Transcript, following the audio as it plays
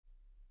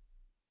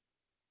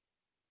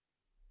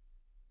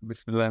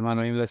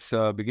Bismillahirrahmanirrahim. Let's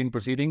begin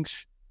proceedings.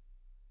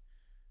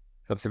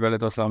 सबसे पहले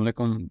तो अस्सलाम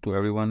वालेकुम to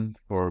everyone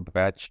for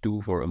batch 2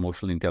 for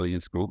emotional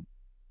intelligence group.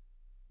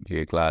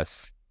 ये class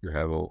जो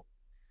है वो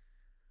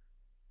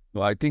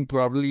I think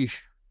probably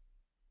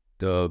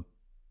the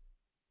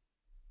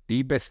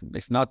deepest,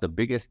 it's not the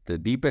biggest, the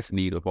deepest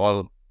need of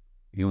all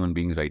human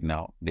beings right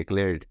now,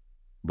 declared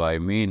by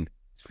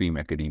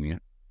mainstream academia.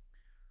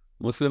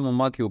 मुस्लिम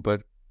उम्मा के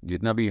ऊपर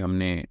जितना भी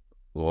हमने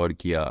गौर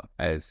किया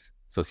as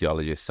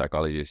sociologists,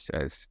 psychologists,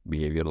 as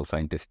behavioral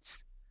scientists,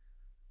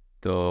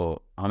 तो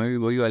हमें भी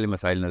वही वाले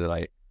मसाइल नज़र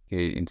आए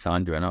कि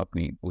इंसान जो है ना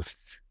अपनी उस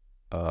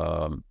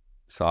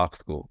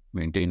साख्त को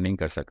मेंटेन नहीं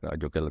कर सकता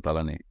जो कि अल्लाह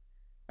ताला ने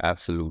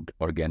एब्सोल्यूट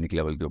ऑर्गेनिक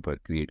लेवल के ऊपर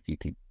क्रिएट की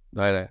थी.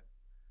 ज़ाहिर है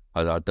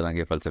हज़ार तरह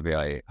के फ़लसफ़े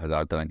आए,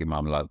 हज़ार तरह के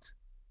मामलात,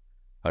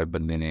 हर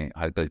बंदे ने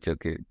हर कल्चर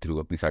के थ्रू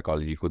अपनी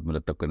साइकोलॉजी खुद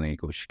मुरतब करने की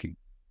कोशिश की,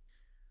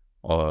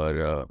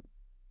 और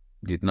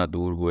जितना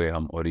दूर हुए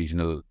हम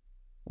ओरिजिनल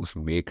उस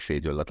मेक से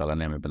जो अल्लाह ताला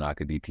ने हमें बना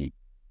के दी थी,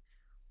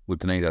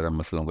 उतना ही ज़्यादा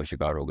मसलों का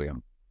शिकार हो गए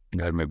हम,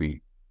 घर में भी,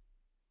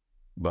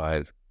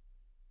 बाहर,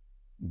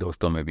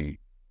 दोस्तों में भी,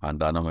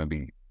 ख़ानदानों में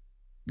भी,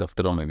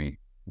 दफ्तरों में भी,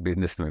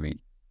 बिजनेस में भी,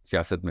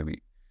 सियासत में भी.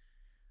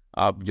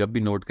 आप जब भी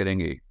नोट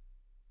करेंगे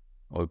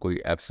और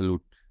कोई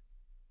एब्सोल्यूट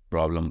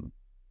प्रॉब्लम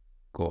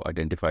को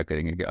आइडेंटिफाई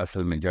करेंगे कि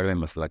असल में जड़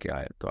में मसला क्या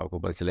है, तो आपको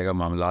पता चलेगा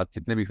मामलात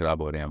कितने भी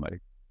ख़राब हो रहे हैं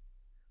हमारे,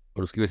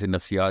 और उसकी वजह से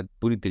नफ्सियात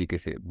बुरी तरीके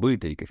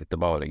से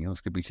तबाह हो रही हैं.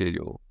 उसके पीछे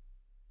जो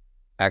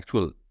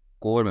एक्चुअल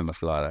कोर में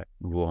मसला आ रहा है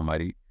वो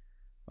हमारी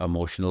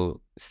इमोशनल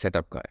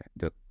सेटअप का है,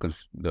 the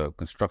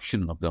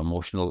construction of the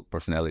emotional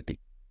personality,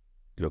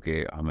 जो कि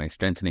हमें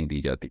स्ट्रेंथ नहीं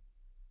दी जाती.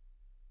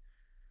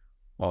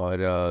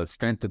 और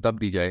स्ट्रेंथ तब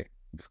दी जाए,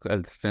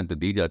 स्ट्रेंथ तो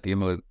दी जाती है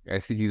मगर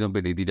ऐसी चीज़ों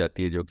पे दे दी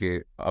जाती है जो कि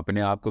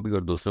अपने आप को भी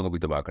और दूसरों को भी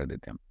तबाह कर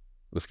देते हैं.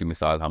 उसकी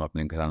मिसाल हम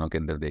अपने घरानों के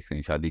अंदर देख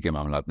लें, शादी के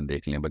मामलात में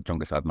देख लें, बच्चों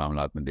के साथ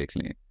मामलात में देख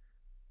लें.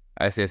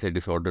 ऐसे ऐसे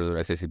डिसऑर्डर और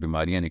ऐसी ऐसी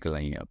बीमारियाँ निकल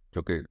आई हैं अब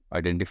जो कि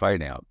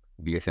आइडेंटिफाइड हैं. आप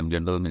DSM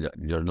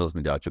जर्नल्स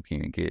में जा चुकी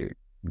हैं कि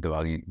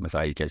दिमागी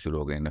मसाइल क्या शुरू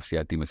हो गए,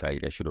 नफ्सियाती मसाइल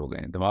क्या शुरू हो गए,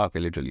 दिमाग के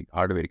लिटरली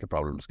हार्डवेयर के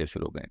प्रॉब्लम्स क्या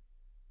शुरू हो गए.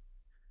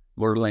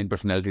 बॉर्डरलाइन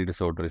पर्सनैलिटी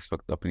डिसऑर्डर इस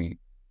वक्त अपनी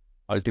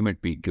अल्टीमेट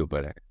पीक के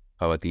ऊपर है.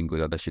 ख़वातीन को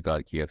ज़्यादा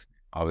शिकार किया.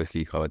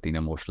 ऑब्वियसली ख़वातीन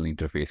इमोशनल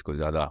इंटरफेस को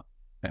ज़्यादा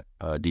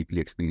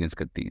डीपली एक्सपीरियंस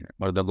करती हैं.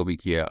 मर्दों को भी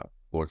किया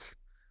कोर्स.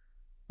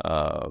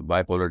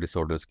 बाइपोलर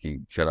डिसऑर्डर्स की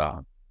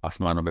शरह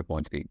आसमानों पे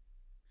पहुंच गई.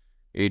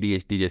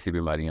 ADHD जैसी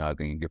बीमारियां आ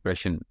गई,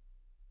 डिप्रेशन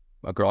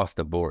अक्रॉस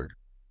द बोर्ड,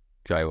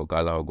 चाहे वो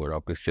काला हो, गोरा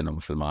हो, क्रिश्चियन हो,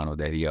 मुसलमान हो,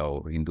 दहरिया हो,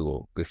 हिंदू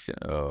हो,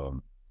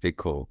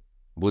 सिख हो,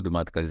 बुद्ध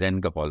मत का, जैन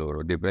का फॉलोअर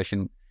हो.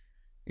 Depression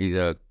is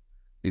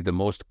the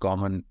most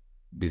common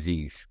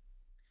disease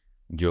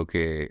जो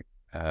कि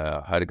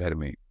हर घर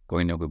में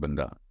कोई ना कोई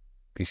बंदा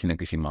किसी न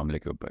किसी मामले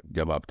के ऊपर,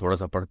 जब आप थोड़ा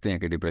सा पढ़ते हैं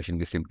कि डिप्रेशन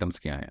के सिम्टम्स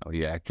क्या हैं और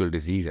ये एक्चुअल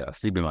डिजीज़ है,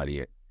 असली बीमारी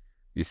है,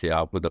 जिससे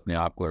आप खुद अपने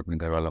आप को और अपने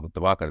घर वालों को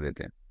तबाह कर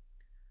देते हैं,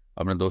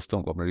 अपने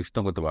दोस्तों को, अपने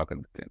रिश्तों को तबाह कर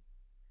देते हैं,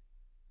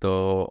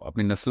 तो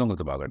अपनी नस्लों को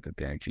तबाह कर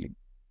देते हैं. एक्चुअली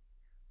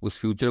उस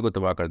फ्यूचर को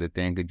तबाह कर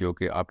देते हैं कि जो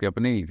कि आपके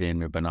अपने ही ज़हन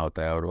में बना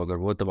होता है, और अगर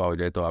वो तबाह हो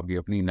जाए तो आपकी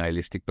अपनी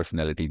नाइलिस्टिक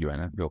पर्सनैलिटी जो है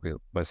ना, जो कि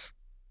बस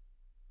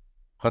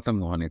ख़त्म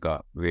होने का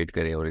वेट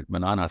करे और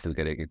इत्मीनान हासिल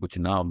करे कि कुछ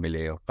ना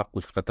मिले और सब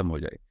कुछ ख़त्म हो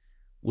जाए,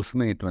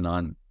 उसमें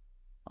इत्मीनान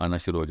आना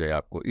शुरू हो जाए.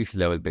 आपको इस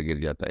लेवल पे गिर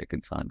जाता है एक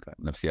इंसान का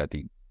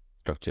नफ्सियाती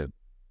स्ट्रक्चर.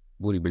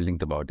 पूरी बिल्डिंग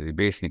तबाह हो जाती है,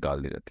 बेस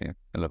निकाल दे जाते हैं,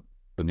 मतलब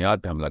बुनियाद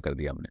पे हमला कर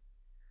दिया हमने.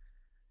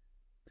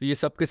 तो ये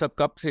सब के सब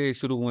कब से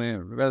शुरू हुए हैं?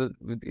 Well,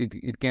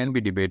 it can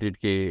be debated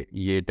कि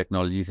ये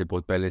टेक्नोलॉजी से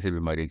बहुत पहले से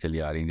बीमारियाँ चली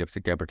आ रही हैं. जब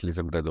से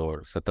कैपिटलिज्म का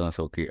दौर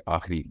 1700 के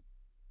आखिरी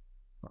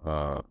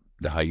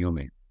दहाइयों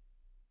में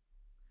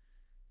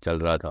चल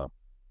रहा था,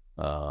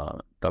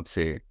 तब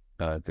से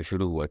तो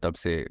शुरू हुआ. तब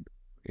से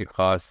एक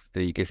ख़ास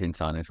तरीके से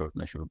इंसान ने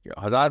सोचना शुरू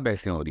किया. हज़ार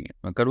बहसें हो रही हैं,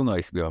 मैं करूँगा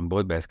इस पर, हम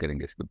बहुत बहस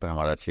करेंगे इसके ऊपर.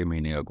 हमारा 6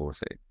 महीने का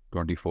कोर्स है,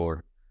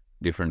 24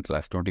 डिफरेंट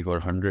क्लास,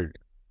 2400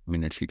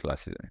 मिनट्स की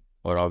क्लासेस हैं,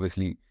 और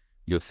ऑब्वियसली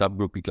जो सब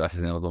ग्रुप की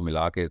क्लासेस हैं वो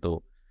मिला के तो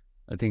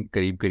आई थिंक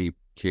करीब करीब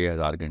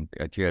 6000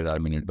 घंटे, 6000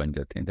 मिनट बन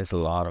जाते हैं. That's a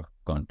lot of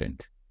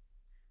content.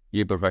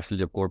 ये प्रोफेशनल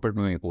जब कॉर्पोरेट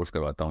में मैं कोर्स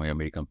करवाता हूँ, या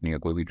मेरी कंपनी का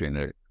कोई भी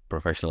ट्रेनर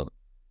प्रोफेशनल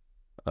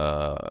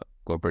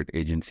कॉर्पोरेट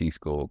एजेंसीज़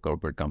को,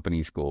 कॉर्पोरेट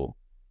कंपनीज़ को,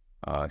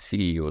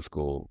 CEOs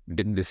को,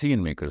 डिसीजन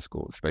मेकर्स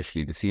को,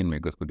 स्पेशली डिसीजन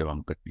मेकर्स को जब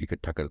हम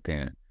इकट्ठा करते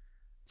हैं,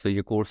 सो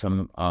ये कोर्स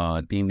हम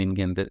 3 दिन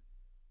के अंदर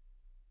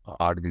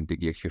 8 घंटे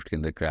की एक शिफ्ट के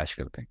अंदर क्रैश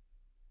करते हैं,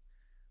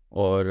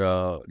 और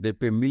दे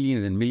पे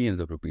millions and millions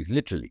of rupees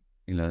literally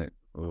in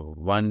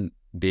 1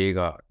 day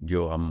का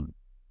जो हम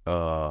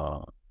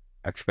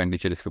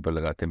एक्सपेंडिचर इसके ऊपर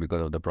लगाते हैं,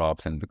 because of the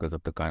props and because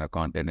of the kind of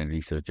content and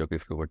research जो कि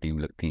इसके ऊपर टीम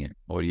लगती हैं.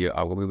 और ये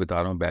आपको भी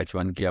बता रहा हूँ, बैच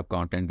 1 की आप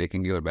कंटेंट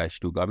देखेंगे और बैच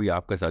 2 का भी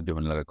आपके साथ जो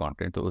बनने लगा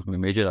कंटेंट, तो उसमें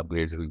मेजर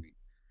अपग्रेड्स हुई,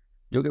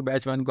 जो कि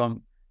बैच 1 को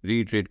हम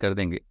रीट्रेट कर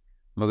देंगे.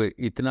 मगर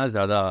इतना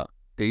ज़्यादा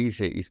तेज़ी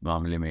से इस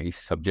मामले में,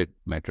 इस सब्जेक्ट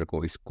मैटर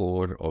को, इस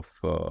कोर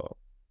ऑफ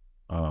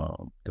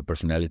द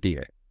पर्सनैलिटी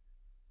है,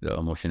 the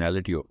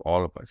emotionality of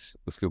all of us,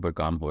 उसके ऊपर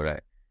काम हो रहा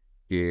है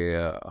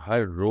कि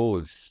हर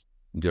रोज़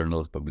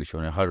जर्नल्स पब्लिश हो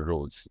रहे हैं, हर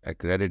रोज़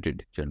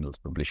एक्रेडिटेड जर्नल्स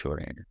पब्लिश हो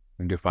रहे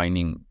हैं,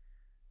 defining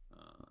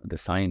the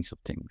science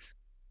of things.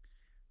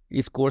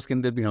 Us course کے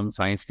اندر بھی ہم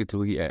سائنس کے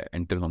تھرو ہی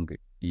انٹر ہوں گے.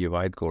 یہ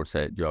واحد کورس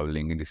ہے جو آپ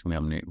لیں گے جس میں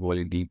ہم نے وہ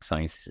والی ڈیپ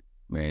سائنس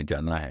میں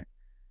جانا ہے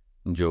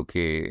جو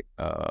کہ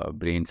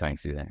برین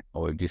سائنسز ہیں,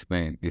 اور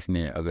جس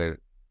نے اگر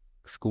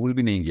اسکول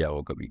بھی نہیں گیا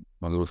ہو کبھی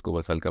مگر اس کو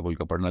بس ہلکا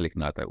پھلکا پڑھنا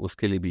لکھنا آتا ہے, اس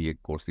کے لیے بھی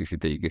ایک کورس اسی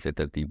طریقے سے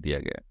ترتیب دیا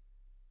گیا ہے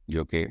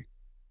جو کہ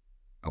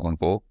ان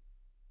کو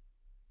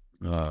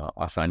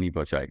آسانی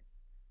پہنچائے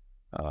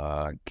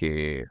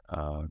کہ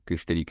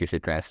کس طریقے سے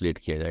ٹرانسلیٹ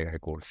کیا جائے گا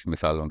کورس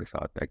مثالوں کے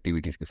ساتھ,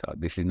 ایکٹیویٹیز کے ساتھ.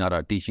 دس is not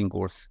a teaching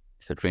course,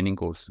 it's a training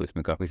course. تو اس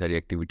میں کافی ساری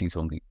ایکٹیویٹیز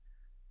ہوں گی,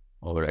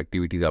 اور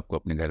ایکٹیویٹیز آپ کو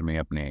اپنے گھر میں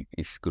اپنے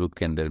اس گروپ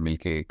کے اندر مل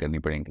کے کرنی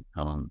پڑیں گی.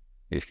 ہم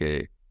اس کے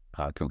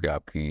کیونکہ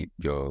آپ کی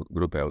جو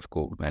گروپ ہے اس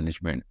کو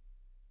مینجمنٹ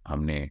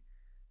ہم نے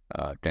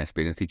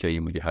ٹرانسپیرنسی چاہیے,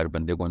 مجھے ہر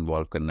بندے کو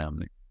انوالو کرنا ہے ہم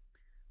نے.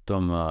 تو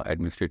ہم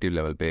ایڈمنسٹریٹو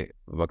لیول پہ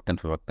وقتاً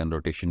فوقتاً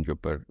روٹیشن کے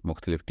اوپر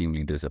مختلف ٹیم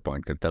لیڈرز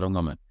اپوائنٹ کرتا رہوں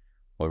گا میں,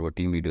 اور وہ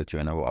ٹیم لیڈر جو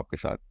ہے نا وہ آپ کے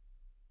ساتھ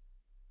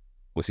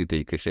اسی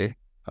طریقے سے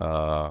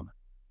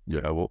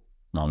جو ہے وہ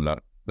معاملہ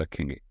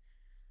رکھیں گے.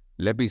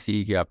 لیٹ بی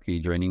سی کہ آپ کی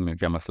جوائننگ میں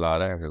کیا مسئلہ آ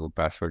رہا ہے. اگر کوئی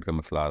پاس ورڈ کا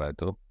مسئلہ آ رہا ہے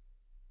تو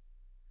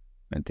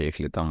میں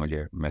دیکھ لیتا ہوں,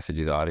 مجھے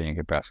میسیجز آ رہے ہیں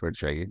کہ پاس ورڈ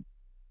چاہیے.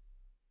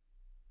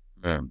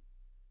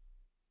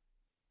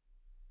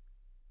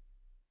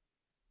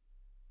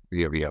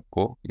 ابھی آپ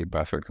کو یہ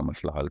پاس ورڈ کا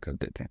مسئلہ حل کر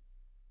دیتے ہیں.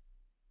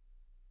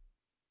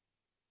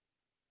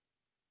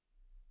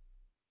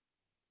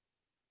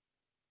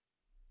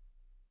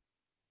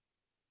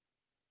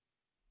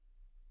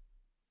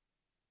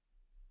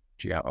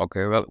 جی ہاں,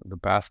 اوکے, ویل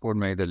پاس ورڈ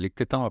میں ادھر لکھ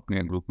دیتا ہوں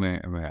اپنے گروپ میں.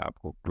 میں آپ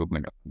کو گروپ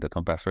میں دیتا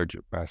ہوں پاس ورڈ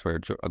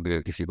جو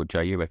اگر کسی کو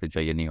چاہیے, ویسے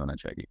چاہیے نہیں ہونا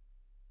چاہیے.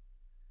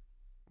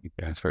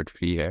 پاس ورڈ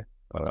فری ہے,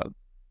 اور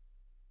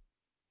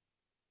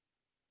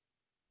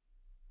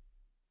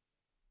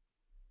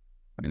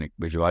میں نے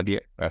بھجوا دیا.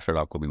 پاس ورڈ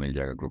آپ کو بھی مل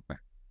جائے گا گروپ میں.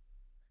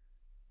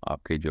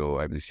 آپ کے جو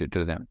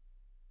ایڈمنسٹریٹرز ہیں,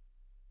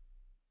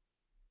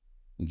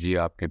 جی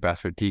آپ کے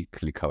پاس ورڈ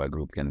ٹھیک لکھا ہوا ہے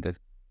گروپ کے اندر.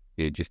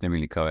 یہ جس نے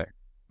بھی لکھا ہوا ہے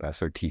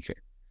پاس ورڈ ٹھیک ہے.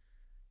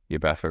 یہ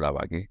پاس ورڈ آپ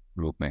آگے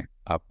گروپ میں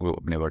آپ کو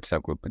اپنے واٹس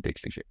ایپ گروپ میں دیکھ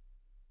لیجیے.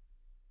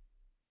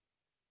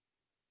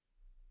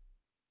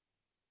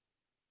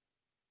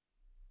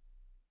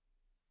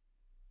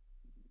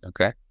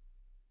 اوکے,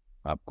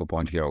 آپ کو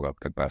پہنچ گیا ہوگا اب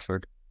تک پاس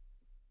ورڈ.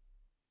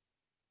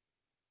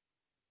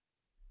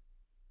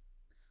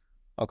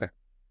 اوکے,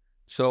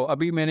 سو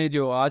ابھی میں نے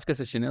جو آج کا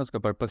سیشن ہے اس کا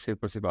پرپز صرف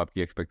اور صرف آپ کی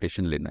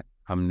ایکسپیکٹیشن لینا ہے.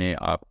 ہم نے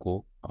آپ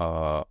کو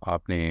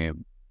آپ نے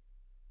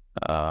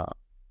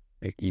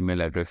ایک ای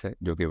میل ایڈریس ہے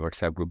جو کہ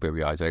واٹس ایپ گروپ پہ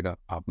بھی آ جائے گا.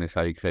 آپ نے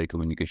ساری کی ساری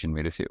کمیونیکیشن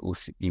میرے سے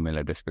اس ای میل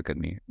ایڈریس پہ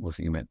کرنی ہے.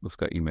 اس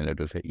کا ای میل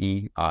ایڈریس ہے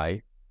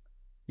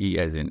ای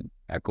as in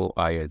eco,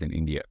 I as in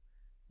India,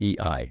 ای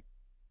آئی,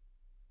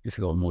 اس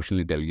کا ایموشنل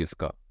انٹیلیجنس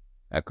کا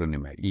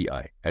ایکرونیم ہے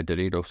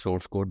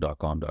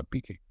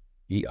ei@sourceCode.com.pk,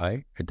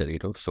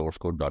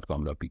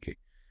 ei@sourceCode.com.pk.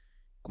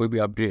 کوئی بھی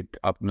اپڈیٹ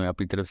آپ نے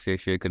اپنی طرف سے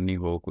شیئر کرنی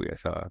ہو, کوئی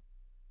ایسا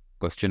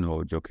کوشچن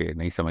ہو جو کہ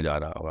نہیں سمجھ آ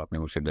رہا اور آپ نے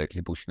مجھ سے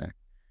ڈائریکٹلی پوچھنا ہے.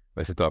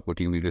 ویسے تو آپ کو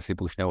ٹیم لیڈر سے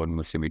پوچھنا ہے اور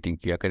مجھ سے میٹنگ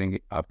کیا کریں گے.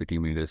 آپ کے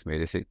ٹیم لیڈرس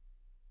میرے سے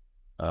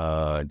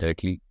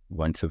directly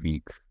once a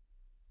week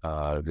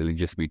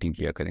religious meeting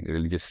کیا کریں گے,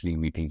 ریلیجیسلی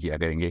میٹنگ کیا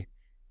کریں گے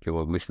کہ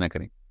وہ مس نہ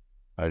کریں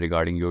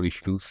regarding your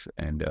issues,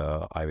 and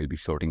I will be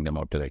sorting them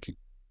out directly.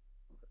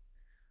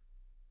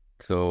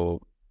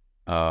 So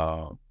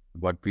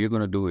what we are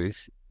going to do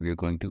is we are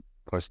going to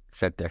first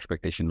set the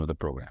expectation of the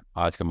program.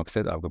 آج کا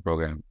مقصد آپ کو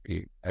پروگرام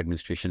کی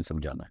administration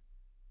سمجھانا ہے.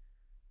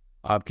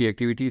 آپ کی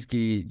ایکٹیویٹیز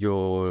کی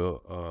جو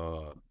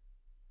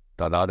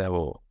تعداد ہے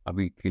وہ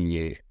ابھی کے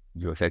لیے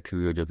جو سیٹ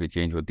ہوئی ہو, جو کہ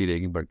چینج ہوتی رہے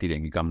گی, بڑھتی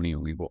رہیں گی, کم نہیں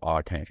ہوگی, وہ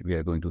 8 ہیں. We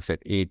are going to set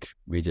 8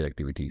 major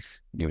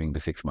activities during the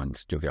 6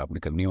 months جو کہ آپ نے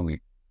کرنی ہوں گی,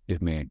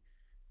 جس میں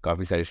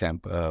کافی سارے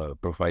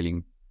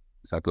profiling,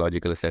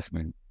 psychological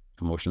assessment,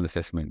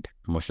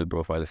 emotional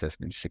profile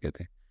assessment جسے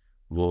کہتے ہیں,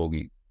 وہ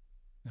ہوگی.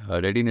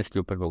 ریڈینس کے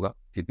اوپر ہوگا.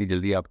 جتنی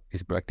جلدی آپ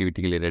اس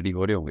ایکٹیویٹی کے لیے ریڈی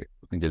ہو رہے ہوں گے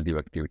اتنی جلدی وہ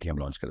ایکٹیویٹی ہم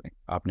لانچ کر دیں گے.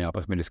 آپ نے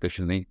آپس میں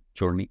ڈسکشن نہیں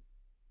چھوڑنی,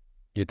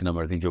 جتنا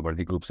مرضی جو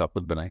مرضی گروپس آپ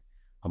خود بنائیں.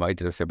 ہماری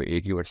طرف سے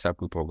ایک ہی واٹس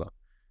ایپ گروپ ہوگا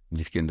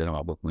جس کے اندر ہم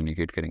آپ کو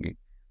کمیونیکیٹ کریں گے.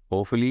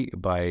 Hopefully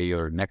by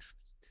your next,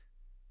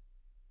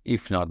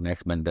 if not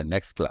next month, the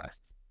next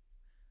class,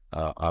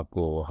 آپ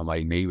کو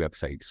ہماری نئی ویب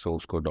سائٹ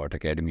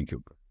sourceCode.academy کے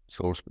اوپر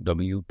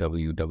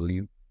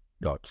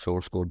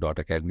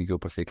www.sourceCode.academy کے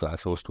اوپر سے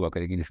کلاس ہوسٹ ہوا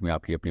کرے گی, جس میں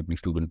آپ کی اپنی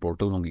اسٹوڈنٹ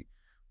پورٹل ہوں گی.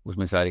 اس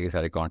میں سارے کے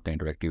سارے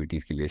کانٹینٹ اور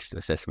ایکٹیویٹیز کی لسٹ,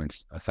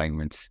 اسیسمنٹس,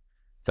 اسائنمنٹس,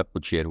 سب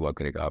کچھ شیئر ہوا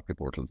کرے گا آپ کے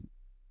پورٹل سے.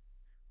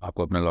 آپ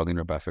کو اپنا لاگ ان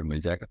اور پاس ورڈ مل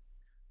جائے گا.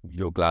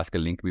 جو کلاس کا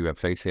لنک بھی ویب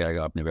سائٹ سے آئے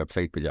گا. آپ نے ویب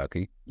سائٹ پہ جا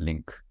کے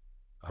لنک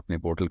اپنے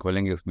پورٹل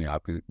کھولیں گے, اس میں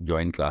آپ کی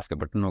جوائن کلاس کا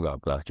بٹن ہوگا,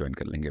 آپ کلاس جوائن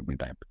کر لیں گے اپنی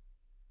ٹائم پہ.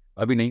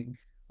 ابھی نہیں,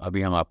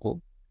 ابھی ہم آپ کو,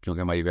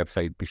 کیونکہ ہماری ویب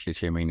سائٹ پچھلے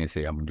 6 مہینے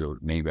سے ہم جو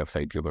نئی ویب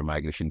سائٹ کے اوپر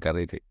مائگریشن کر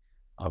رہے تھے,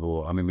 اب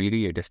وہ ہمیں مل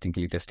گئی ہے ٹیسٹنگ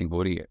کے لیے. ٹیسٹنگ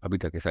ہو رہی ہے ابھی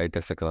تک, ساری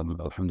ٹیسٹ کا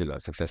الحمد للہ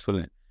سکسیزفل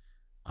ہیں.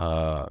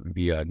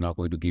 We are not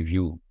going to give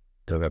you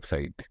the web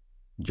site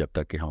جب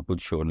تک کہ ہم خود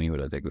شور نہیں ہو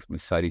رہا تھا کہ اس میں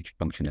ساری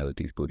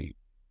فنکشنالٹیز پوری.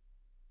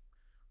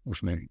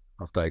 اس میں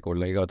ہفتہ ایک اور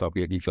لگے گا, تو آپ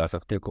کی اگلی کلاس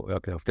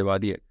ہفتے بعد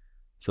ہی ہے.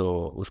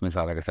 سو اس میں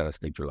سارا کا سارا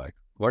اسکیجول آئے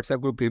گا. واٹس ایپ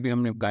گروپ پھر بھی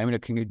ہم نے قائم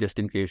رکھیں گے جسٹ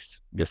ان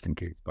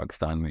کیس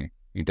پاکستان میں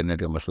انٹرنیٹ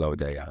کا مسئلہ ہو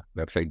جائے یا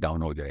ویب سائٹ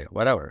ڈاؤن ہو جائے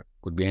whatever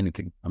could be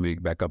anything, ہمیں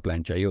ایک بیک اپ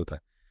پلان چاہیے ہوتا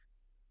ہے.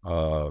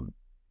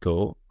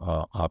 تو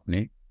آپ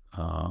نے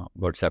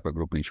واٹس ایپ کا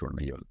گروپ نہیں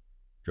چھوڑنا, یہ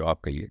جو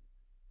آپ کا یہ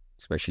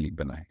اسپیشلی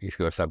بنا ہے. اس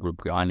کے واٹس ایپ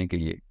گروپ کے آنے کے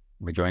لیے,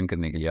 میں جوائن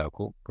کرنے کے لیے آپ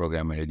کو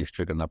پروگرام میں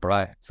رجسٹر کرنا پڑا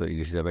ہے. سو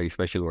دس از a very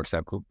special what's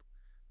app group.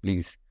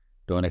 Please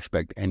don't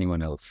expect any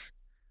one else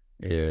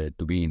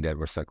to be in that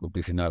what's app group.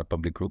 This is not a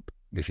public group,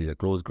 this is a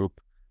close group.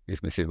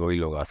 اس میں صرف وہی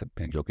لوگ آ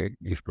سکتے ہیں جو کہ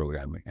اس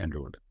پروگرام میں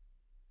enrolled.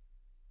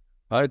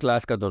 ہر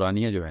class کا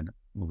دورانیہ جو ہے نا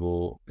وہ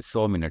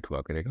 100 منٹ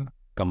ہوا کرے گا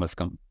کم از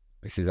کم.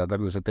 اس سے زیادہ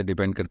بھی ہو سکتا ہے,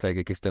 ڈیپینڈ کرتا ہے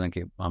کہ کس طرح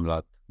کے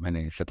معاملات میں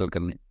نے شٹل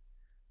کرنے.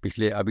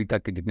 پچھلے ابھی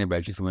تک کے جتنے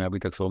بیچز ہوئے ہیں ابھی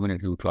تک 100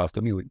 منٹ کی کلاس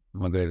تو نہیں ہوئی,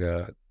 مگر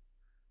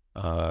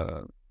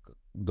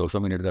 200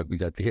 منٹ تک بھی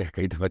جاتی ہے,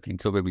 کئی دفعہ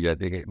 300 پہ بھی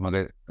جاتی ہے.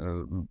 مگر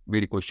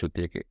میری کوشش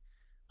ہوتی ہے کہ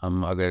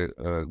ہم اگر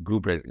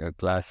گروپ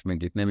کلاس میں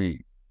جتنے بھی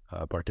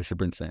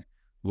پارٹیسپینٹس ہیں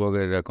وہ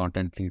اگر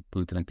کانٹینٹ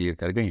پوری طرح کلیئر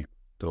کر گئے ہیں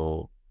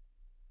تو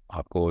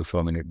آپ کو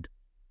 100 منٹ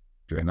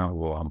جو ہے نا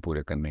وہ ہم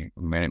پورے کرنے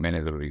میں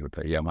نے ضروری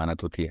ہوتا ہے. یہ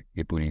امانت ہوتی ہے,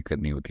 یہ پوری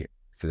کرنی ہوتی ہے.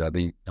 اس سے زیادہ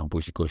ہی ہم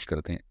پوری کوشش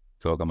کرتے ہیں.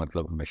 100 کا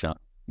مطلب ہمیشہ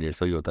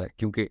 150 ہی ہوتا ہے,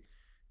 کیونکہ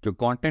جو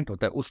کانٹینٹ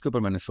ہوتا ہے اس کے اوپر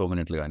میں نے 100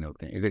 منٹ لگانے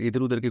ہوتے ہیں. اگر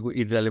ادھر ادھر کے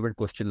کوئی ارریلیونٹ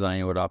کوشچنز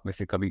آئیں اور آپ میں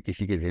سے کبھی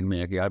کسی کے ذہن میں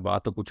ہے کہ یار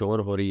بات تو کچھ اور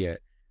ہو رہی ہے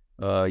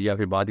یا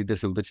پھر بات ادھر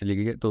سے ادھر چلی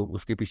گئی ہے, تو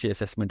اس کے پیچھے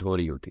اسیسمنٹ ہو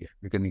رہی ہوتی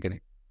ہے. فکر نہیں کریں,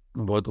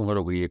 بہت عمر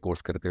ہو گئی یہ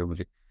کورس کرتے ہوئے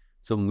مجھے.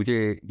 سو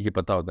مجھے یہ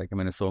پتا ہوتا ہے کہ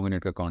میں نے 100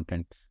 منٹ کا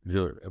کانٹینٹ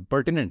جو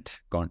پرٹیننٹ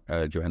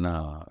جو ہے نا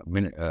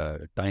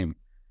ٹائم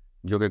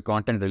جو کہ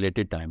کانٹینٹ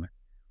ریلیٹڈ ٹائم ہے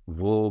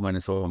وہ میں نے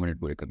 100 منٹ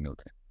پورے کرنے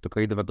ہوتے ہیں. تو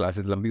کئی دفعہ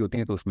کلاسز لمبی ہوتی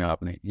ہیں تو اس میں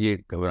آپ نے یہ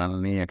گھبرانا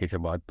نہیں ہے کہ جب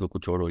بات تو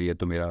کچھ اور ہو رہی ہے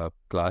تو میرا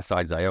کلاس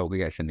آج ضائع ہو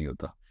گئی, ایسا نہیں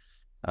ہوتا.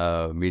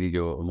 میری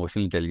جو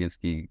ایموشنل انٹیلیجنس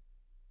کی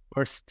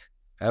فرسٹ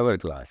ایور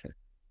کلاس ہے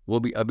وہ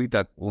بھی ابھی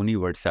تک انہی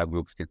واٹس ایپ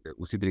گروپس کے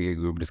اسی طریقے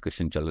کی گروپ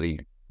ڈسکشن چل رہی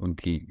ہیں. ان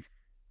کی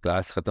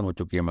کلاس ختم ہو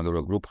چکی ہے مگر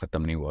وہ گروپ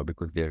ختم نہیں ہوا,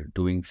 because they are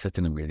doing such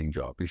an amazing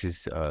job. This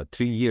is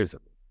 3 years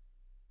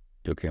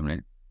جو کہ ہم نے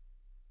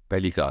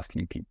پہلی کلاس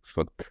لی تھی. اس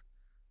وقت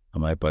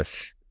ہمارے پاس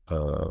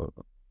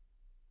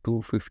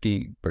 250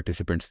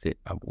 پارٹیسپینٹس تھے.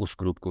 اب اس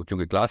گروپ کو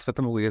چونکہ کلاس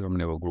ختم ہو گئی ہے تو ہم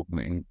نے وہ گروپ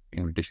میں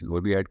انویٹیشن وہ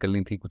بھی ایڈ کر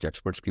لی تھی, کچھ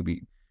ایکسپرٹس کی بھی,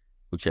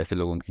 کچھ ایسے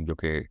لوگوں کی جو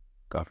کہ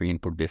کافی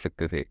انپٹ دے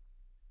سکتے تھے.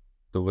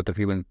 تو وہ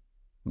تقریباً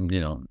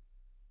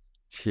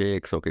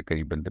 600 کے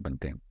قریب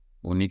بنتے ہیں.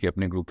 انہیں کے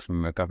اپنے گروپس میں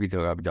میں کافی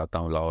جگہ جاتا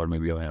ہوں, لاہور میں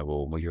بھی ہے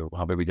وہ, مجھے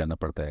وہاں پہ بھی جانا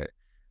پڑتا ہے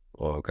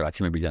اور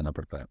کراچی میں بھی جانا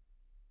پڑتا ہے.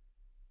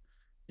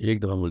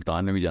 ایک دفعہ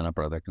ملتان میں بھی جانا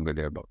پڑا تھا کیونکہ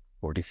دیر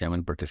about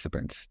 47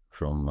 participants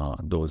from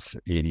those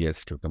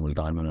areas, جو کہ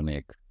ملتان میں انہوں نے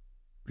ایک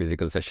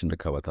فزیکل سیشن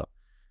رکھا ہوا تھا.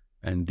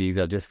 And these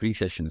are just free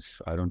sessions,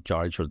 I don't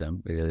charge for them,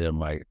 they are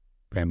my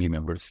family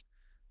members.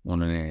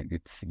 انہوں نے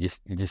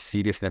جس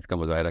سیریسنیس کا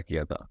مظاہرہ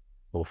کیا تھا,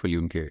 ہوپ فلی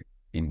ان کے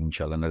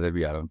انشاءاللہ نظر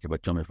بھی آ رہا ہے ان کے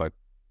بچوں میں فرق,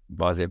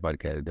 واضح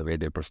فرق ہے. دا وے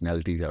their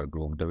personalities are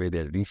growing, the way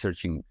their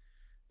researching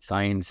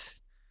science,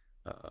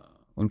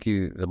 ان کی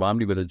زبان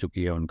بھی بدل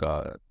چکی ہے, ان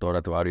کا طور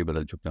اتوار بھی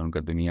بدل چکا ہے, ان کا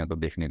دنیا کو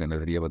دیکھنے کا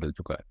نظریہ بدل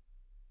چکا ہے.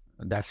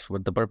 That's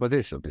what the purpose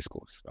is of this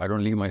course. I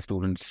don't leave my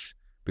students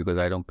because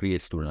I don't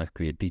create students, I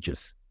create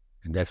teachers.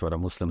 And that's what a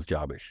Muslim's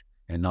job is.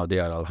 And now they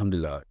are,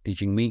 alhamdulillah,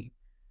 teaching me.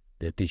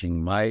 They're teaching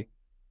my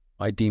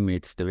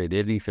teammates the way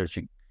they're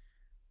researching.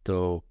 تو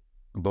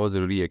بہت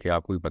ضروری ہے کہ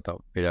آپ کو بھی پتا ہو.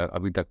 میرا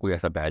ابھی تک کوئی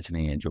ایسا بیچ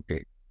نہیں ہے جو کہ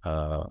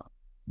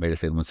میرے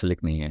سے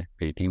منسلک نہیں ہے,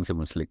 میری ٹیم سے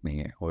منسلک نہیں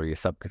ہے. اور یہ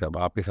سب کے سب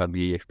آپ کے ساتھ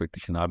بھی یہی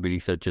ایکسپیکٹیشن, آپ بھی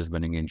ریسرچرز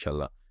بنیں گے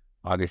انشاءاللہ,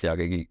 آگے سے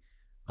آگے کی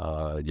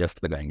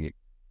جست لگائیں گے.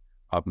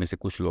 آپ میں سے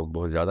کچھ لوگ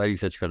بہت زیادہ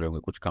ریسرچ کر رہے ہوں گے,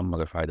 کچھ کم,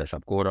 مگر فائدہ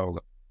سب کو ہو رہا ہوگا.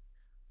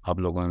 آپ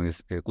لوگوں میں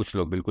سے کچھ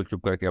لوگ بالکل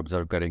چپ کر کے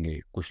آبزرو کریں گے,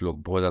 کچھ لوگ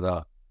بہت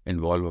زیادہ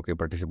انوالو ہو کے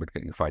پارٹیسپیٹ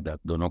کریں گے, فائدہ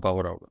دونوں کا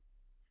ہو رہا ہوگا.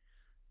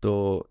 تو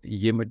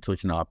یہ مت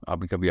سوچنا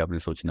آپ نے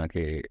سوچنا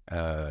کہ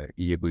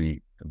یہ کوئی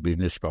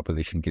بزنس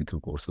پروپوزیشن کے تھرو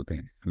کورس ہوتے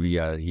ہیں. We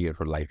are here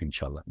for life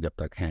انشاءاللہ. جب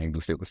تک ہیں ایک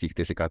دوسرے کو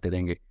سیکھتے سکھاتے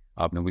رہیں گے.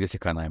 آپ نے مجھے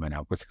سکھانا ہے, میں نے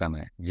آپ کو سکھانا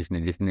ہے. جس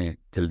نے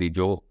جلدی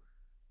جو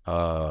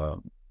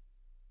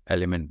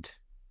ایلیمنٹ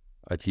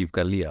اچیو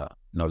کر لیا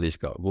نالج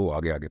کا, وہ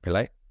آگے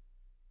پھیلائے.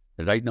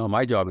 Right now, my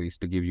job is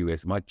to give you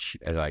as much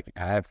as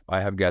I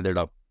have gathered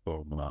up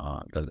from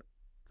the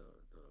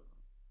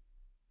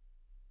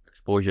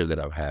exposure that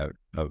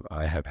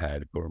I have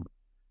had from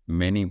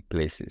many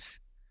places.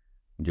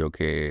 جو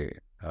کہ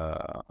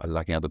اللہ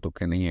کے یہاں تو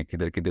تکے نہیں ہے,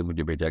 کدھر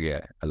مجھے بھیجا گیا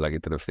ہے اللہ کی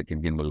طرف سے,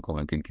 کن ملکوں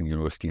میں, کن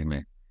یونیورسٹیز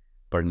میں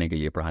پڑھنے کے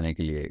لیے, پڑھانے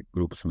کے لیے,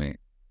 گروپس میں,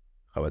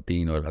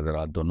 خواتین اور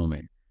حضرات دونوں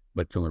میں,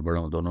 بچوں اور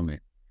بڑوں دونوں میں,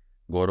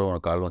 گوروں اور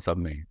کالوں سب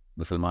میں,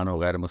 مسلمانوں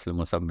غیر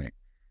مسلموں سب میں,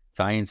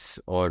 سائنس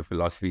اور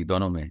فلاسفی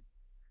دونوں میں.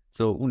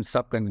 سو ان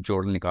سب کا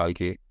نچوڑ نکال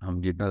کے ہم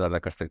جتنا زیادہ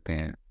کر سکتے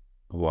ہیں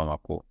وہ ہم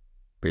آپ کو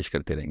پیش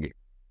کرتے رہیں گے.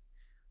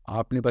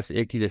 آپ نے بس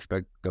ایک چیز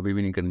ایکسپیکٹ کبھی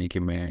بھی نہیں کرنی کہ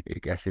میں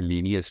ایک ایسے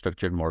لینئر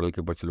اسٹرکچرڈ ماڈل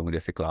کے اوپر چلوں گا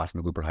جیسے کلاس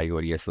میں کوئی پڑھائی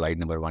ہو رہی ہے, سلائڈ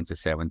نمبر 1 سے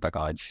 7 تک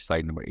آج,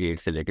 سلائڈ نمبر 8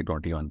 سے لے کے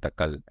 21 تک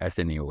کل.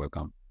 ایسے نہیں ہوگا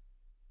کام,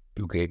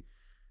 کیونکہ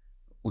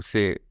اس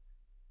سے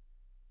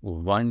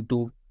 1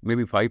 to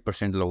maybe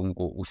 5% لوگوں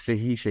کو اس سے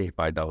ہی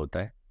فائدہ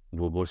ہوتا ہے.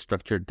 وہ بہت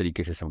اسٹرکچرڈ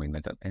طریقے سے سمجھنا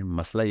چاہتے ہیں.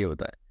 مسئلہ یہ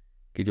ہوتا ہے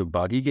کہ جو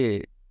باقی کے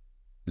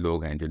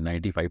لوگ ہیں جو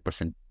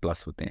 95%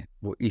 پلس ہوتے ہیں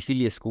وہ اسی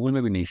لیے اسکول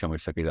میں بھی نہیں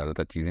سمجھ سکے زیادہ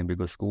تر چیزیں،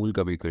 بیکاز اسکول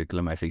کا بھی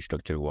کریکولم ایسے ہی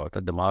اسٹرکچر ہوا ہوتا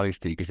ہے، دماغ اس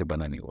طریقے سے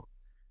بنا نہیں ہوا.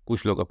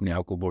 کچھ لوگ اپنے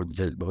آپ کو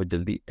بہت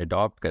جلدی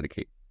اڈیپٹ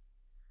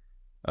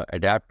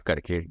کر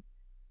کے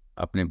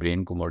اپنے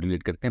برین کو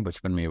ماڈولیٹ کرتے ہیں.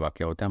 بچپن میں یہ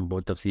واقعہ ہوتا ہے، ہم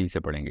بہت تفصیل سے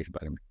پڑھیں گے اس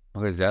بارے میں.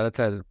 مگر زیادہ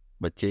تر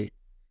بچے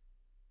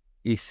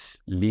اس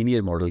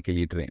لینئر ماڈل کے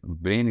لیے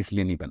برین اس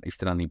لیے نہیں بنا، اس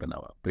طرح نہیں بنا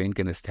ہوا. برین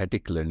کے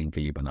اسٹیٹک لرننگ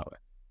کے لیے بنا ہوا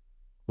ہے.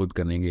 خود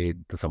کریں گے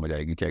تو سمجھ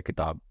آئے گی، چاہے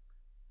کتاب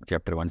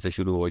چیپٹر 1 سے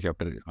شروع ہو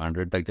چیپٹر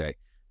 100 تک جائے.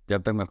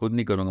 جب تک میں خود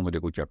نہیں کروں گا مجھے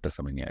کوئی چیپٹر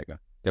سمجھ نہیں آئے گا.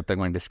 جب تک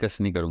میں ڈسکس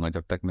نہیں کروں گا،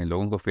 جب تک میں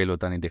لوگوں کو فیل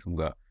ہوتا نہیں دیکھوں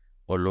گا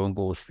اور لوگوں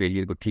کو اس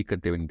فیلئر کو ٹھیک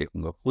کرتے ہوئے نہیں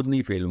دیکھوں گا، خود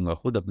نہیں فیل ہوں گا،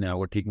 خود اپنے آپ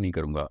کو ٹھیک نہیں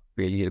کروں گا،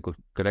 فیلئر کو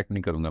کریکٹ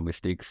نہیں کروں گا،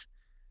 مسٹیکس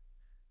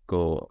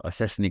کو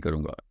اسیس نہیں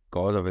کروں گا،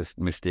 کاز آف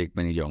مسٹیک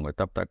میں نہیں جاؤں گا،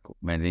 تب تک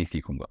میں نہیں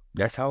سیکھوں گا.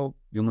 That's how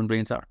human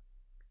brains are.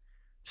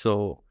 So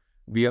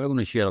we are going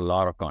to share a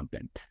lot of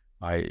content.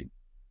 I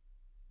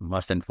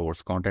must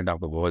enforce content آپ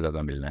کو بہت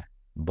زیادہ ملنا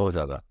ہے، بہت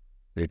زیادہ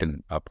ریٹن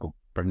آپ کو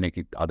پڑھنے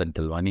کی عادت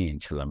دلوانی ہے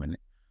انشاءاللہ میں نے.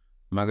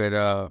 مگر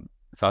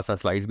ساتھ ساتھ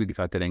سلائڈس بھی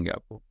دکھاتے رہیں گے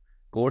آپ کو.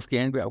 کورس کے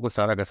اینڈ پہ آپ کو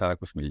سارا کا سارا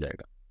کچھ مل جائے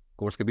گا.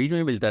 کورس کے بیچ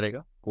میں بھی ملتا رہے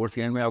گا، کورس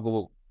کے اینڈ میں آپ کو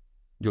وہ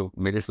جو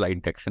میرے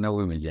سلائڈ ٹیکسٹ ہیں نا وہ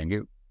بھی مل جائیں گے.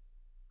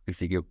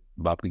 کسی کے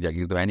باپ کی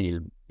جاگیر تو ہے نہیں،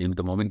 علم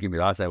تو مومن کی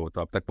میراث ہے، وہ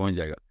تو آپ تک پہنچ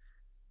جائے گا.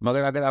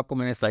 مگر اگر آپ کو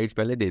میں نے سلائڈس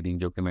پہلے دے دیں،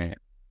 جو کہ میں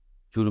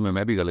شروع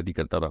میں بھی غلطی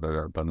کرتا رہا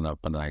تھا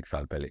 15 ایک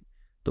سال پہلے،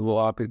 تو وہ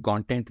آپ پھر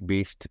کانٹینٹ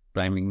بیسڈ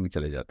پرائمنگ میں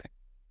چلے جاتے ہیں.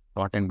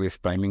 کانٹینٹ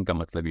بیسڈ پرائمنگ کا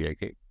مطلب یہ ہے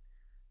کہ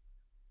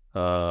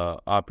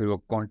آپ پھر وہ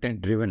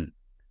کانٹینٹ ڈریون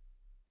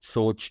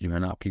سوچ جو ہے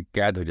نا آپ کی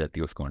قید ہو جاتی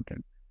ہے اس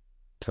content.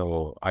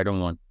 So I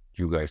don't want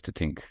you guys to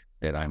think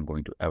that I am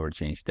going to ever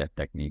change that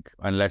technique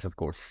unless of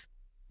course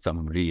some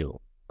real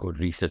good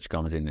research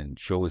comes in and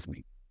shows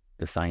me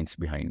the science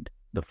behind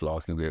the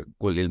flaws. کیونکہ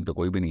کوئی علم تو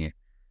کوئی بھی نہیں ہے،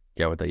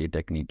 کیا ہوتا ہے یہ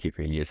ٹیکنیک کی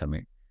فیلئرس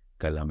ہمیں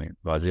کل ہمیں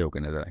واضح ہو کے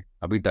نظر آئے.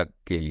 ابھی تک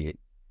کے لیے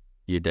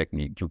یہ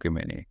ٹیکنیک چونکہ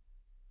میں نے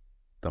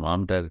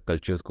تمام تر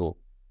کلچرز کو،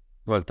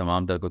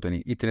 تمام تر کو تو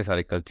نہیں، اتنے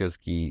سارے کلچرز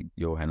کی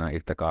جو ہے نا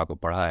ارتقاء کو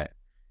پڑھا ہے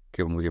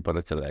کہ مجھے پتہ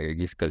چلا ہے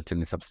کہ اس کلچر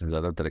نے سب سے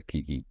زیادہ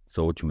ترقی کی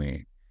سوچ میں،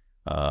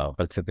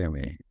 فلسفے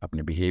میں،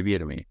 اپنے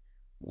بیہیویئر میں،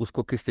 اس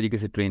کو کس طریقے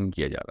سے ٹرین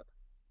کیا جا رہا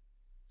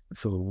تھا.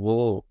 سو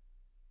وہ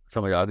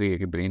سمجھ آ گئی ہے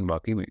کہ برین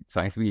واقعی میں،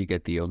 سائنس بھی یہ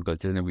کہتی ہے، ان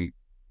کلچرز نے بھی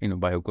ان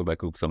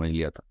بیک سمجھ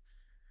لیا تھا.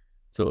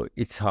 So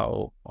it's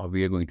how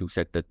we are going to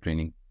set the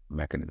training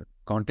mechanism.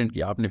 Content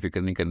کی آپ نے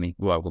فکر نہیں کرنی،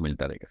 وہ آپ کو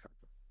ملتا رہے گا ساتھ.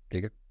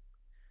 ٹھیک ہے.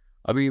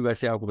 ابھی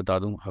ویسے آپ کو بتا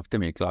دوں ہفتے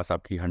میں کلاس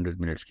آپ کی 100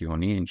 منٹس کی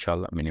ہونی ہے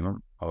انشاءاللہ منیمم.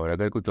 اور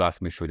اگر کوئی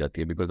کلاس مس ہو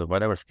جاتی ہے because of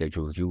whatever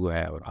schedules you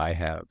have or I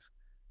have,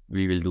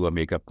 we will do a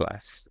make up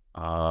class.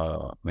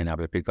 میں نے آپ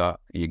سے کہا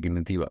یہ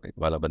گنتی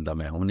والا بندہ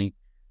میں ہوں نہیں،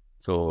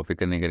 سو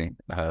فکر نہیں کریں.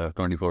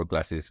 24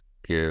 کلاسز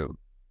کے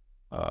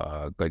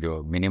کا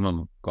جو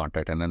منیمم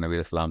کانٹیکٹ ہے نا نبی علیہ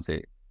السلام سے،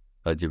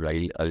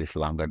 جبرائیل علیہ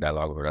السلام کا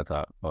ڈائلاگ ہو رہا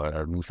تھا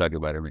اور موسیٰ کے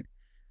بارے میں،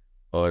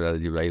 اور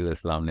جبرائیل علیہ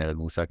السلام نے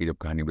موسیٰ کی جب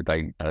کہانی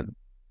بتائی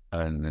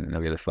نبی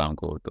علیہ السلام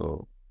کو، تو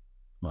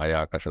ہمارے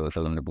آقا صلی اللہ علیہ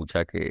وسلم نے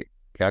پوچھا کہ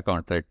کیا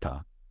کانٹریکٹ تھا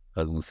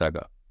حضرت موسیٰ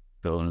کا.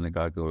 تو انہوں نے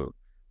کہا کہ وہ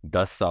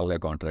 10 سال کا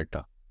کانٹریکٹ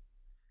تھا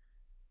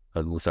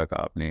حضرت موسیٰ کا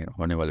اپنے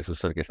ہونے والے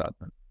سسر کے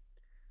ساتھ میں.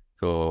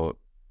 تو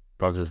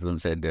پروفیسر وسلم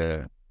سیڈ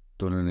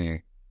تو انہوں نے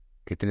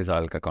کتنے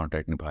سال کا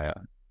کانٹریکٹ نبھایا.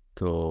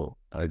 تو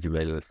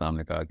جبرائیل علیہ السلام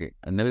نے کہا کہ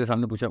نبی علیہ السلام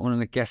نے پوچھا انہوں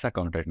نے کیسا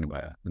کانٹریکٹ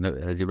نبھایا.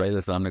 جبرائیل علیہ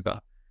السلام نے کہا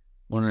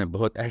انہوں نے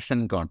بہت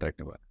احسن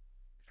کانٹریکٹ نبھایا.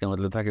 اس کا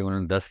مطلب تھا کہ انہوں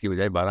نے 10 کی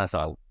بجائے 12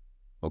 سال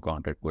وہ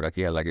کانٹریکٹ پورا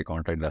کیا، حالانکہ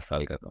کانٹریکٹ 10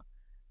 سال کا تھا.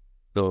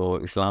 تو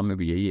اسلام میں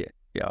بھی یہی ہے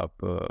کہ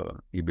آپ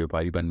یہ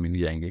بیوپاری بن میں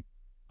نہیں جائیں گے،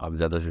 آپ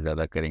زیادہ سے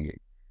زیادہ کریں گے.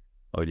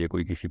 اور یہ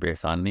کوئی کسی پہ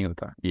احسان نہیں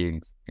ہوتا، یہ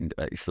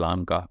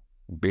اسلام کا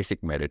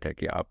بیسک میرٹ ہے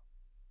کہ آپ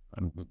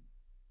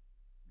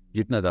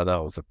جتنا زیادہ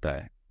ہو سکتا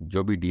ہے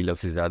جو بھی ڈیل اس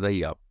سے زیادہ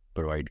ہی آپ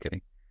پرووائڈ کریں.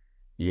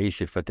 یہی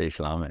صفت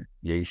اسلام ہے،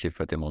 یہی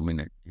صفت مومن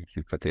ہے، یہی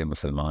صفت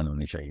مسلمان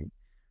ہونی چاہیے.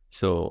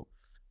 سو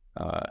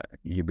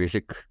یہ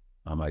بیسک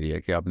ہماری ہے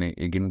کہ آپ نے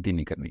یہ گنتی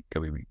نہیں کرنی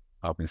کبھی بھی.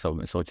 آپ نے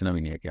سوچنا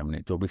بھی نہیں ہے کہ ہم نے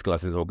 24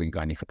 کلاسز ہو گئی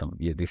کہانی ختم.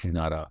 یہ this is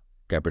not a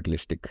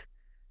capitalistic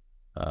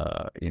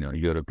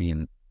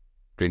European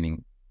training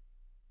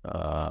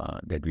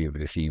that we have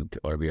received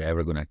or we are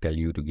ever going to tell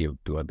you to give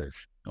to others.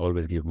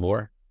 Always give more,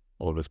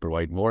 always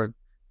provide more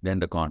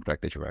than the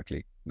contract that you've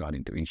actually gone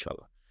into,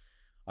 inshallah.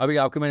 ابھی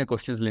آپ کے میں نے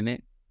questions لینے،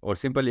 اور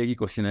simple ایک ہی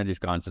question ہے جس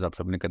کا آنسر آپ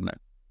سب نے کرنا ہے.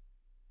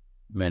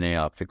 میں نے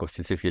آپ سے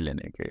کوشچن صرف یہ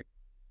لینے کہ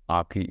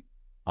آپ کی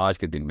آج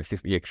کے دن میں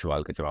صرف ایک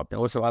سوال کا جواب دیں.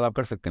 اور سوال آپ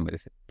کر سکتے ہیں میرے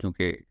سے،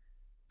 کیونکہ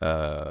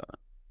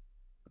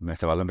میں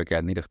سوالوں پہ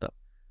قید نہیں رکھتا.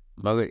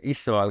 مگر اس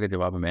سوال کا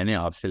جواب میں نے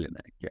آپ سے لینا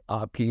ہے کہ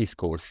آپ کی اس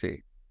کورس سے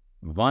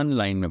 1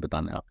 لائن میں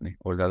بتانا ہے آپ نے،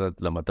 اور زیادہ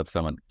لمبا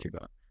تبصرہ مت کیجیے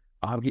گا.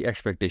 آپ کی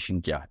ایکسپیکٹیشن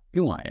کیا ہے،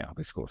 کیوں آئے آپ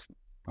اس کورس میں؟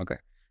 Okay,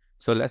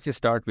 so let's just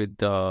start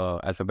with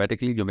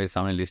alphabetically جو میرے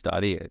سامنے لسٹ آ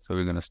رہی ہے. So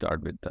we gonna start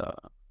with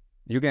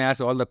you can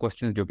ask all the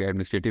questions جو کہ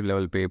ایڈمنسٹریٹو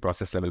لیول پہ،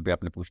 پروسیس لیول پہ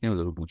آپ نے پوچھنے ہیں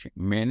وہ ضرور پوچھیں.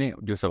 میں نے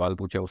جو سوال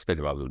پوچھا اس کا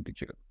جواب ضرور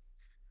دیجیے گا.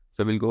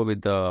 So we'll go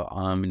with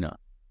Amna.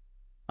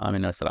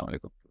 السلام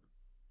علیکم.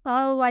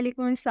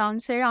 وعلیکم السلام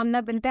سر. آمنہ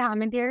بنت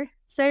Hamid here.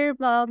 Sir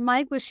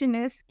my question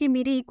is کہ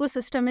میری ایکو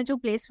سسٹم میں جو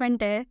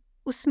پلیسمنٹ ہے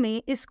اس میں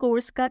اس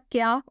کورس کا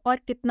کیا اور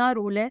کتنا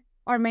رول ہے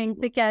اور میں ان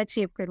پہ کیا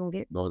اچیو کروں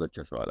گی؟ بہت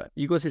اچھا سوال ہے.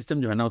 ایکو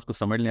سسٹم جو ہے نا اس کو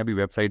سمجھ لیں. ابھی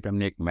ویب سائٹ پہ ہم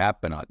نے ایک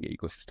میپ بنا دیا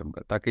ایکو سسٹم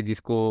کا, تاکہ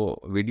جس کو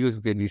ویڈیوز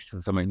کے جس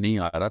سمجھ نہیں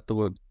آ رہا تو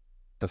وہ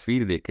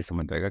تصویر دیکھ کے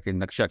سمجھ جائے گا کہ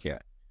نقشہ کیا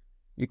ہے.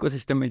 ایکو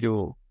سسٹم میں جو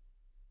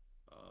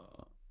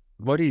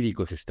what is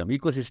ecosystem?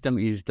 Ecosystem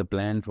is the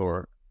plan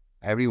for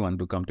everyone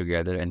to come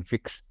together and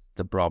fix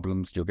the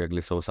problems جو کہ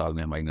اگلے 100 سال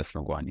میں ہماری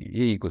نسلوں کو آنی ہے.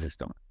 یہ ایکو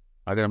سسٹم ہے.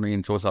 اگر ہم نے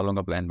ان 100 سالوں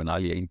کا پلان بنا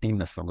لیا, ان 3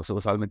 نسلوں کو, 100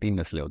 سال میں 3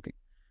 نسلیں ہوتی ہیں,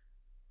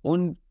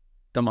 ان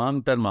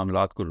تمام تر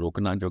معاملات کو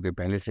روکنا جو کہ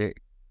پہلے سے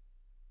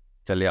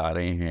چلے آ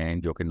رہے ہیں,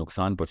 جو کہ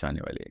نقصان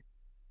پہنچانے والے,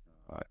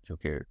 جو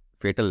کہ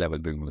فیٹل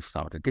لیول پہ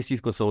نقصان ہوتے ہیں. کس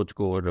چیز کو؟ سوچ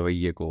کو,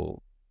 رویے کو,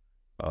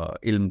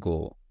 علم کو,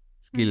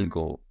 اسکل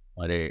کو,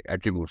 ہمارے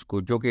ایٹریبیوٹس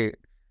کو, جو کہ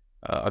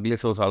اگلے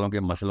 100 سالوں کے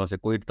مسئلوں سے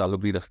کوئی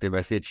تعلق نہیں رکھتے.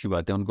 ویسے اچھی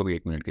باتیں ان کو بھی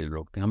 1 منٹ کے لیے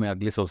روکتے ہیں. ہمیں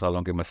اگلے 100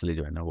 سالوں کے مسئلے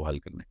جو ہے نا وہ حل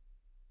کرنے.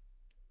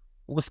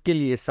 اس کے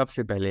لیے سب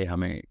سے پہلے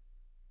ہمیں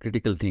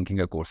کریٹیکل تھنکنگ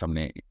کا کورس ہم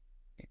نے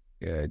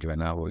جو ہے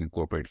نا وہ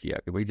انکورپوریٹ کیا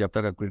کہ بھائی جب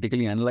تک آپ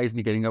کریٹیکلی انالائز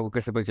نہیں کریں گے, وہ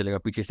کیسے پتہ چلے گا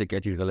پیچھے سے کیا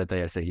چیز غلط ہے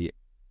یا صحیح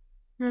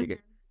ہے. ٹھیک ہے,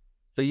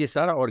 تو یہ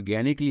سارا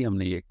آرگینکلی ہم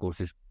نے یہ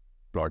کورسز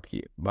پلاٹ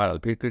کیے. بہرحال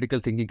پھر کریٹیکل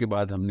تھنکنگ کے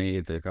بعد ہم نے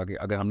یہ دیکھا کہ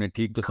اگر ہم نے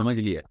ٹھیک تو سمجھ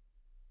لیا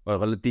اور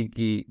غلطی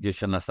کی جو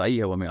شناسائی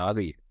ہے وہ ہمیں آ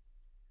گئی ہے,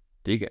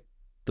 ٹھیک ہے,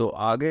 تو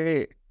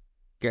آگے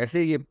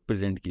کیسے یہ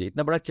پریزنٹ کیا.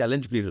 اتنا بڑا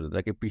چیلنج کلیئر ہوتا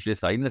تھا کہ پچھلے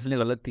ساری نسلیں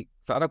غلط تھی.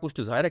 سارا کچھ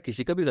تو ظاہر ہے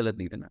کسی کا بھی غلط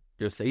نہیں تھا نا,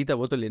 جو صحیح تھا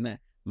وہ تو لینا ہے,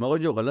 مگر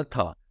جو غلط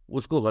تھا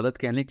اس کو غلط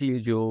کہنے کے لیے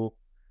جو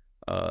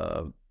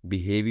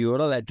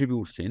بیہیویورل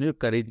ایٹریبیوٹس چاہیے, جو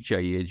کریج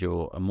چاہیے,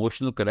 جو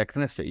ایموشنل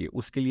کریکٹنس چاہیے,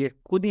 اس کے لیے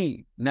خود ہی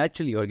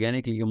نیچرلی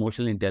آرگینکلی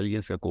ایموشنل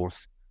انٹیلیجنس کا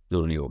کورس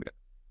ضروری ہو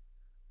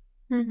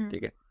گیا.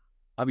 ٹھیک ہے,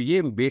 اب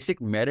یہ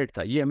بیسک میرٹ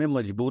تھا, یہ ہمیں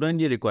مجبوراً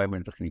یہ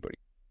ریکوائرمنٹ رکھنی پڑی,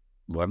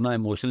 ورنہ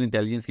ایموشنل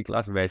انٹیلیجنس کی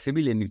کلاس ویسے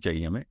بھی لینی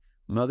چاہیے ہمیں.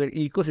 مگر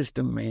ایکو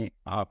سسٹم میں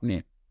آپ نے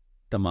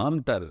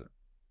تمام تر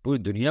پوری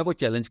دنیا کو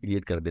چیلنج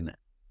کریٹ کر دینا ہے,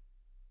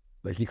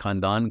 اسپیشلی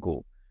خاندان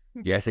کو.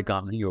 یہ ایسے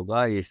کام نہیں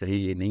ہوگا, یہ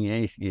صحیح یہ نہیں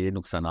ہے, یہ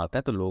نقصانات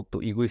ہیں. تو لوگ تو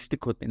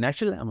ایگوئسٹک ہوتے ہیں,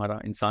 نیچرل ہے, ہمارا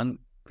انسان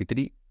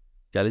فطری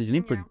چیلنج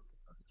نہیں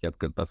ایکسیپٹ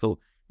کرتا. So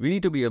we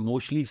need to be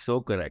emotionally so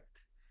correct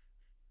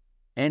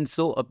and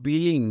so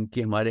appealing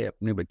کہ ہمارے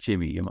اپنے بچے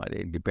بھی,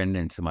 ہمارے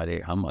ڈپینڈنٹس, ہمارے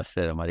ہم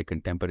اثر, ہمارے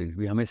کنٹمپریز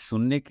بھی ہمیں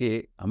سننے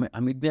کے, ہم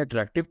اتنے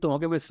اٹریکٹیو تو ہوں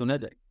کہ وہ سنا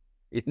جائے,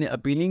 اتنے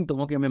اپیلنگ تو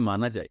ہوں کہ ہمیں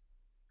مانا جائے.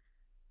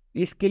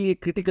 اس کے لیے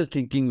کریٹیکل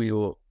تھنکنگ میں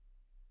وہ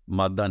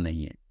مادہ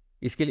نہیں ہے.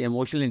 اس کے لیے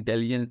ایموشنل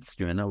انٹیلیجنس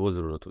جو ہے نا وہ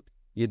ضرورت ہوتی ہے.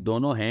 یہ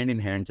دونوں ہینڈ ان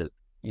ہینڈ چلتے,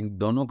 ان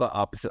دونوں کا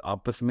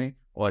آپس میں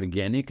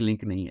آرگینک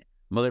لنک نہیں ہے,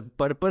 مگر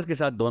پرپز کے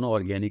ساتھ دونوں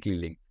آرگینکلی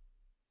لنک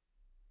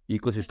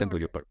ایکو سسٹم کو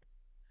جو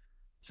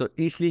پرپز. سو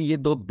اس لیے یہ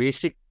 2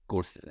 بیسک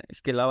کورسز ہیں.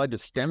 اس کے علاوہ جو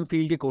اسٹیم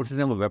فیلڈ کے کورسز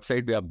ہیں وہ ویب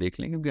سائٹ پہ آپ دیکھ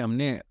لیں, کیونکہ ہم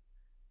نے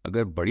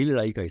اگر بڑی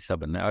لڑائی کا حصہ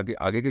بننا ہے,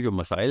 آگے کے جو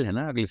مسائل ہیں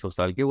نا اگلے 100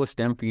 سال کے, وہ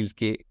اسٹیم فیلڈ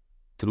کے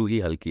تھرو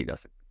ہی حل کیے جا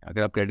سکتے ہیں.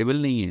 اگر آپ کریڈیبل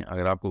نہیں ہیں,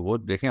 اگر آپ کو وہ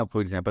دیکھیں, آپ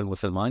فار ایگزامپل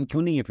مسلمان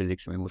کیوں نہیں ہے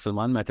فزکس میں,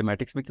 مسلمان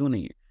میتھمیٹکس میں کیوں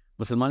نہیں ہے,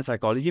 مسلمان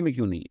سائیکالوجی میں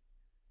کیوں نہیں ہے,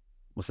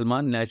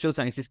 مسلمان نیچرل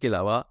سائنسز کے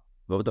علاوہ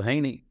وہ تو ہے ہی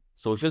نہیں,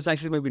 سوشل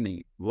سائنسز میں بھی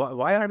نہیں.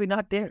 Why are we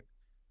not there?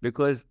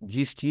 Because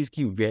جس چیز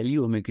کی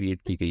ویلیو ہمیں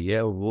کریٹ کی گئی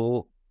ہے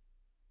وہ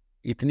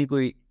اتنی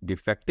کوئی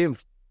ڈیفیکٹو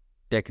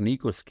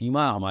ٹیکنیک اور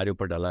اسکیما ہمارے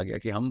اوپر ڈالا گیا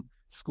کہ ہم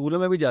اسکولوں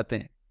میں بھی جاتے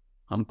ہیں,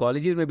 ہم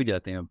کالجز میں بھی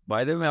جاتے ہیں.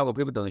 بائی دا وے میں آپ کو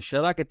پھر بتاؤں,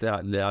 شرح کے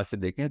لحاظ سے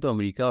دیکھیں تو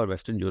امریکہ اور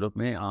ویسٹرن یورپ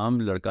میں عام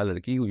لڑکا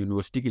لڑکی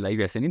یونیورسٹی کی لائف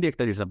ایسے نہیں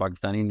دیکھتا جیسا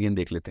پاکستانی انڈین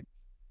دیکھ لیتے ہیں.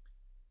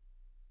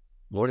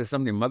 وہ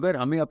سسٹم نہیں, مگر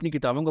ہمیں اپنی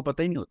کتابوں کو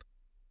پتہ ہی نہیں ہوتا,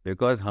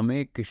 بیکاز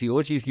ہمیں کسی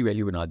اور چیز کی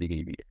ویلیو بنا دی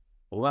گئی بھی ہے.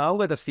 وہ آؤں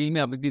گا تفصیل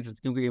میں آپ کی,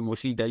 کیونکہ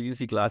ایموشنل انٹیلیجنس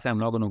کی کلاس ہے, ہم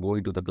not gonna go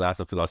into the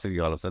class of philosophy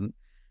all of sudden.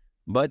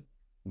 But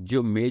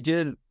جو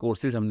میجر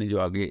کورسز ہم نے جو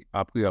آگے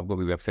آپ کو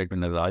بھی ویب سائٹ پہ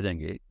نظر آ جائیں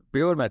گے,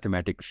 پیور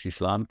میتھمیٹکس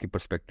اسلام کی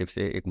پرسپیکٹو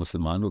سے ایک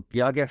مسلمان کو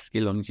کیا کیا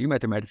اسکل ہونی چاہیے.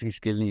 میتھمیٹکس کی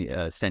اسکل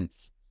نہیں,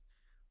 sense.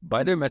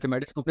 By the way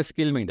mathematics کو اپنے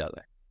اسکل میں ہی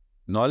ڈالا ہے.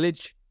 نالج,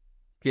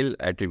 اسکل,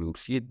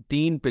 ایٹریبیوٹس, یہ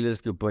 3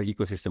 پلرس کے اوپر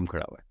ایکو سسٹم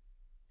کھڑا ہوا ہے.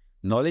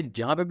 نالج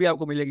جہاں پہ بھی آپ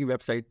کو ملے گی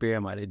ویب سائٹ پہ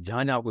ہمارے,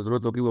 جہاں آپ کو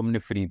ضرورت ہوگی وہ ہم نے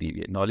فری دی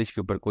ہوئی ہے. نالج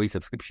کے اوپر کوئی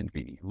سبسکرپشن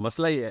فری نہیں ہے.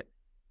 مسئلہ یہ ہے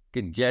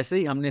کہ جیسے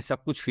ہی ہم نے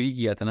سب کچھ فری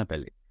کیا تھا نا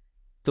پہلے,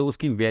 تو اس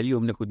کی ویلیو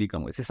ہم نے خود ہی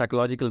کم ہوئی.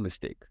 Psychological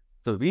mistake.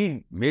 تو وی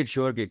میڈ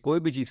شیور کہ کوئی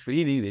بھی چیز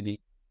فری نہیں دینی,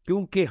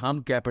 کیونکہ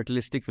ہم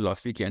کیپٹلسٹک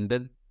فلاسفی کے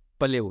اندر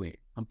پلے ہوئے ہیں,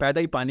 ہم پیدا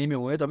ہی پانی میں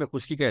ہوئے, تو ہمیں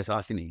خشکی کا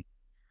احساس ہی نہیں.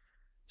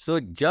 سو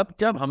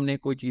جب ہم نے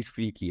کوئی چیز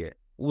فری کی ہے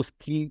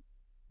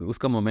اس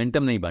کا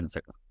مومنٹم نہیں بن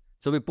سکا.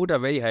 سو وی پٹ a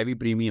very heavy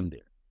premium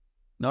there,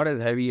 not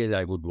as heavy as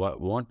I would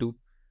want to,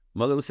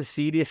 مگر اس سے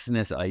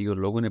سیریسنیس آئی اور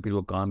لوگوں نے پھر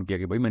وہ کام کیا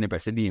کہ بھائی میں نے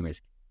پیسے دیے میں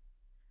اس کے,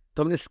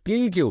 تو ہم نے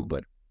اسکل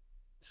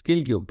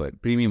کے اوپر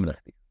پریمیم رکھ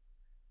دیا.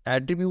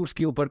 ایٹریبیوٹس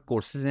کے اوپر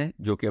کورسز ہیں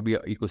جو کہ ابھی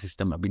ایکو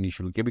سسٹم ابھی نہیں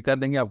شروع کیا, ابھی کر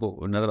دیں گے, آپ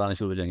کو نظر آنا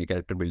شروع ہو جائیں گے.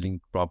 کیریکٹر بلڈنگ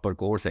پراپر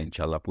کورس ہے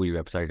انشاءاللہ, پوری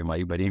ویب سائٹ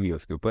ہماری بھری ہوئی ہے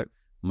اس کے اوپر,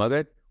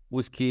 مگر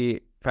اس کی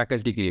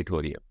فیکلٹی کریٹ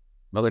ہو رہی ہے.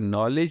 مگر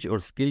نالج اور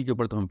اسکل کے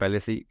اوپر تو ہم پہلے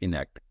سے ہی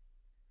انیکٹ.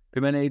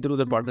 پھر میں نے ادھر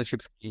ادھر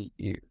پارٹنرشپس کی,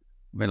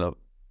 مطلب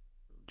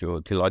جو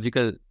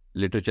تھیولوجیکل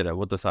لٹریچر ہے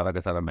وہ تو سارا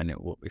کا سارا میں نے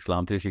وہ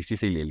اسلام 360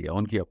 سے ہی لے لیا.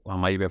 ان کی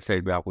ہماری ویب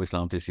سائٹ پہ آپ کو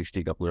اسلام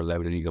 360 کا پورا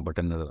لائبریری کا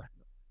بٹن نظر آئے گا.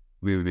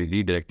 وی ول بی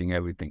ریڈائریکٹنگ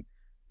ایوری تھنگ.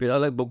 پھر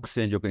الگ بکس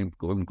ہیں جو کہ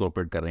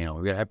انکورپوریٹ کر رہے ہیں.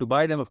 We have to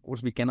by them of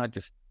course. وی کی ناٹ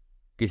جسٹ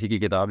کسی کی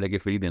کتاب لے کے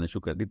فری دینا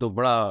شروع کر دی, تو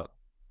بڑا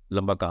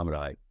لمبا کام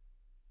رہا ہے.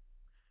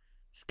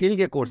 اسکل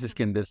کے کورسز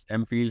کے اندر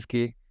ایم فیلڈ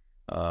کے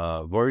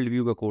ورلڈ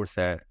ویو کا کورس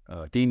ہے,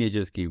 ٹین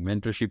ایجرس کی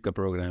مینٹرشپ کا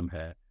پروگرام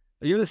ہے.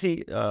 یونیورسٹی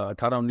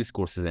 18-19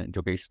 کورسز ہیں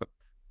جو کہ اس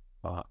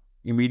وقت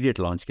امیڈیٹ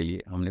لانچ کے لیے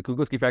ہم نے,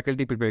 کیونکہ اس کی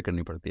فیکلٹی پریپیئر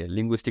کرنی پڑتی ہے.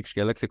 لنگوسٹکس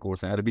کے الگ سے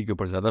کورس ہیں, عربی کے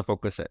اوپر زیادہ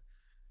فوکس ہے.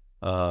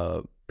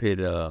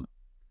 پھر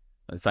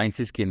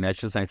سائنسز کے,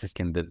 نیچرل سائنسز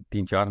کے اندر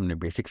 3-4 ہم نے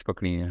بیسکس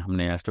پکڑی ہیں. ہم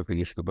نے ایسٹرو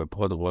فزکس کے اوپر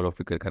بہت غور و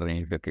فکر کر رہے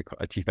ہیں کہ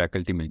اچھی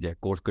فیکلٹی مل جائے.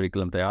 کورس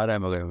کریکولم تیار ہے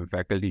مگر ہمیں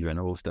فیکلٹی جو ہے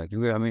نا وہ اس طرح,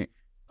 کیونکہ ہمیں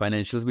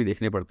فائنینشیلس بھی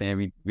دیکھنے پڑتے ہیں.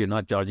 We are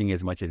not charging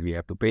as much as we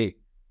have to pay,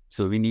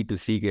 so we need to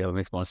سی کہ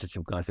ہمیں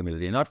اسپانسرشپ کہاں سے مل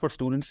رہی ہے, not for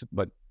students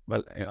but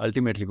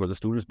ultimately for the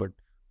students, but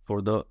for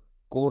the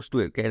course to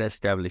get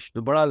establish.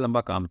 تو بڑا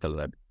لمبا کام چل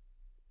رہا ہے.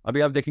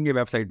 ابھی آپ دیکھیں گے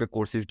ویب سائٹ پہ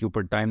کورسز کے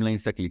اوپر ٹائم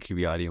لائنس تک لکھی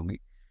ہوئی آ رہی ہوں گی.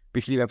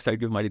 پچھلی ویب سائٹ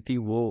جو ہماری تھی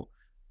وہ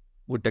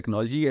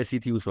ٹیکنالوجی ایسی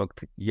تھی اس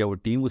وقت, یا وہ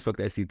ٹیم اس وقت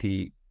ایسی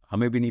تھی,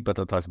 ہمیں بھی نہیں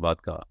پتہ تھا اس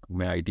بات کا.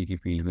 میں آئی ٹی کی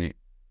فیلڈ میں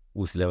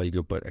اس لیول کے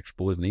اوپر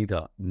ایکسپوز نہیں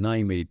تھا, نہ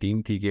ہی میری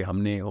ٹیم تھی کہ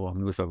ہم نے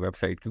اس وقت ویب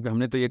سائٹ, کیونکہ ہم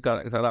نے تو یہ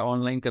سارا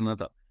آن لائن کرنا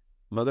تھا,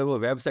 مگر وہ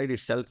ویب سائٹ اٹ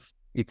سیلف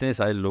اتنے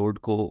سارے لوڈ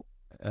کو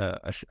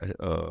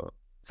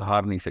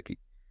سہار نہیں سکی.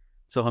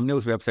 سو ہم نے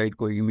اس ویب سائٹ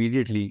کو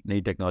امیڈیٹلی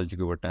نئی ٹیکنالوجی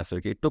کے اوپر ٹرانسفر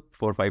کیا.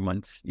 ٹک 4-5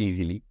 months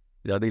ایزیلی,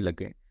 زیادہ ہی لگ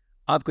گئے.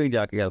 آپ کہیں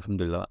جا کے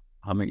الحمدللہ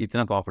ہمیں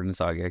اتنا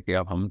کانفیڈنس آ گیا کہ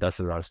اب ہم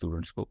 10,000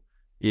 اسٹوڈنٹس کو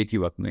ایک ہی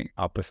وقت میں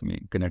آپس میں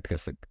کنیکٹ کر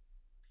سکتے,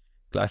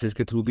 کلاسز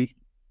کے تھرو بھی,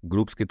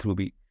 گروپس کے تھرو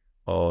بھی,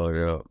 اور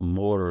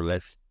مور اور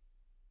لیس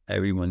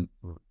every one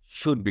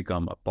should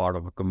become a part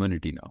of a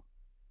community now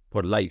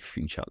for life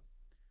انشاءاللہ.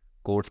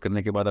 کورس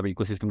کرنے کے بعد آپ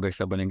ایکو سسٹم کا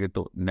حصہ بنیں گے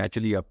تو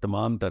نیچرلی آپ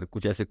تمام تر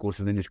کچھ ایسے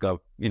کورسز ہیں جس کا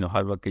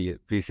ہر وقت کے یہ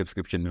فری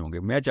سبسکرپشن میں ہوں گے.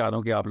 میں چاہ رہا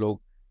ہوں کہ آپ لوگ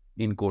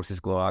ان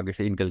کورسز کو آگے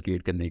سے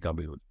انکلکیٹ کرنے کے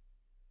قابل ہو,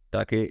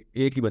 تاکہ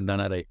ایک ہی بندہ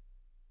نہ رہے,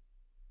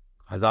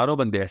 ہزاروں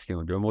بندے ایسے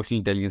ہوں جو ایموشنل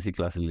انٹیلیجنس کی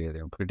کلاسز لے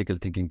رہے ہوں, کریٹیکل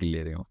تھنکنگ کی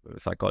لے رہے ہوں,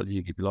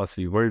 سائیکالوجی کی,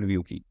 فلاسفی, ورلڈ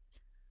ویو کی,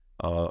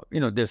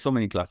 دیر سو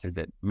مینی کلاسز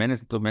دیٹ.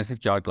 میں صرف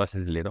 4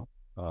 کلاسز لے رہا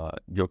ہوں,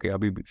 جو کہ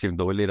ابھی صرف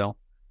 2 لے رہا ہوں.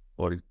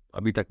 اور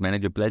ابھی تک میں نے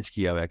جو پلیج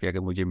کیا ہوا ہے کہ اگر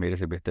مجھے میرے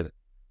سے بہتر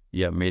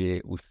یا میرے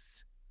اس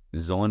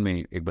زون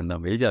میں ایک بندہ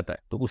مل جاتا ہے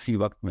تو اسی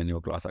وقت میں نے وہ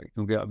کلاس آئی,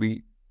 کیونکہ ابھی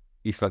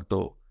اس وقت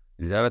تو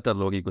زیادہ تر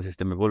لوگ ایکو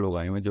سسٹم میں وہ لوگ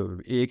آئے ہوئے ہیں جو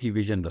ایک ہی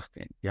ویژن رکھتے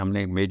ہیں کہ ہم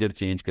نے میجر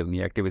چینج کرنی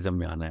ہے, ایکٹیویزم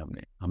میں آنا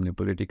ہے, ہم نے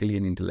پولیٹیکلی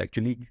اینڈ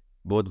انٹلیکچولی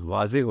بہت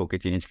واضح ہو کے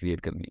چینج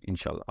کریٹ کرنی ہے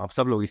انشاءاللہ. آپ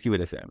سب لوگ اسی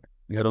وجہ سے آئے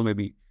ہیں, گھروں میں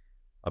بھی,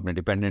 اپنے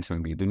ڈپینڈنٹس میں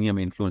بھی, دنیا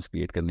میں انفلوئنس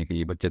کریٹ کرنے کے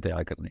لیے بچے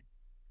تیار کرنے,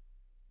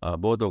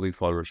 بہت ہو گئی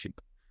فالوورشپ.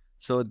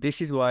 سو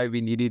دس is why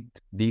we needed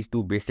these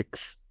 2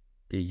 basics,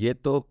 کہ یہ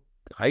تو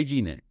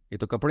ہائیجین ہے, یہ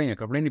تو کپڑے ہیں,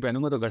 کپڑے نہیں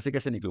پہنوں گا تو گھر سے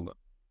کیسے نکلوں گا.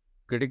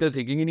 کریٹیکل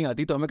تھنکنگ ہی نہیں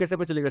آتی تو ہمیں کیسے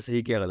پتہ چلے گا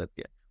صحیح کیا غلط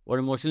کیا, اور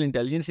ایموشنل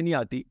انٹیلیجنس ہی نہیں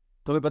آتی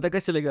تو ہمیں پتہ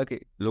کیسے چلے گا کہ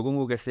لوگوں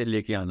کو کیسے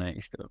لے کے آنا ہے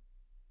اس طرح,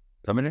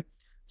 سمجھ رہے.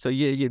 سو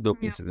یہ 2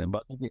 کورسز ہیں.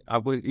 باقی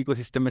آپ کو ایکو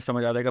سسٹم میں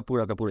سمجھ آ رہے گا,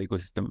 پورا کا پورا ایکو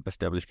سسٹم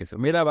اسٹیبلش کیسے.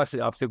 میرا بات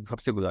آپ سے سب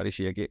سے گزارش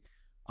یہ ہے کہ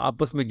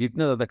آپس میں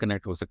جتنا زیادہ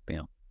کنیکٹ ہو سکتے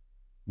ہیں,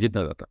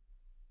 جتنا زیادہ,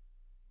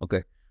 اوکے,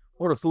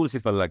 اور اصول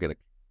صرف اللہ کے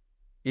رکھیں,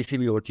 کسی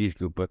بھی اور چیز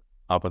کے اوپر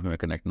آپس میں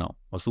کنیکٹ نہ ہو.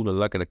 اصول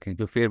اللہ کے رکھیں,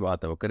 جو فیر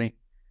بات ہے وہ کریں,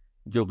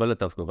 جو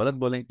غلط ہے اس کو غلط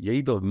بولیں.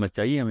 یہی تو ہمت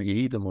چاہیے ہمیں,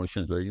 یہی تو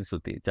ایموشنز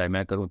ہوتی ہے, چاہے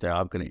میں کروں چاہے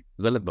آپ کریں.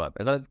 غلط بات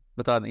ہے غلط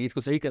بتا دیں, اس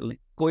کو صحیح کر لیں.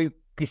 کوئی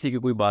کسی کی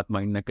کوئی بات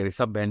مائنڈ نہ کرے,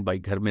 سب بہن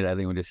بھائی گھر میں رہ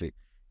رہے ہوں جیسے,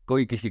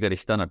 کوئی کسی کا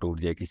رشتہ نہ ٹوٹ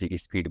جائے کسی کی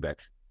فیڈ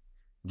بیک سے.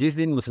 جس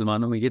دن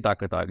مسلمانوں میں یہ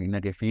طاقت آ گئی نا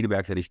کہ فیڈ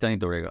بیک سے رشتہ نہیں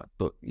توڑے گا,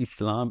 تو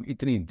اسلام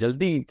اتنی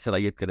جلدی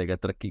صلاحیت کرے گا,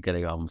 ترقی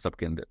کرے گا ہم سب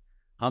کے اندر.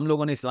 ہم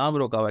لوگوں نے اسلام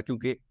روکا ہوا ہے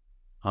کیونکہ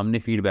ہم نے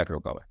فیڈ بیک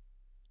روکا ہوا ہے,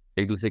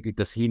 ایک دوسرے کی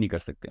تصحیح نہیں کر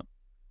سکتے ہم,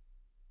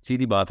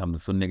 سیدھی بات ہم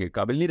سننے کے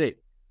قابل نہیں رہے,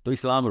 تو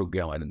اسلام رک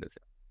گیا ہمارے اندر سے.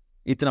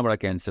 اتنا بڑا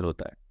کینسر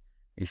ہوتا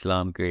ہے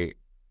اسلام کے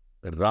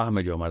راہ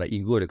میں, جو ہمارا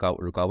ایگو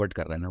رکاوٹ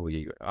کر رہا ہے نا, وہ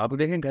یہی ہے. آپ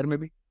دیکھیں گھر میں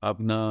بھی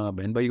آپ نہ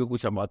بہن بھائی کو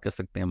کچھ آپ بات کر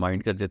سکتے ہیں,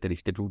 مائنڈ کر جاتے,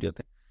 رشتے ٹوٹ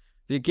جاتے ہیں.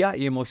 تو یہ کیا,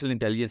 یہ ایموشنل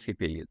انٹیلیجنس کی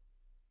فیلئر.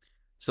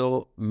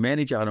 سو میں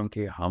نہیں چاہ رہا ہوں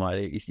کہ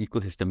ہمارے اس ایکو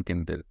سسٹم کے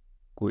اندر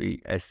کوئی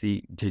ایسی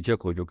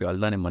جھجک ہو جو کہ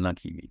اللہ نے منع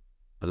کی گئی.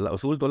 اللہ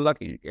اصول تو اللہ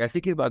کی,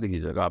 ایسی کس بات کی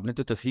جھجک, آپ نے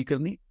تو تصحیح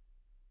کرنی,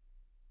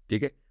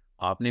 ٹھیک ہے,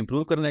 آپ نے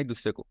امپروو کرنا ایک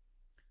دوسرے کو.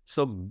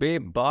 سو بے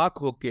باک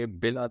ہو کے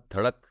بلا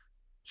دھڑک,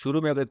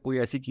 شروع میں اگر کوئی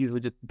ایسی چیز ہو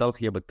جو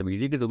تلخ یا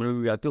بدتمیزی کے زمرے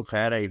میں بھی آتی ہو,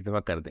 خیر ہے اس دفعہ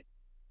کر دیں.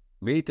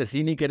 میری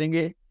تصحیح نہیں کریں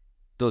گے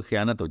تو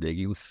خیانت ہو جائے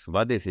گی اس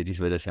وعدے سے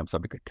جس وجہ سے ہم سب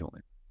اکٹھے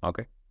ہوئے.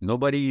 Okay, know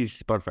body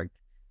is perfect,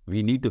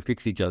 we need to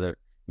fix each other,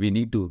 we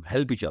need to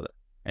help each other,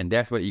 and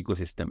that's what eco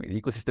system ہے.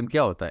 ایکو سسٹم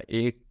کیا ہوتا ہے,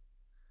 ایک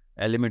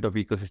ایلیمنٹ آف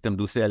ایکو سسٹم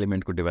دوسرے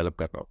ایلیمنٹ کو ڈیولپ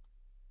کر رہا ہو.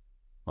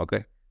 اوکے,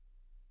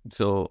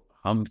 سو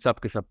ہم سب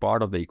کے سب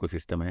part of the eco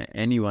system ہے.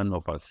 Any one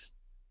of us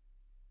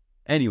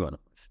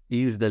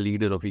is the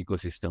leader of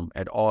ecosystem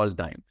at all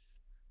times.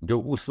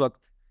 جو اس وقت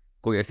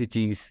کوئی ایسی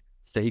چیز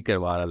صحیح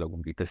کروا رہا,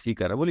 لوگوں کی تصحیح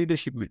کر رہا, وہ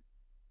لیڈرشپ میں.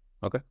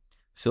 Okay,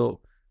 so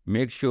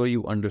make sure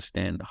you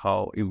understand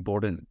how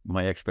important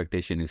my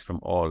expectation is from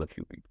all of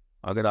you people.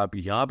 اگر آپ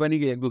یہاں پہ نہیں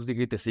کہ ایک دوسرے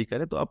کی تصحیح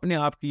کریں تو اپنے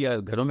آپ کی یا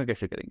گھروں میں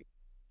کیسے کریں گے؟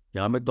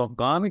 یہاں پہ تو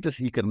کام ہی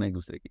تصحیح کرنا ہے ایک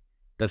دوسرے کی.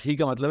 تصحیح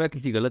کا مطلب ہے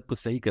کسی غلط کو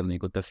صحیح کرنے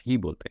کو تصحیح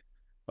بولتے ہیں.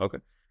 Okay,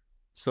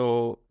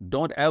 so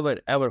don't ever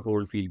ever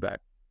hold feel back,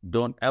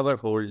 don't ever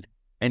hold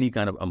any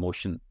kind of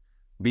emotion,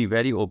 be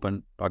very open.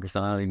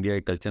 Pakistan اور انڈیا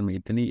کے کلچر میں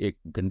اتنی ایک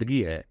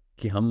گندگی ہے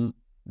کہ ہم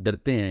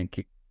ڈرتے ہیں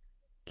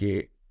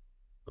کہ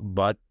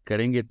بات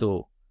کریں گے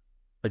تو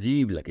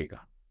عجیب لگے گا.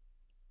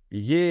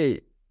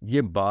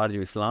 یہ بار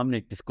جو اسلام نے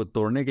جس کو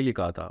توڑنے کے لیے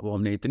کہا تھا, وہ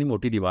ہم نے اتنی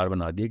موٹی دیوار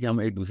بنا دی ہے کہ ہم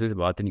ایک دوسرے سے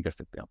بات ہی نہیں کر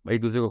سکتے. ہم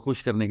ایک دوسرے کو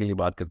خوش کرنے کے لیے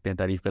بات کرتے ہیں,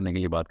 تعریف کرنے کے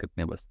لیے بات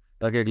کرتے ہیں بس,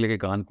 تاکہ اگلے کے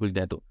کان کھل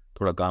جائیں تو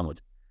تھوڑا کام ہو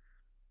جائے.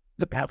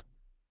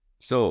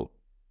 So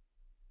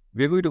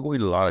we're going to go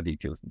into a lot of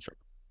details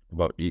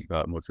about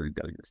emotional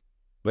intelligence.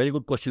 Very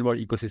good question about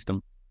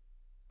ecosystem.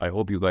 I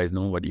hope you guys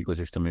know what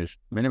ecosystem is.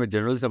 میں نے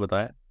جنرل سے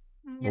بتایا,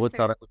 بہت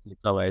سارا کچھ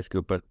لکھا ہوا ہے اس کے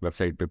اوپر ویب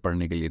سائٹ پہ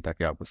پڑھنے کے لیے,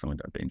 تاکہ آپ کو سمجھ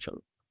آتے ہیں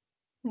انشاءاللہ.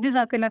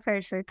 جزاک اللہ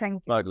خیر سر,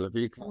 تھینک یو.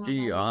 جی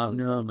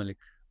ملک.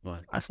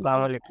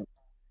 السلام علیکم.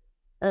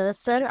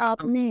 سر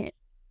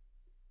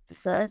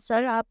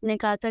آپ نے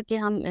کہا تھا کہ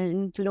ہم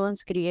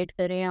انفلوئنس کریٹ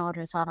کریں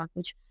اور سارا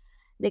کچھ,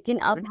 لیکن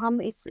اب ہم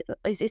اس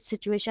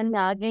سچویشن میں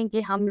آ گئے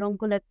کہ ہم لوگوں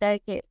کو لگتا ہے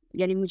کہ,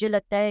 یعنی مجھے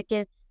لگتا ہے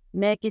کہ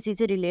میں کسی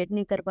سے ریلیٹ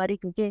نہیں کر پا رہی,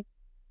 کیونکہ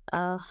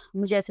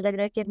مجھے ایسا لگ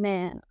رہا ہے کہ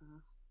میں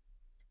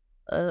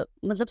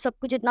مطلب سب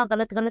کچھ اتنا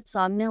غلط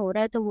سامنے ہو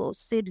رہا ہے تو وہ اس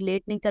سے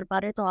ریلیٹ نہیں کر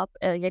پا رہے. تو آپ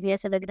یعنی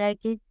ایسا لگ رہا ہے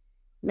کہ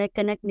میں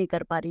کنیکٹ نہیں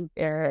کر پا رہی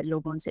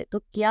لوگوں سے. تو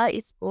کیا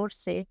اس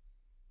کورس سے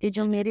کہ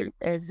جو میری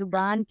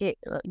زبان کے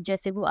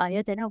جیسے وہ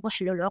آیت ہے نا,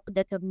 وَاحْلُلْ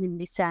عُقْدَةً مِّن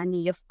لِّسَانِي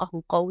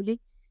يَفْقَهُوا قَوْلِي,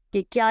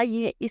 کہ کیا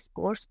یہ اس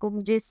کورس کو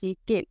مجھے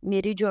سیکھ کے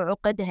میری جو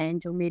عقد ہیں,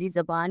 جو میری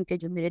زبان کے,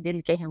 جو میرے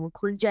دل کے ہیں, وہ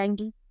کھل جائیں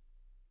گی؟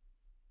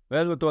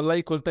 وہ تو اللہ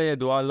ہی کھلتا ہے,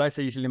 دعا اللہ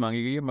سے اس لیے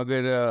مانگی گئی ہے.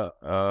 مگر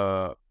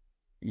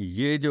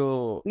یہ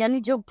جو یعنی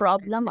جو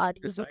پرابلم آ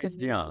رہی ہے,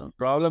 جی ہاں,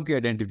 پرابلم کی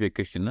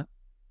آئیڈینٹیفیکیشن نا,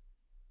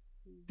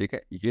 ٹھیک ہے,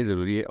 یہ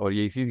ضروری ہے. اور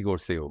یہ اسی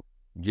کورس سے ہو.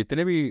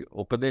 جتنے بھی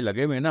عقدے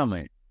لگے ہوئے نا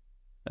ہمیں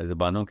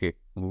زبانوں کے,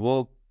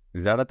 وہ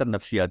زیادہ تر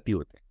نفسیاتی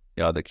ہوتے ہیں,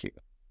 یاد رکھیے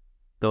گا.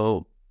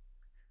 تو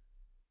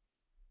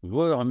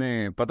وہ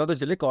ہمیں پتہ تو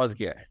چلے کاز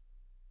کیا ہے.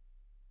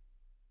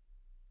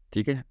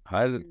 ٹھیک ہے,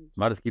 ہر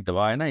مرض کی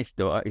دوا ہے نا,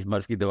 اس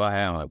مرض کی دوا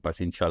ہے ہمارے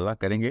پاس, انشاءاللہ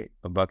کریں گے.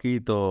 باقی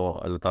تو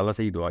اللہ تعالیٰ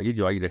سے ہی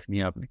دعائی رکھنی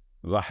ہے آپ نے.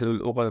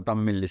 واحلل عقدۃ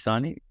من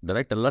لسانی,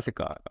 ڈائریکٹ اللہ سے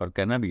کہا, اور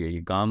کہنا بھی ہے,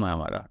 یہ کام ہے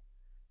ہمارا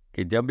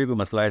کہ جب بھی کوئی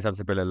مسئلہ ہے سب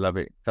سے پہلے اللہ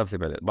پہ, سب سے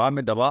پہلے, بعد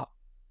میں دوا,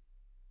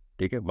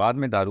 ٹھیک ہے, بعد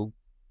میں دارو,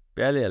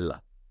 پہلے اللہ.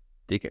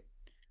 ٹھیک ہے,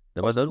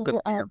 دوا دارو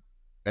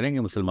کریں گے.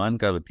 مسلمان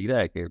کا وتیرہ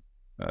ہے کہ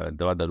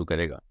دوا دارو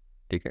کرے گا.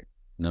 ٹھیک ہے,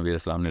 نبی علیہ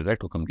السلام نے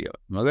ڈائریکٹ حکم دیا,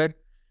 مگر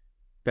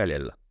پہلے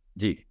اللہ.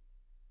 جی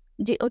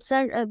اور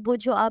سر وہ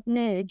جو آپ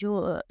نے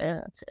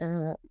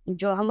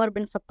جو عمر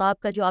بن خطاب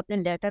کا جو آپ نے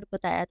لیٹر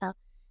بتایا تھا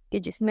کہ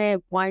جس میں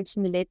پوائنٹس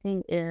ملے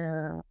تھے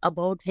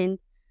اباؤٹ ہند,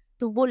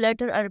 تو وہ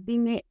لیٹر عربی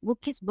میں وہ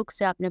کس بک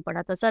سے آپ نے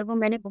پڑھا تھا؟ سر وہ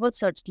میں نے بہت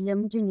سرچ کیا,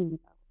 مجھے نہیں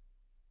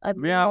ملا.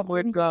 میں آپ کو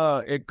ایک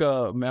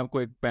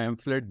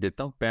پیمفلیٹ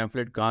دیتا ہوں.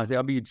 پیمفلیٹ کہاں سے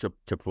ابھی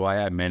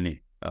چھپوایا ہے میں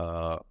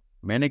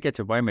نے کیا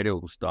چھپوایا, میرے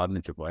استاد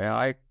نے چھپوایا.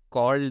 آئی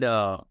کالڈ,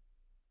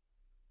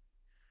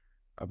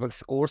 اب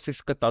کورس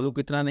اس کا تعلق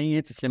اتنا نہیں ہے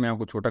اس لیے میں آپ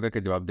کو چھوٹا کر کے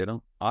جواب دے رہا ہوں.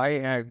 I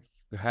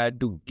had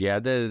to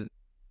gather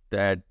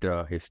that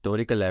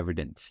historical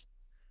evidence,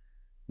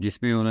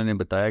 جس میں انہوں نے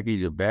بتایا کہ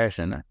جو بحث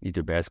ہے نا, یہ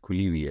جو بحث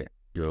کھلی ہوئی ہے,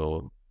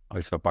 جو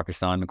اس وقت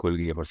پاکستان میں کھل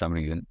گئی ہے فار سم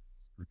ریزن.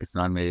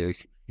 پاکستان میں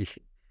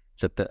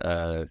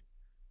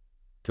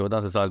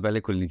 1400 سال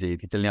پہلے کھلنی چاہیے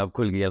تھی, چلنے اب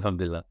کھل گئی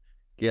الحمدللہ.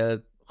 کہ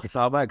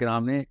صحابہ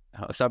کرام نے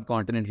سب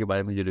کانٹیننٹ کے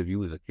بارے میں جو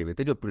ریویوز رکھے ہوئے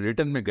تھے, جو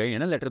ریٹن میں گئے ہیں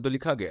نا, لیٹر تو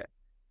لکھا گیا ہے,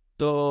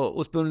 تو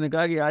اس پہ انہوں نے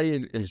کہا کہ یار یہ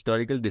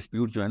ہسٹوریکل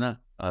ڈسپیوٹ جو ہے نا,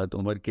 حضرت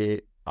عمر کے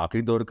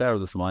آخری دور کا ہے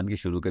اور عثمان کے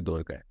شروع کے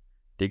دور کا ہے.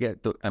 ٹھیک ہے,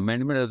 تو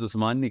امینڈمنٹ حضرت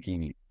عثمان نے کی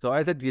ہوئی, تو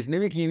ایسا جس نے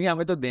بھی کی ہوئی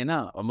ہمیں تو دینا.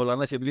 اور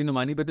مولانا شبلی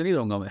نعمانی پہ تو نہیں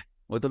رہوں گا میں,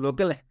 وہ تو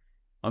لوکل ہے.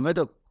 ہمیں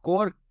تو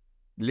کور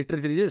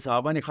لٹریچر,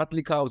 صحابہ نے خط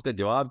لکھا, اس کا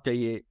جواب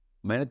چاہیے.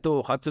 میں نے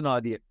تو خط سنا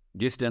دیا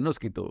جس ہے نا اس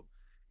کی, تو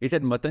اس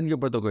متن کے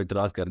اوپر تو کوئی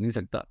اعتراض کر نہیں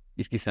سکتا.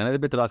 اس کی سند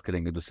پہ اعتراض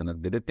کریں گے تو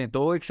سند دے دیتے ہیں.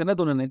 تو ایک سند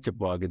انہوں نے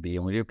چھپوا کے دی ہے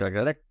مجھے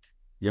ڈائریکٹ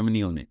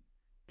یمنیوں نے,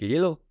 کہ یہ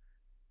لو,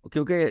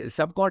 کیونکہ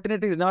سب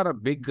continent is not a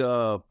big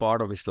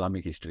part of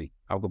Islamic history,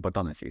 آپ کو پتہ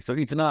ہونا چاہیے. سو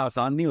اتنا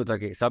آسان نہیں ہوتا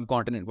کہ سب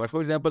continent. For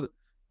example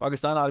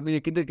Pakistan army نے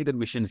کدھر کدھر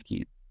مشنز کی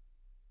ہیں,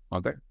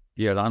 اوکے,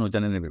 یہ اذان ہو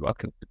جانے نے بھی بات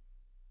کرتے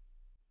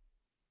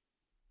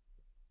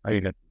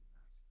ہیں.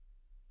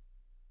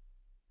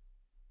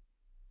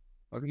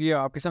 اور یہ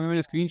آپ کے سامنے میں نے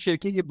اسکرین شیئر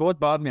کی, یہ بہت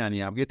بعد میں آنی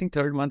ہے آپ کی,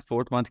 3rd month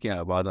 4th month کے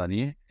بعد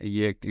آنی ہے.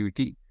 یہ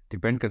ایکٹیویٹی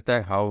ڈپینڈ کرتا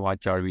ہے how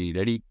much are we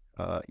ready.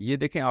 یہ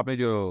دیکھیں, آپ نے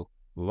جو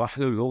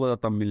واحلل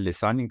عقدۃ من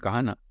لسانی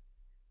کہا نا,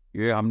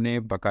 یہ ہم نے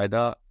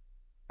باقاعدہ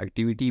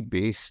ایکٹیویٹی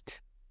بیسڈ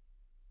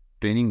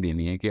ٹریننگ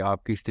دینی ہے کہ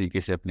آپ کس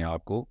طریقے سے اپنے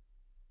آپ کو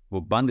وہ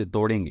بند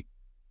توڑیں گے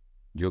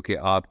جو کہ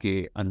آپ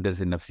کے اندر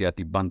سے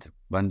نفسیاتی بند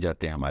بن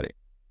جاتے ہیں ہمارے.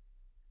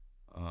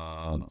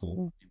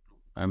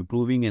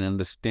 improving and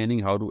understanding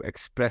how to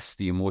express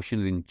the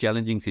emotions in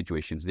challenging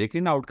situations. دیکھ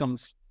رہے نا آؤٹ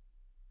کمس,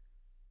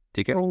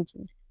 ٹھیک ہے.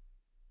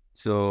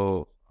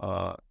 سو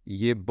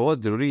یہ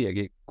بہت ضروری ہے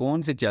کہ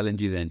کون سے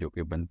چیلنجز ہیں جو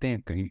کہ بنتے ہیں.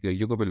 کہیں کئی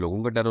جگہوں پہ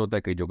لوگوں کا ڈر ہوتا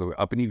ہے, کئی جگہوں پہ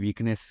اپنی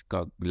ویکنیس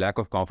کا, لیک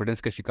آف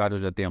کانفیڈنس کا شکار ہو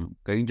جاتے ہیں ہم.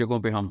 کئی جگہوں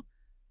پہ ہم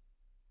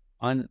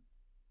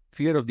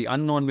فیئر آف دی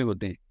ان نون میں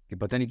ہوتے ہیں کہ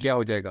پتہ نہیں کیا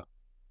ہو جائے گا.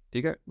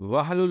 ٹھیک ہے,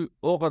 وَحْلُلْ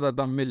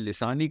عُقْدَةً مِّن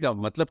لِّسَانِی کا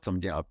مطلب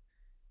سمجھیں آپ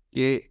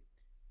کہ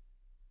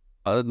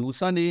حضرت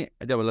موسیٰ نے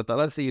جب اللہ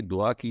تعالیٰ سے یہ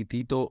دعا کی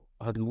تھی تو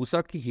حضرت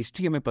موسیٰ کی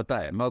ہسٹری ہمیں پتہ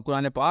ہے, مگر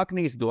قرآن پاک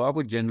نے اس دعا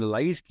کو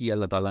جنرلائز کیا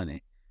اللہ تعالیٰ نے,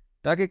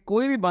 تاکہ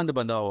کوئی بھی بند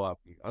بندہ ہو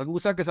آپ کی. حضرت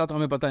موسیٰ کے ساتھ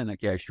ہمیں پتہ ہے نا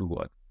کیا ایشو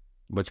ہوا تھا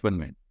بچپن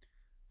میں.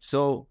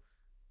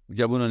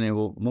 جب انہوں نے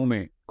وہ منہ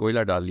میں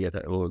کوئلہ ڈال لیا تھا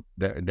وہ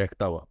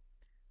دیکھتا ہوا,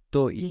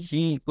 تو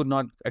he could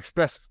not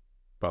express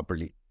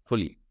properly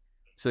fully,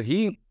 so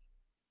he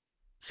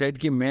said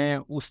کہ میں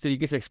اس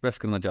طریقے سے ایکسپریس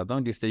کرنا چاہتا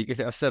ہوں جس طریقے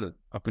سے اثر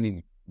اپنی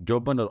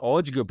جوبن اور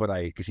اوج کے اوپر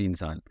آئے کسی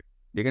انسان پہ.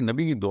 لیکن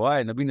نبی کی دعا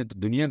ہے, نبی نے تو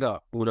دنیا کا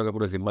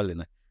پورا ذمہ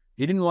لینا ہے.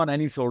 He didn't want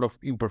any sort of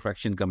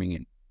imperfection coming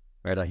in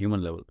at a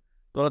human level.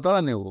 تو اللہ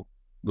تعالیٰ نے وہ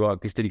دعا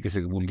کس طریقے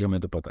سے قبول کیا ہمیں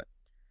تو پتہ ہے.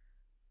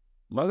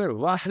 مگر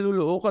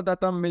وَاحْلُلْ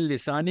عُقْدَةً مِّن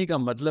لِّسَانِی کا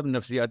مطلب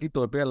نفسیاتی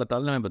طور پہ اللہ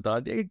تعالیٰ نے ہمیں بتا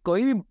دیا کہ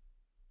کوئی بھی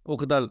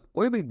عقدہ,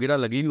 کوئی بھی گرا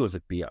لگی بھی ہو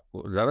سکتی ہے آپ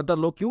کو. زیادہ تر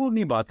لوگ کیوں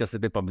نہیں بات کر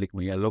سکتے پبلک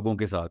میں یا لوگوں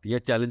کے ساتھ, یا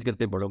چیلنج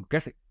کرتے بڑوں کو,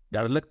 کیسے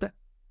ڈر لگتا ہے,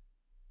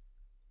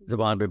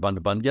 زبان پہ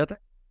بند جاتا ہے,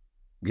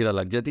 گرا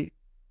لگ جاتی ہے.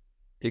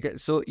 ٹھیک ہے,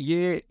 سو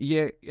یہ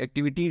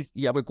ایکٹیویٹیز,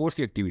 یہ آپ کے کورس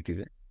کی ایکٹیویٹیز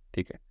ہیں,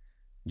 ٹھیک ہے,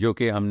 جو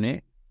کہ ہم نے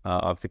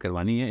آپ سے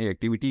کروانی ہے.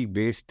 ایکٹیویٹی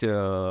بیسڈ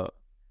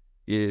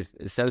یہ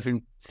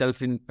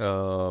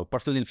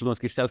پرسنل انفلوئنس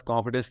کی, سیلف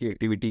کانفیڈنس کی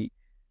ایکٹیویٹی.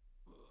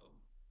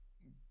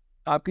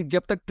 آپ کی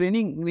جب تک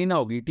ٹریننگ نہیں نہ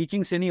ہوگی,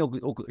 ٹیچنگ سے نہیں ہوگی,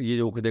 یہ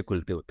جو عقدے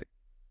کھلتے ہوتے.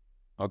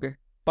 اوکے,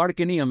 پڑھ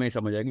کے نہیں ہمیں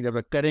سمجھ آئے گی جب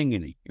تک کریں گے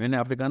نہیں. میں نے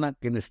آپ سے کہا نا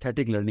کہ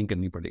اسٹیٹک لرننگ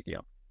کرنی پڑے گی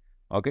آپ.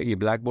 اوکے, یہ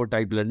بلیک بورڈ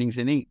ٹائپ لرننگ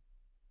سے نہیں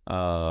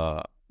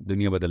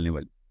دنیا بدلنے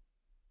والی.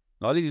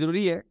 نالج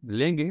ضروری ہے,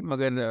 لیں گے,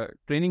 مگر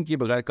ٹریننگ کے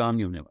بغیر کام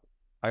نہیں ہونے والا.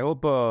 I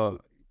hope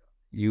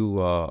you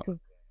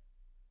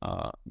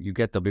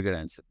get the bigger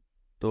answer.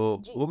 تو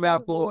وہ میں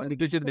آپ کو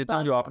لٹریچر دیتا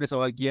ہوں جو آپ نے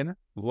سوال کیا نا,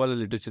 وہ والا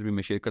لٹریچر بھی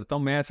میں شیئر کرتا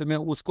ہوں. میں اصل میں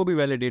اس کو بھی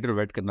ویلیڈیٹ اور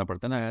ویٹ کرنا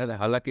پڑتا ہے نا,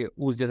 حالانکہ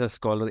اس جیسا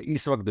اسکالر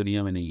اس وقت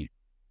دنیا میں نہیں ہے.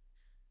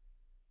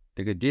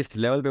 ٹھیک ہے, جس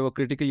لیول پہ وہ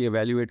کریٹیکلی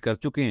ایویلیویٹ کر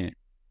چکے ہیں,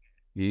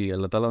 یہ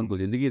اللہ تعالیٰ ان کو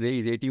زندگی دے.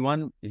 He's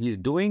 81, he is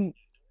doing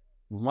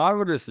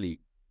marvelously.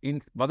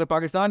 مگر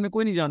پاکستان میں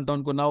کوئی نہیں جانتا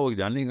ان کو, نہ وہ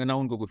جاننے کا, نہ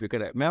ان کو کوئی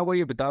فکر ہے. میں وہ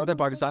یہ بتا رہا تھا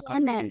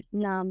پاکستان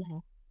نام ہے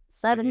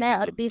سر, میں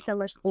عربی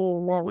سمجھتی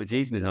ہوں.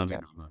 مجید نظامی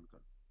نام ہے ان کا,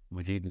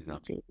 مجید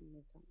نظامی.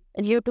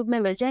 یوٹیوب میں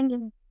مل جائیں گے.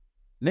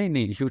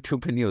 نہیں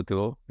یوٹیوب پہ نہیں ہوتے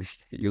وہ,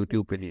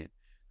 یوٹیوب پہ نہیں ہے.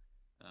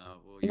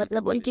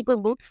 مطلب ان کی کوئی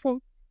بکس ہیں؟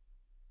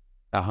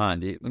 ہاں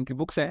جی, ان کی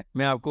بکس ہیں.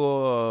 میں آپ کو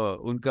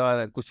ان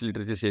کا کچھ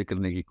لٹریچر شیئر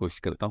کرنے کی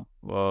کوشش کرتا ہوں.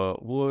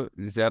 وہ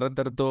زیادہ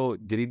تر تو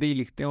جریدے ہی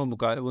لکھتے ہیں,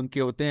 وہ ان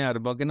کے ہوتے ہیں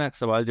عربہ کے نا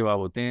سوال جواب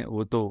ہوتے ہیں.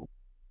 وہ تو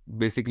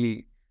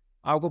بیسکلی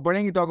آپ کو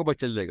پڑھیں گی تو آپ کو پتہ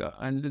چل جائے گا.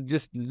 And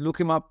just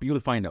look him up, you will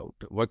find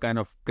out what kind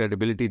of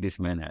credibility this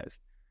man has.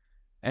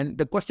 And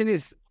the question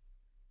is,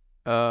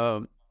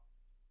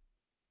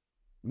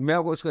 میں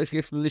آپ کو اس کا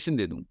ایکسپلینیشن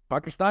دے دوں.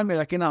 پاکستان میں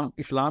رہ کے نا ہم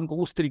اسلام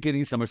کو اس طریقے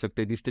نہیں سمجھ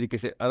سکتے جس طریقے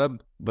سے عرب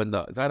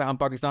بندہ. ظاہر ہم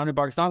پاکستان میں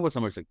پاکستان کو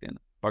سمجھ سکتے ہیں نا,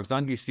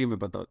 پاکستان کی ہسٹری میں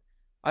پتہ ہوتا.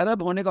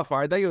 عرب ہونے کا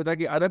فائدہ یہ ہوتا ہے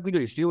کہ عرب کی جو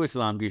ہسٹری ہے وہ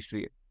اسلام کی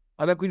ہسٹری ہے,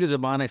 عرب کی جو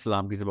زبان ہے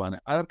اسلام کی زبان ہے.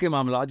 عرب کے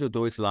معاملات جو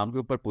تو اسلام کے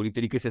اوپر پوری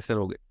طریقے سے اثر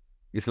ہو گئے.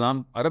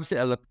 اسلام عرب سے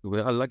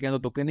اللہ کے اندر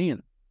توقع نہیں ہے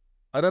نا,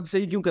 عرب سے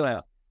ہی کیوں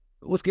کرایا.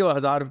 اس کے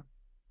ہزار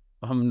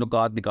ہم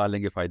نکات نکال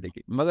لیں گے فائدے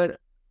کے. مگر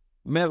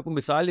میں آپ کو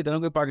مثال دیتا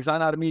ہوں کہ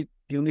پاکستان آرمی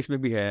ٹیونس میں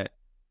بھی ہے,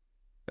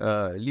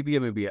 لیبیا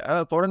میں بھی ہے,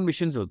 فورن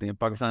مشنز ہوتے ہیں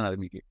پاکستان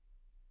آرمی کے,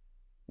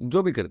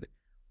 جو بھی کرتے.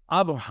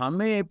 اب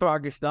ہمیں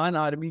پاکستان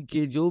آرمی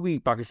کے جو بھی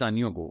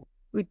پاکستانیوں کو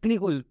اتنی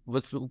کوئی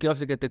کیا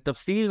سے کہتے ہیں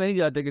تفصیل میں نہیں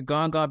جاتے کہ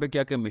کہاں پہ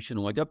کیا مشن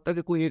ہوا, جب تک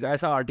کہ کوئی ایک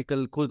ایسا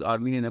آرٹیکل خود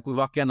آرمی نے نہ کوئی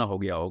واقعہ نہ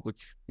ہو گیا ہو,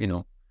 کچھ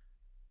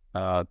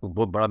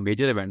بہت بڑا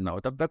میجر ایونٹ نہ ہو,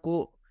 تب تک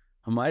وہ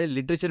ہمارے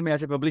لٹریچر میں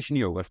ایسے پبلش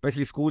نہیں ہوگا,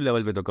 اسپیشلی اسکول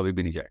لیول پہ تو کبھی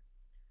بھی نہیں جائے.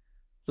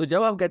 تو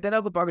جب آپ کہتے ہیں نا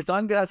کہ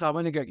پاکستان کے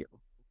صحابہ نے کیا کیا,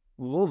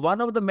 وہ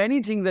one of the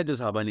many things ہے جو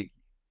صحابہ نے کی.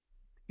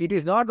 It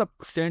is not the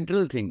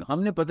central thing.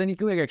 ہم نے پتہ نہیں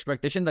کیوں ایک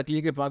ایکسپیکٹیشن رکھ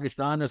لی کہ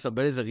پاکستان اور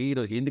صبر صغیر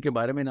اور ہند کے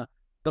بارے میں نا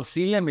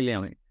تفصیلیں ملیں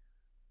ہمیں.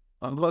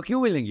 وہ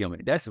کیوں ملیں گی ہمیں؟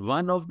 That's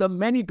one of the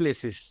many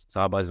places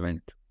صحابہ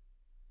وینٹ.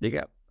 ٹھیک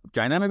ہے,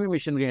 چائنا میں بھی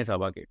مشن گئے ہیں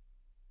صحابہ کے.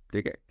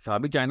 ٹھیک ہے,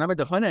 صحابی چائنا میں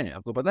دفن ہیں,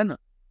 آپ کو پتہ ہے نا.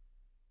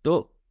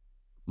 تو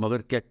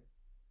مگر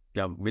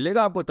کیا ملے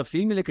گا آپ کو؟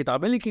 تفصیل ملے,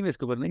 کتابیں لکھی ہوئی اس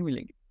کے اوپر نہیں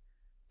ملیں گی.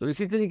 تو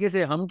اسی طریقے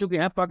سے ہم چونکہ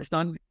ہیں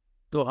پاکستان میں,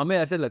 تو ہمیں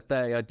ایسے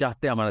لگتا ہے یا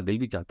چاہتے ہیں, ہمارا دل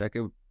بھی چاہتا ہے کہ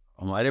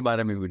ہمارے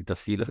بارے میں بھی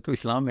تفصیل ہے. تو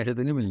اسلام میں ایسے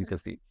تو نہیں ملنی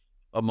تفصیل.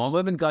 اور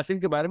محمد بن قاسم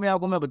کے بارے میں آپ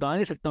کو میں بتا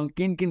نہیں سکتا ہوں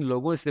کن کن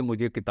لوگوں سے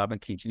مجھے کتابیں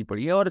کھینچنی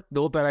پڑی ہے, اور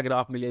 2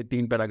 پیراگراف ملے,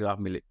 3 پیراگراف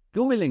ملے.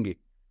 کیوں ملیں گے؟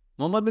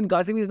 Muhammad bin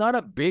Qasim is not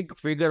a big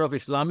figure of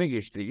Islamic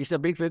history, it's a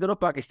big figure of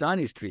Pakistan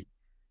history.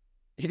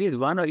 It is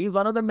one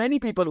of the many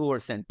people who are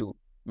sent to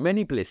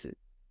many places.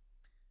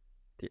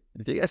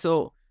 ٹھیک ہے,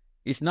 سو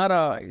it's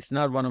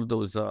not one of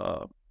those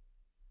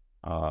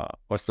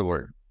what's the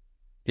word,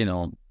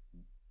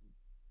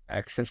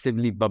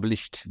 excessively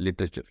published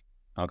literature.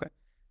 Okay,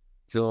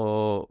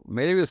 تو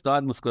میرے بھی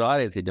استاد مسکرا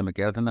رہے تھے جب میں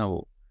کہہ رہا تھا نا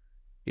وہ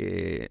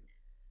کہ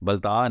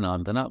بلتا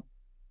نام تھا نا،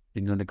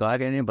 انہوں نے کہا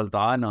کہ نہیں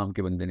بلتا نام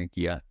کے بندے نے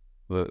کیا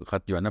وہ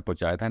خط جو ہے نا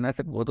پہنچایا تھا نا،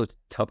 سر وہ تو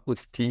سب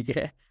کچھ ٹھیک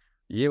ہے،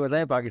 یہ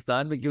بتائیں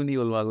پاکستان میں کیوں نہیں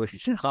علماء کو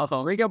خاص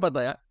ہمیں کیا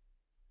پتا یار.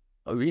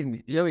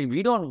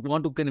 We don't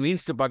want to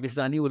convince the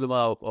Pakistani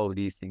ulama of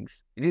these things.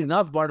 It is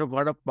not part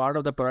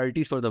of the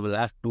priorities for the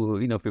last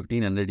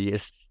 1500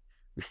 years.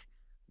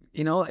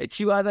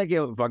 اچھی بات ہے کہ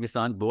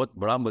پاکستان بہت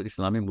بڑا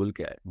اسلامی ملک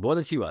ہے، بہت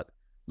اچھی بات،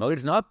 مگر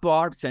it's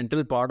not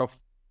central part of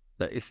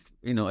the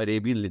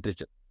Arabian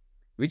literature,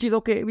 which is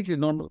okay, which is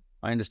normal.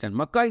 I understand.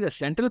 Makkah is a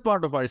central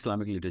part of our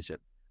Islamic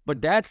literature,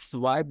 but that's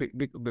why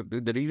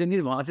the reason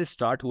is وہاں سے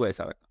start ہوا ہے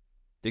سارا کام.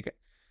 ٹھیک ہے.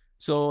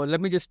 So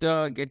let me just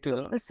get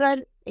to سر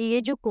یہ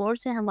جو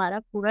course ہے ہمارا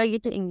پورا یہ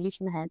تو انگلش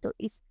میں ہے، تو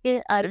اس کے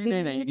عربی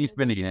نہیں انگلش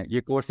میں نہیں ہے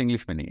یہ کورس،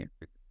 انگلش میں نہیں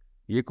ہے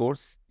یہ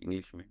کورس،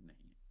 انگلش میں نہیں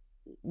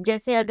ہے.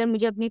 جیسے اگر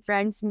مجھے اپنی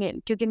فرینڈس میں،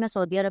 کیونکہ میں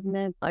سعودی عرب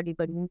میں پڑھی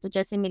ہوں، تو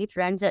جیسے میری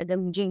فرینڈس اگر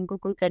مجھے ان کو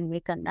کوئی کنوے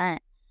کرنا ہے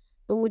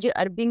تو مجھے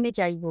عربی میں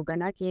چاہیے ہوگا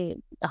نا کہ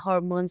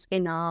ہارمونس کے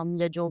نام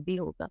یا جو بھی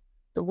ہوگا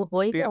تو وہ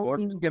ہوئے گا.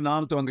 ہارمون کے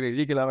نام تو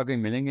انگریزی کے علاوہ کہیں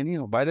ملیں گے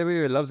نہیں. بائی دا وے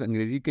یہ لفظ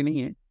انگریزی کے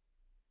نہیں ہے،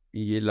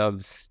 یہ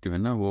لفظ جو ہے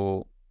نا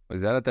وہ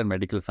زیادہ تر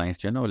میڈیکل سائنس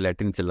جو ہے نا وہ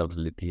لیٹن سے لفظ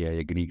لیتی ہے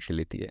یا گریک سے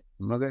لیتی ہے،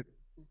 مگر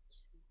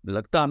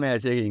لگتا ہمیں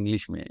ایسے کہ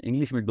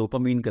انگلش میں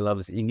ڈوپامین کا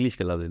لفظ انگلش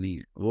کا لفظ نہیں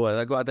ہے، وہ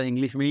الگ بات ہے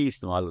انگلش میں ہی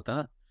استعمال ہوتا ہے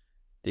نا.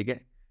 ٹھیک ہے.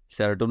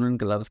 سیروٹونن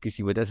کا لفظ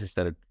کسی وجہ سے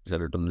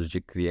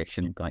سیروٹونرجک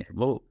ریئیکشن کا ہے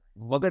وہ،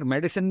 مگر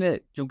میڈیسن نے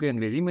چونکہ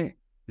انگریزی میں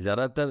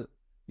زیادہ تر،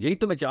 یہی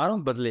تو میں چاہ رہا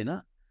ہوں بدلے نا،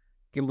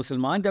 کہ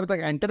مسلمان جب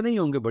تک انٹر نہیں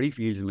ہوں گے بڑی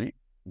فیلڈز میں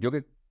جو کہ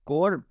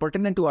core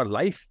pertinent to our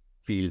life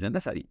fields ہیں نا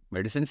ساری،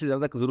 میڈیسن سے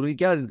زیادہ ضروری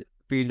کیا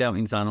فیلڈ ہے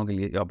انسانوں کے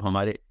لیے. اب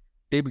ہمارے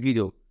طب کی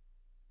جو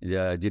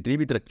جتنی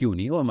بھی ترقی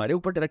ہونی ہے وہ ہمارے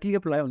اوپر ترقی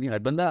اپلائی ہونی ہے، ہر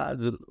بندہ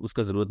اس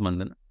کا ضرورت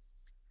مند ہے نا.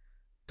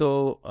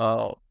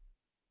 تو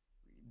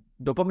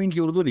ڈوپامین کی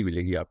اردو نہیں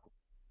ملے گی آپ کو،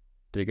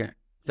 ٹھیک ہے،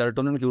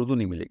 سیروٹونن کی اردو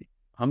نہیں ملے گی.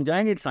 ہم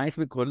جائیں گے سائنس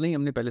میں کھولنا ہی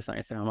ہم نے پہلے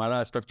سائنس ہے، ہمارا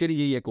اسٹرکچر ہی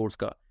یہی ہے کورس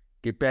کا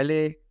کہ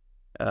پہلے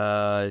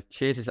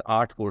 6 سے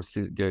 8 کورس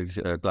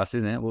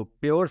کلاسز ہیں وہ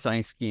پیور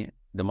سائنس کی ہیں،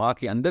 دماغ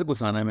کے اندر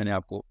گھسانا ہے میں نے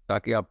آپ کو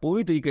تاکہ آپ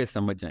پوری طریقے سے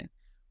سمجھ جائیں،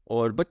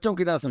 اور بچوں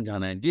کی طرح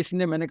سمجھانا ہے. جس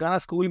نے میں نے کہا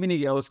اسکول بھی نہیں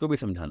گیا اس کو بھی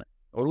سمجھانا ہے،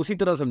 اور اسی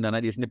طرح سمجھانا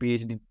ہے جس نے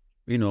PhD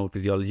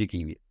فزیولوجی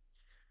کی ہوئی ہے.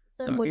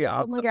 سر مجھے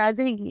سمجھ آ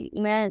جائے گی،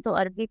 میں تو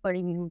عربی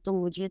پڑھی ہوئی ہوں تو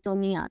مجھے تو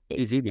نہیں آتے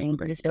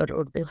انگلش اور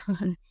اردو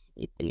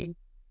اتنی.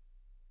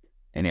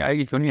 یعنی آئے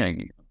گی کیوں نہیں آئے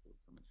گی،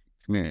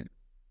 اس میں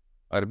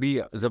عربی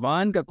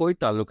زبان کا کوئی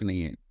تعلق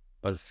نہیں ہے،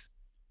 بس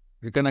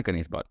فکر نہ کریں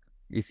اس بات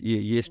کا،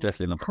 یہ اسٹریس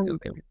لینا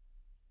پڑتا ہے.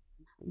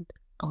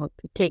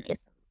 اوکے ٹھیک ہے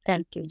سر،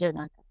 تھینک یو، جزاک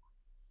اللہ.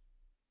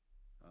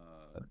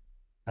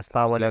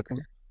 السلام علیکم.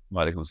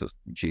 وعلیکم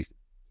السلام. جی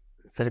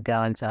سر کیا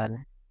حال چال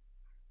ہے؟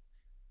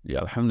 جی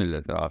الحمد للہ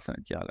سر، آپ سے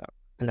کیا حال ہے؟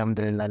 الحمد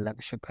للہ، اللہ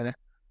کا شکر ہے.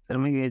 سر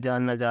میں یہ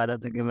جاننا چاہ رہا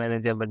تھا کہ میں نے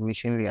جب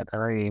ایڈمیشن لیا تھا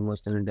نا یہ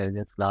ایموشنل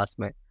انٹیلیجنس کلاس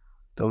میں،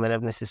 تو میں نے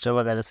اپنے سسٹر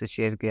وغیرہ سے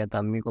شیئر کیا تھا،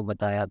 امی کو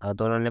بتایا تھا،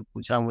 تو انہوں نے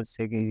پوچھا مجھ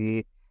سے کہ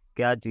یہ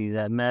کیا چیز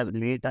ہے. میں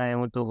لیٹ آیا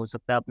ہوں تو ہو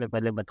سکتا ہے آپ نے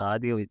پہلے بتا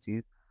دی ہو یہ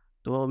چیز،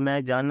 تو میں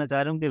جاننا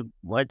چاہ رہا ہوں کہ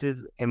what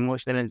is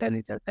emotional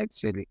intelligence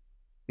actually,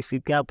 اس کی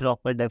کیا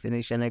پراپر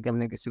ڈیفینیشن ہے کہ ہم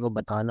نے کسی کو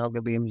بتانا ہو کہ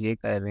بھائی ہم یہ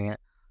کر رہے ہیں،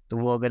 تو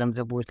وہ اگر ہم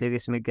سے پوچھ لے کہ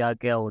اس میں کیا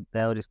کیا ہوتا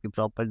ہے اور اس کی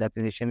پراپر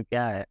ڈیفینیشن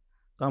کیا ہے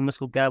تو ہم اس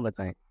کو کیا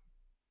بتائیں؟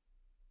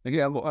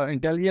 دیکھیے اب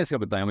انٹیلیجنس کا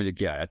بتائیں مجھے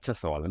کیا ہے، اچھا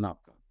سوال ہے نا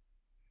آپ کا.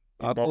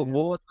 آپ کو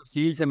وہ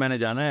تفصیل سے میں نے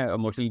جانا ہے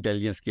ایموشنل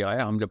انٹیلیجنس کیا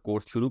ہے. ہم جب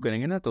کورس شروع کریں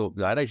گے نا تو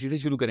ظاہر ہے اسی سے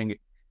شروع کریں گے.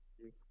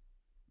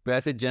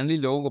 ویسے جنرلی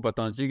لوگوں کو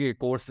پتہ ہونا چاہیے کہ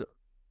کورس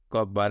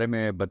کا بارے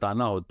میں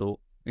بتانا ہو تو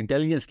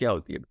انٹیلیجنس کیا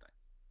ہوتی ہے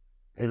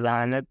بتائیں.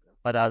 ذہانت،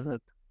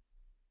 فراست.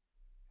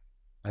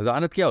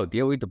 ذہانت کیا ہوتی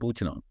ہے وہی تو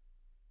پوچھ رہا ہوں.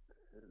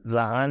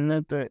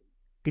 ذہانت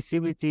کسی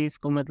بھی چیز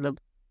کو مطلب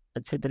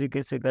اچھے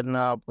طریقے سے کرنا،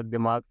 آپ کو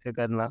دماغ سے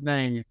کرنا.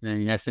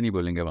 نہیں ایسے نہیں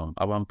بولیں گے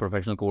اب ہم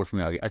پروفیشنل کورس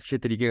میں آ گئے. اچھے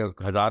طریقے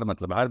کا ہزار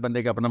مطلب، ہر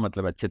بندے کا اپنا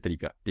مطلب اچھے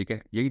طریقہ. ٹھیک ہے،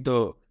 یہی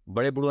تو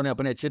بڑے بوڑھوں نے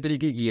اپنے اچھے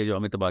طریقے کی ہے جو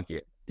ہمیں تباہ کیا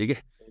ہے. ٹھیک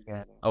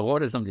ہے، اب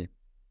غور سے سمجھیں،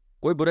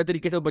 کوئی برے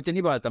طریقے سے بچے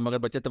نہیں پالتا مگر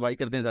بچے تباہی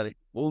کرتے ہیں سارے،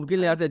 وہ ان کے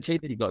لحاظ سے اچھا ہی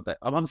طریقہ ہوتا ہے.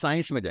 اب ہم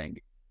سائنس میں جائیں گے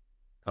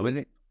سمجھ،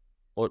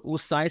 اور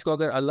اس سائنس کو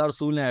اگر اللہ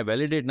رسول نے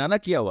ویلیڈیٹ نہ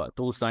کیا ہوا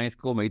تو اس سائنس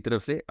کو میری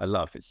طرف سے اللہ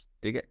حافظ.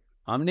 ٹھیک ہے،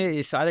 ہم نے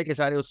یہ سارے کے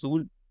سارے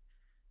اصول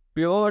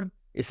پیور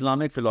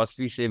اسلامک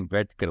فلاسفی سے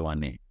ویٹ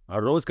کروانے ہیں،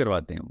 ہر روز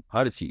کرواتے ہیں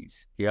ہر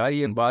چیز کہ یار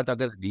یہ بات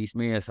اگر حدیث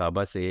میں یا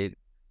صحابہ سے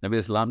نبی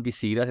اسلام کی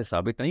سیرہ سے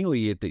ثابت نہیں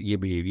ہوئی ہے یہ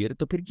بیہیویئر،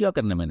 تو پھر کیا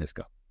کرنا میں نے اس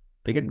کا.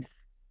 ٹھیک ہے،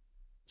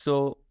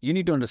 سو you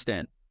need to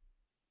understand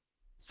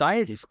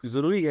science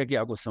ضروری ہے کہ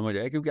آپ کو سمجھ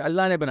آئے کیونکہ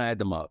اللہ نے بنایا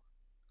دماغ.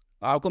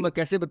 آپ کو میں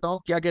کیسے بتاؤں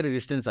کیا کیا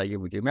ریزسٹنس آئی ہے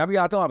مجھے. میں ابھی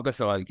آتا ہوں آپ کا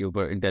سوال کے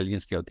اوپر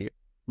انٹیلیجنس کیا ہوتی ہے،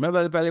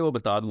 میں پہلے وہ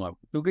بتا دوں آپ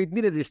کو کیونکہ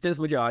اتنی ریزسٹنس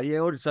مجھے آ رہی ہے.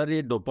 اور سر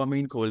یہ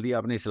ڈوپامین کھول دیا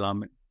آپ نے اسلام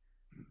میں.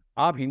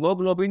 آپ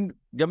ہیموگلوبن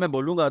جب میں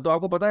بولوں گا تو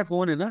آپ کو پتا ہے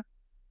کون ہے نا؟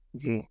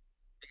 جی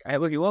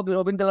وہ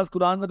ہیموگلوبن کا لفظ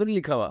قرآن میں تو نہیں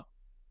لکھا ہوا.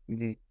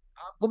 جی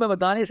آپ کو میں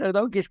بتا نہیں سکتا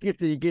ہوں کس کس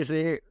طریقے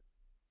سے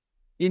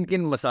ان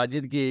کن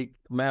مساجد کی،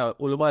 میں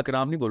علماء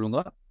اکرام نہیں بولوں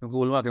گا کیونکہ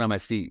علماء اکرام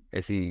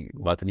ایسی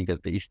بات نہیں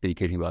کرتے، اس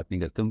طریقے کی بات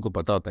نہیں کرتے. ان کو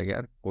پتہ ہوتا ہے کہ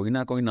یار کوئی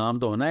نہ کوئی نام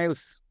تو ہونا ہے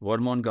اس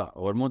ہارمون کا،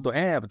 ہارمون تو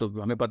ہے، اب تو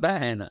ہمیں پتہ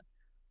ہے نا.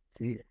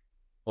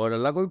 اور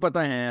اللہ کو بھی پتہ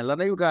ہے، اللہ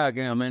نے بھی کہا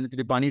کہ ہمیں نے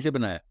تجھے پانی سے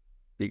بنایا،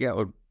 ٹھیک ہے.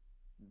 اور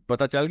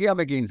پتہ چل گیا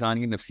ہمیں کہ انسان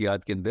کی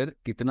نفسیات کے اندر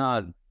کتنا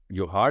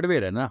جو ہارڈ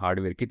ویئر ہے نا، ہارڈ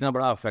ویئر کتنا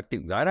بڑا افیکٹو.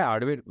 ظاہر ہے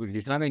ہارڈ ویئر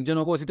جس طرح کا انجن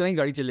ہوگا اسی طرح ہی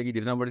گاڑی چلے گی.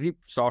 جتنا مرضی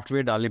سافٹ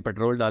ویئر ڈالیں،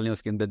 پیٹرول ڈالیں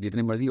اس کے اندر،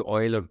 جتنی مرضی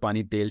آئل اور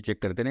پانی تیل چیک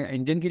کرتے رہیں،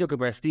 انجن کی جو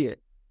کیپیسٹی ہے،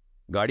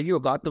 گاڑی کی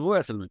اوقات تو وہ ہے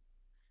اصل میں.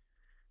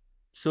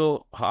 سو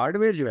ہارڈ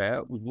ویئر جو ہے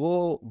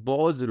وہ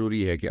بہت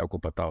ضروری ہے کہ آپ کو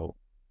پتہ ہو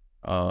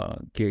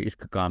کہ اس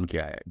کا کام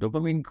کیا ہے.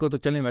 ڈوپامین کو تو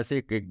چلیں ویسے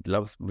ایک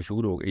لفظ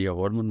مشہور ہو گیا یا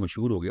ہارمون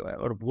مشہور ہو گیا ہے،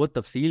 اور بہت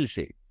تفصیل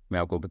سے میں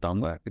آپ کو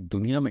بتاؤں گا کہ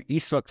دنیا میں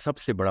اس وقت سب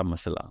سے بڑا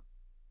مسئلہ،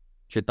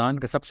 شیطان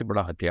کا سب سے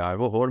بڑا ہتھیار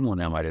وہ ہارمون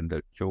ہے ہمارے اندر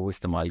جو وہ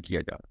استعمال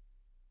کیا جا رہا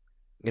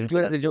ہے. اس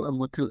وجہ سے جو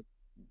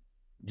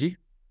جی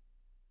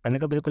میں نے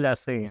کہا بالکل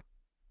ایسا ہی ہے.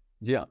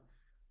 جی ہاں.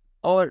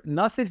 اور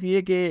نہ صرف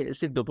یہ کہ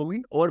صرف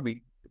ڈوپامین، اور بھی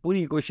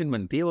پوری کوشچن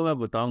بنتی ہے، وہ میں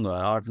بتاؤں گا.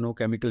 8-9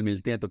 کیمیکل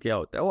ملتے ہیں تو کیا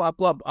ہوتا ہے وہ آپ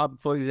کو. آپ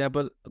فار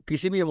ایگزامپل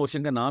کسی بھی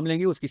ایموشن کا نام لیں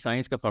گے، اس کی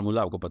سائنس کا فارمولہ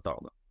آپ کو پتہ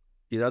ہوگا.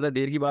 یہ زیادہ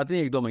دیر کی بات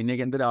نہیں، 1-2 مہینے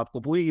کے اندر آپ کو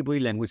پوری کی پوری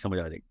لینگویج سمجھ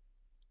آ جائے گی،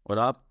 اور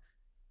آپ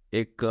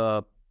ایک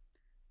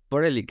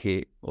پڑھے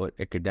لکھے اور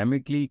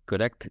اکیڈیمکلی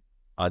کریکٹ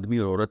آدمی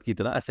اور عورت کی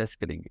طرح اسیس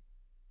کریں گے.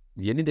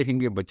 یہ نہیں دیکھیں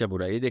گے بچہ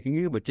برا، یہ دیکھیں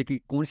گے کہ بچے کی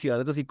کون سی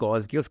عادت ہے، اس کی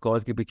کاز کی، اس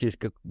کاز کے پیچھے اس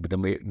کے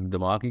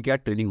دماغ کی کیا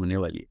ٹریننگ ہونے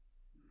والی ہے،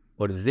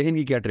 اور ذہن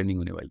کی کیا ٹریننگ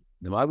ہونے والی.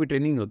 دماغ بھی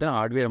ٹریننگ ہوتا ہے،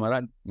 ہارڈ ویئر ہمارا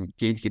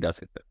چینج کیا جا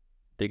سکتا ہے.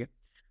 ٹھیک ہے.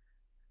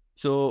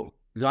 سو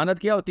ذہانت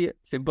کیا ہوتی ہے؟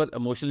 سمپل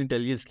ایموشنل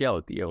انٹیلیجنس کیا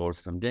ہوتی ہے اور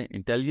سمجھیں.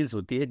 انٹیلیجنس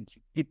ہوتی ہے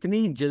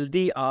کتنی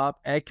جلدی آپ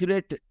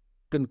ایکوریٹ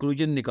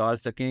کنکلوژن نکال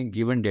سکیں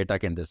گیون ڈیٹا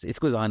کے اندر سے، اس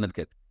کو ذہانت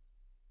کہتے ہیں.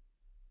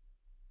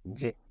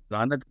 جی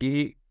ذہانت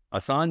کی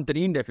آسان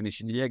ترین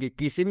ڈیفینیشن یہ ہے کہ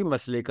کسی بھی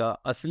مسئلے کا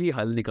اصلی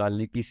حل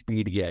نکالنے کی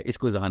سپیڈ کیا ہے، اس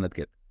کو ذہانت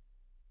کہتے ہیں.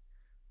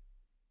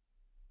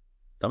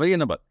 سمجھیے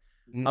نا بات.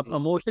 اب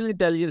ایموشنل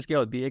انٹیلیجنس کیا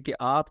ہوتی ہے کہ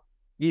آپ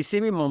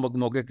کسی بھی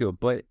موقع کے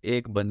اوپر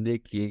ایک بندے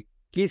کی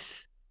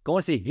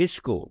کون سے حص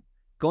کو،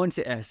 کون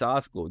سے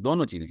احساس کو،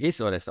 دونوں چیزیں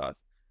حص اور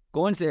احساس،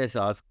 کون سے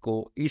احساس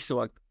کو اس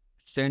وقت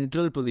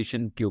سینٹرل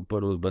پوزیشن کے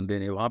اوپر اس بندے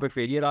نے وہاں پہ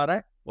فیلئر آ رہا ہے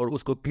اور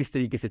اس کو کس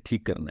طریقے سے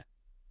ٹھیک کرنا ہے.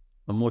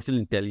 ایموشنل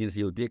انٹیلیجنس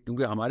یہ ہوتی ہے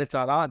کیونکہ ہمارے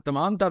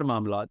تمام تر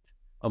معاملات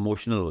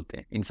ایموشنل ہوتے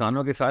ہیں.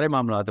 انسانوں کے سارے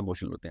معاملات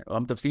ایموشنل ہوتے ہیں.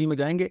 ہم تفصیل میں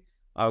جائیں گے،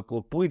 آپ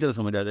کو پوری طرح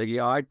سمجھ آ جائے گی.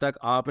 آج تک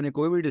آپ نے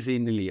کوئی بھی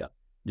ڈیسیژن نہیں لیا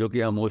جو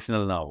کہ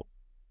ایموشنل نہ ہو.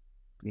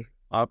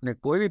 آپ نے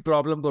کوئی بھی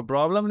پرابلم کو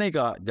پرابلم نہیں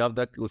کہا جب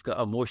تک اس کا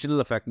ایموشنل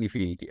افیکٹ نہیں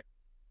فیل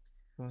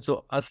کیا. سو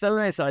اصل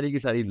میں ساری کی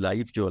ساری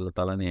لائف جو اللہ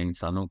تعالیٰ نے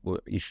انسانوں کو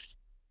اس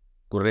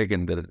کرے کے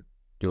اندر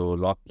جو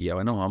لاک کیا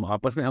ہوا ہے نا، ہم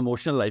آپس میں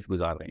ایموشنل لائف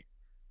گزار رہے ہیں.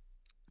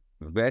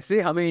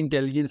 ویسے ہمیں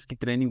انٹیلیجنس کی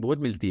ٹریننگ بہت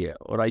ملتی ہے،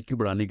 اور آئی کیو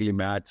بڑھانے کے لیے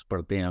میتھس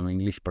پڑھتے ہیں، ہم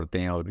انگلش پڑھتے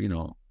ہیں، اور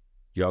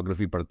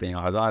جیوگرافی پڑھتے ہیں،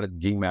 1000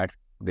 جی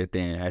میتھس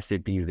دیتے ہیں، ایس اے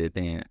ٹیز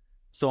دیتے ہیں،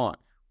 سو آن.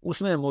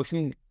 اس میں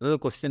ایموشنل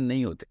کوشچن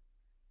نہیں ہوتے.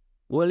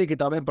 وہ والی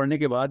کتابیں پڑھنے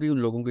کے بعد بھی ان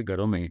لوگوں کے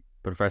گھروں میں،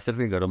 پروفیسر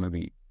کے گھروں میں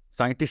بھی،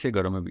 سائنٹسٹ کے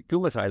گھروں میں بھی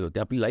کیوں مسائل ہوتے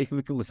ہیں؟ اپنی لائف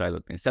میں کیوں مسائل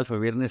ہوتے ہیں؟ سیلف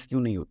اویئرنیس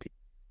کیوں نہیں ہوتی؟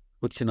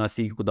 خود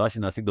شناسی، خدا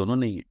شناسی دونوں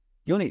نہیں ہے.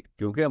 کیوں نہیں؟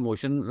 کیونکہ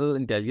ایموشنل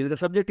انٹیلیجنس کا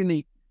سبجیکٹ ہی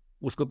نہیں،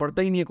 اس کو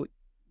پڑھتا ہی نہیں ہے کوئی.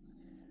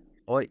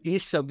 اور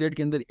اس سبجیکٹ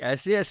کے اندر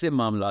ایسے ایسے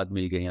معاملات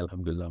مل گئے ہیں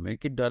الحمدللہ میں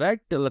کہ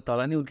ڈائریکٹ اللہ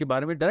تعالیٰ نے ان کے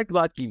بارے میں ڈائریکٹ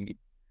بات کی ہوئی.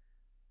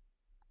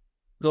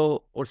 تو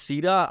اور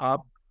سیرہ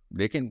آپ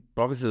دیکھیں،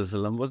 پروفیٹ صلی اللہ علیہ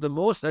وسلم was the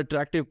most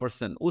attractive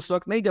person. اس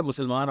وقت نہیں جب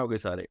مسلمان ہو گئے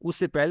سارے، اس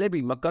سے پہلے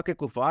بھی مکہ کے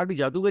کفار بھی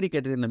جادوگری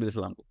کہتے تھے نبی علیہ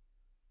السلام کو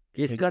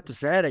کہ اس کا تو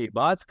سحر ہے،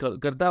 بات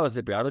کرتا ہے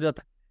ویسے پیار ہو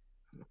جاتا.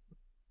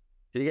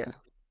 ٹھیک ہے.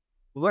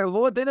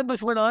 وہ تھے نا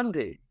دشمنان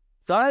تھے،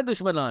 سارے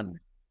دشمنان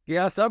کہ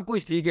یار سب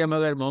کچھ ٹھیک ہے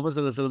مگر محمد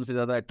صلی اللہ علیہ وسلم سے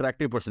زیادہ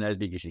اٹریکٹیو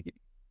پرسنالٹی کسی کی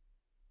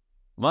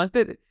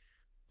مانتے تھے.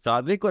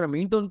 صادق اور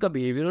امین تو ان کا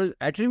بیہیویئرل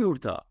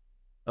ایٹریبیوٹ تھا،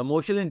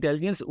 ایموشنل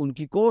انٹیلیجنس ان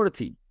کی کور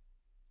تھی.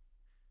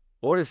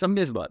 اور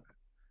سمجھے اس بات،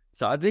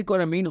 صادق اور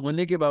امین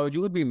ہونے کے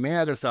باوجود بھی میں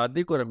اگر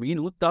صادق اور امین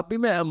ہوں تب بھی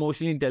میں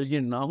ایموشنلی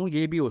انٹیلیجنٹ نہ ہوں،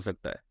 یہ بھی ہو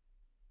سکتا ہے.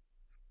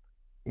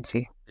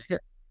 جی ٹھیک ہے.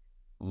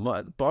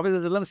 پروفیٹ صلی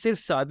اللہ علیہ وسلم صرف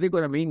صادق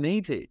اور امین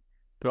نہیں تھے.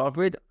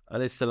 پروفیٹ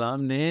علیہ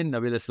السلام نے، نبی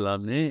علیہ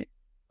السلام نے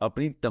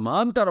اپنی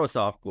تمام تر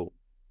اوصاف کو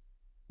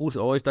اس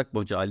اوج تک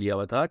پہنچا لیا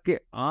ہوا تھا کہ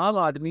عام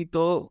آدمی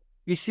تو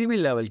کسی بھی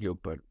لیول کے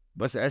اوپر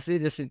بس ایسے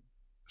جیسے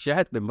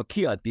شہد پہ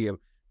مکھی آتی ہے،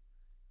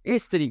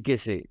 اس طریقے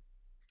سے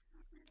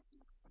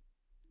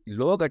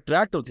لوگ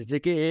اٹریکٹ ہوتے تھے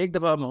کہ ایک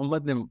دفعہ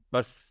محمد نے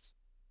بس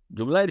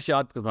جملہ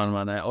ارشاد کو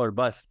فرمانا ہے اور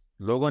بس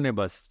لوگوں نے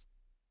بس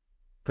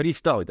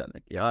فرشتہ ہو جانا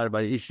کہ یار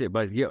بھائی اس سے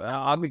بس یہ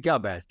آپ نے کیا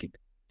بحث کی.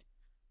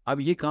 اب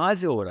یہ کہاں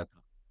سے ہو رہا تھا؟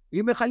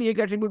 یہ میں خالی ایک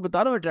ایٹریبیوٹ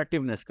بتا رہا ہوں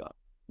اٹریکٹیونیس کا،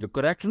 جو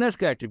کریکٹنیس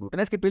کا ایٹریبیوٹ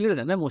ہے. اس کے پلرز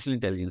ہیں نا ایموشنل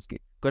انٹیلیجنس کی.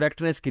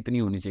 کریکٹنیس کتنی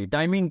ہونی چاہیے،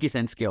 ٹائمنگ کی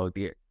سینس کیا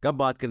ہوتی ہے، کب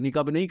بات کرنی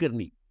کب نہیں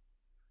کرنی،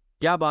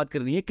 کیا بات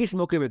کرنی ہے کس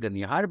موقع پہ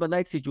کرنی ہے. ہر بندہ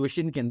ایک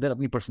سچویشن کے اندر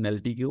اپنی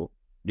پرسنالٹی کو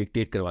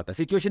ڈکٹیٹ کرواتا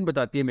ہے. سچویشن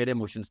بتاتی ہے میرے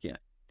ایموشنس کیا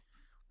ہیں،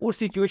 اس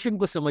سچویشن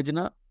کو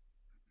سمجھنا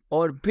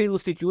اور پھر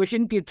اس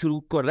سچویشن کے تھرو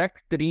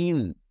کریکٹ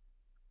ترین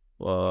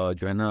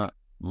جو ہے نا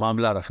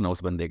معاملہ رکھنا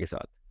اس بندے کے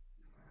ساتھ.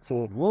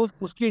 وہ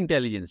اس کی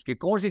انٹیلیجنس کہ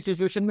کون سی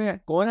سچویشن میں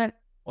کون ہے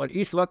اور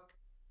اس وقت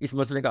اس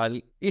مسئلے کا حل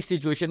اس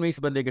سچویشن میں اس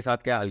بندے کے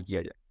ساتھ کیا حل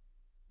کیا جائے,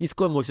 اس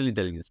کو ایموشنل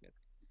انٹیلیجنس کہتے ہیں.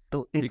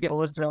 تو اس ٹھیک ہے,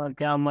 کورس سے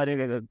کیا ہمارے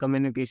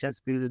کمیونیکیشن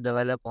اسکلز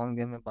ڈیولپ ہوں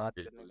گے؟ میں بات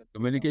کرنے لگا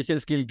کمیونیکیشن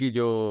اسکل کی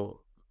جو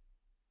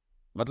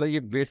مطلب یہ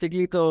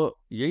بیسکلی تو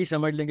یہی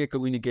سمجھ لیں کہ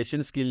کمیونیکیشن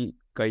اسکل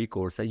کا ہی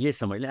کورس ہے, یہ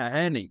سمجھ لیں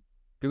ہے نہیں,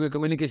 کیونکہ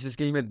کمیونیکیشن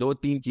اسکل میں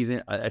 2-3 چیزیں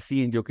ایسی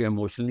ہیں جو کہ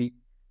ایموشنل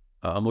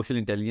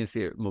انٹیلیجنس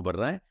سے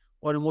مبرہ ہیں,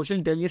 اور ایموشنل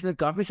انٹیلیجنس میں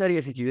کافی ساری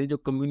ایسی چیزیں جو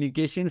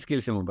کمیونیکیشن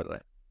اسکل سے مبرہ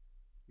ہیں.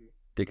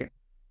 ٹھیک ہے,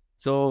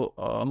 so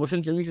emotional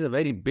intelligence is a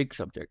very big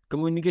subject,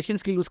 communication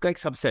skill اس کا ایک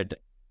سب سیٹ ہے.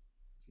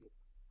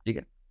 ٹھیک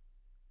ہے,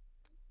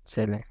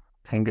 چلیں,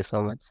 thank you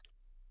so much.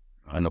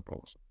 No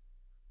problem.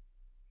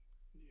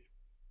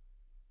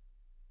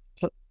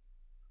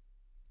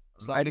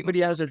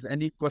 Anybody else has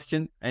any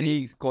question?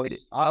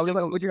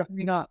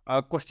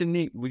 Question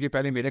نہیں, مجھے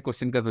پہلے میرے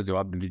کوشچن کا تو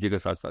جواب دیجیے گا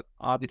ساتھ ساتھ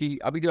آپ کی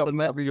ابھی جو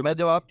میں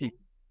جواب ٹھیک.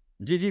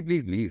 جی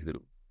پلیز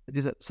ضرور.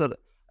 جی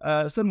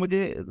سر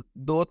مجھے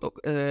دو تو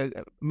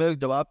میرا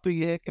جواب تو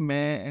یہ ہے کہ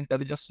میں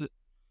انٹیلیجنس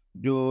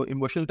جو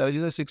ایموشنل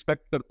انٹیلیجنس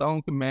ایکسپیکٹ کرتا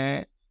ہوں کہ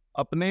میں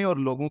اپنے اور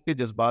لوگوں کے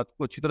جذبات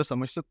کو اچھی طرح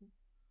سمجھ سکوں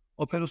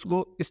اور پھر اس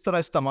کو اس طرح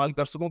استعمال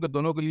کر سکوں کہ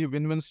دونوں کے لیے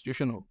ون ون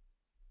سچویشن ہو.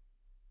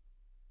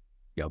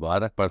 کیا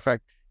بات ہے,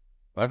 perfect.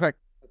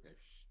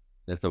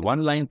 That's the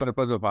one line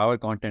purpose of our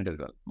content as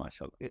well.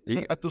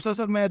 ماشاءاللہ. دوسرا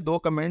سر میں 2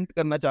 کمنٹ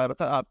کرنا چاہ رہا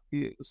تھا آپ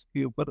کی اس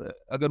کے اوپر,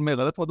 اگر میں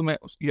غلط ہوں تو میں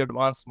اس کی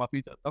ایڈوانس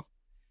معافی چاہتا ہوں.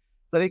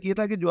 سر ایک یہ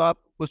تھا کہ جو آپ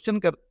کوشچن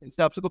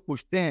کرتے آپ سے کو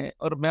پوچھتے ہیں,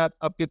 اور میں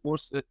آپ کے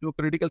کورس جو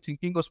کریٹیکل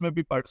تھنکنگ اس میں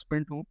بھی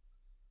پارٹیسپینٹ ہوں,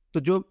 تو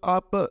جو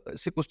آپ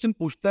سے کوشچن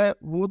پوچھتا ہے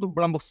وہ تو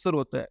بڑا مختصر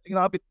ہوتا ہے, لیکن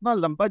آپ اتنا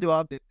لمبا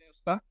جواب دیتے ہیں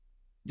اس کا,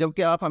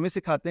 جبکہ آپ ہمیں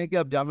سکھاتے ہیں کہ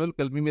آپ جامع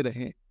الکلمی میں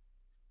رہیں.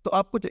 تو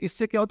آپ کو اس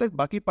سے کیا ہوتا ہے,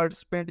 باقی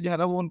پارٹیسپینٹ جو ہے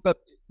نا وہ ان کا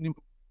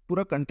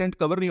پورا کنٹینٹ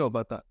کور نہیں ہو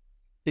پاتا.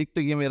 ایک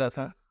تو یہ میرا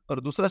تھا, اور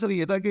دوسرا سر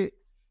یہ تھا کہ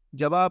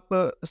جب آپ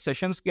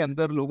سیشنز کے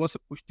اندر لوگوں سے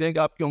پوچھتے ہیں کہ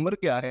آپ کی عمر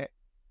کیا ہے,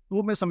 تو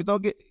وہ میں سمجھتا ہوں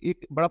کہ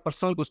ایک بڑا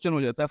پرسنل کوسچن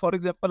ہو جاتا ہے. فار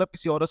ایگزامپل آپ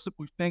کسی عورت سے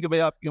پوچھتے ہیں کہ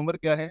بھائی آپ کی عمر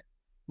کیا ہے,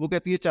 وہ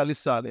کہتی ہے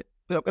 40 سال ہے,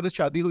 پھر آپ کہتے ہیں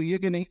شادی ہوئی ہے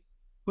کہ نہیں,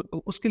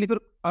 اس کے لیے پھر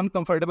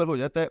انکمفرٹیبل ہو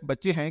جاتا ہے,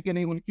 بچے ہیں کہ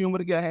نہیں, ان کی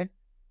عمر کیا ہے.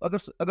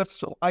 اگر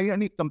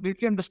آئی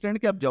کمپلیٹلی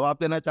انڈرسٹینڈ کہ آپ جواب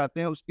دینا چاہتے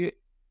ہیں اس کے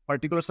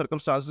پرٹیکولر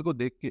سرکمسٹانسز کو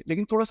دیکھ کے,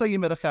 لیکن تھوڑا سا یہ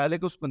میرا خیال ہے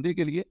کہ اس بندے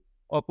کے لیے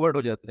آکورڈ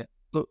ہو جاتا ہے.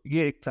 تو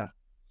یہ ایک تھا.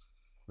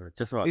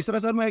 تیسرا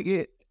سر میں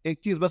یہ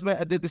ایک چیز بس میں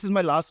دس از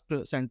مائی لاسٹ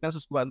سینٹینس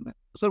اس کے بعد میں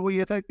سر وہ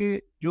یہ تھا کہ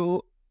جو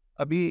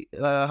ابھی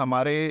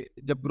ہمارے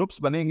جب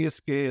گروپس بنیں گے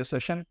اس کے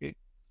سیشن کے,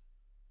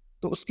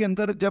 تو اس کے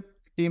اندر جب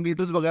ٹیم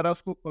لیڈرز وغیرہ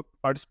اس کو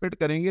پارٹیسپیٹ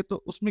کریں گے,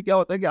 تو اس میں کیا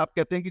ہوتا ہے کہ آپ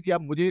کہتے ہیں کہ جی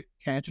آپ مجھے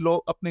کھینچ لو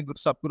اپنے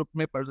سب گروپ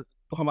میں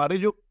تو ہمارے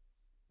جو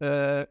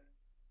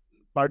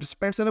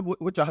پارٹیسپینٹس ہیں نا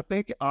وہ چاہتے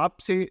ہیں کہ آپ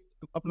سے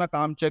اپنا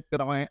کام چیک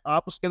کروائیں,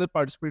 آپ اس کے اندر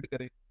پارٹیسپیٹ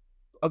کریں.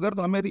 تو اگر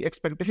تو ہماری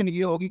ایکسپیکٹیشن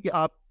یہ ہوگی کہ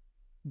آپ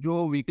جو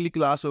ویکلی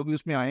کلاس ہوگی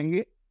اس میں آئیں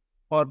گے,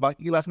 اور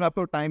باقی کلاس میں آپ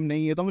کو ٹائم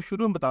نہیں ہے, تو ہم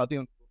شروع میں بتاتے ہیں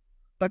ان کو,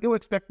 تاکہ وہ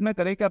ایکسپیکٹ نہ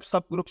کریں کہ آپ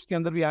سب گروپس کے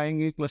اندر بھی آئیں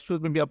گے, کلسٹر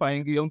میں بھی آپ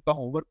آئیں گے, یا ان کا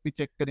ہوم ورک بھی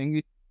چیک کریں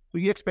گے. تو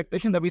یہ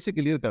ایکسپیکٹیشن ابھی سے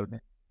کلیئر کر دیں.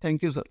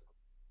 تھینک یو سر.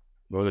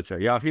 بہت اچھا.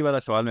 یہ آخری والا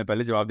سوال میں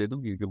پہلے جواب دے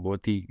دوں, کیونکہ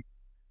بہت ہی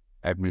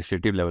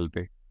ایڈمنسٹریٹو لیول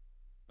پہ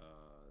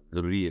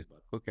ضروری ہے اس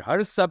بات کو کہ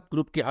ہر سب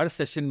گروپ کے ہر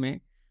سیشن میں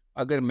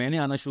اگر میں نے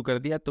آنا شروع کر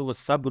دیا تو وہ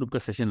سب گروپ کا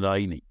سیشن رہا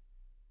ہی نہیں.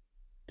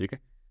 ٹھیک ہے,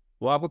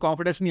 وہ آپ کو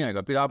کانفیڈنس نہیں آئے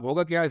گا. پھر آپ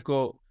ہوگا کیا, اس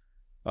کو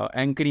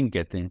اینکرنگ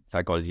کہتے ہیں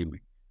سائیکالوجی میں.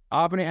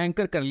 آپ نے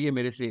اینکر کر لیے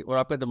میرے سے, اور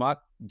آپ کا دماغ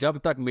جب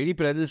تک میری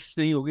پریزنس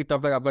نہیں ہوگی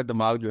تب تک آپ کا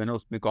دماغ جو ہے نا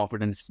اس میں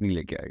کانفیڈنس نہیں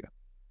لے کے آئے گا.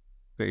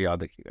 پھر یاد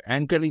رکھیے گا,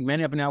 اینکر نہیں, میں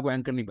نے اپنے آپ کو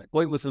اینکر نہیں بنا,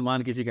 کوئی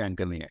مسلمان کسی کا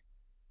اینکر نہیں ہے.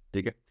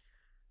 ٹھیک ہے,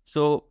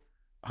 سو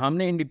ہم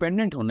نے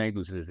انڈیپینڈنٹ ہونا ایک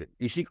دوسرے سے.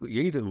 اسی کو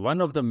یہی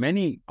one of the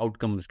many out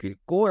comes کی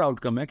کور آؤٹ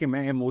کم ہے کہ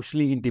میں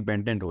ایموشنلی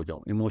انڈیپینڈنٹ ہو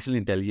جاؤں. ایموشنل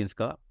انٹیلیجنس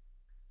کا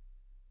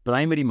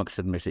پرائمری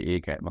مقصد میں سے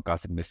ایک ہے,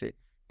 مقاصد میں سے,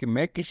 کہ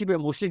میں کسی پہ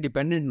ایموشنلی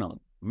ڈیپینڈنٹ نہ ہوں.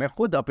 میں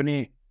خود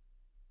اپنے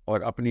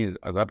اور اپنی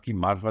رب کی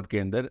معرفت کے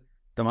اندر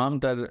تمام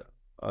تر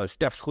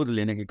سٹیپس خود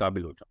لینے کے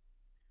قابل ہو جاؤں.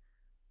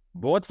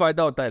 بہت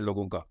فائدہ ہوتا ہے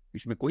لوگوں کا,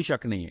 اس میں کوئی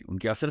شک نہیں ہے, ان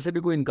کے اثر سے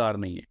بھی کوئی انکار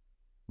نہیں ہے,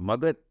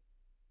 مگر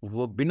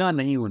وہ بنا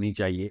نہیں ہونی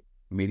چاہیے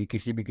میری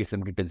کسی بھی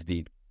قسم کی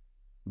تجدید,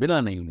 بنا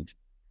نہیں ہونی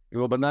چاہیے.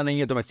 وہ بندہ نہیں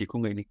ہے تو میں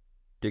سیکھوں گا ہی نہیں.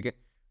 ٹھیک ہے,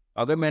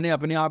 اگر میں نے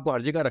اپنے آپ کو ہر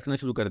جگہ رکھنا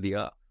شروع کر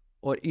دیا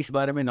اور اس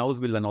بارے میں نعوذ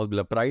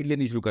باللہ پرائڈ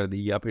لینی شروع کر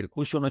دی, یا پھر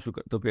خوش ہونا شروع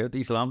کر, تو پھر تو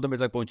اسلام تو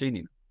میرے تک پہنچے ہی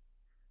نہیں.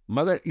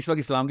 مگر اس وقت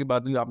اسلام کی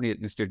بات نہیں, آپ نے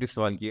اسٹیٹس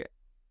سوال کیا ہے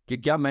کہ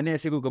کیا میں نے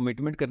ایسے کوئی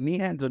کمٹمنٹ کرنی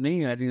ہے, تو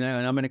نہیں ہے,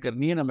 نہ میں نے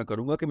کرنی ہے, نہ میں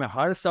کروں گا کہ میں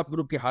ہر سب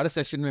گروپ کے ہر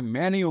سیشن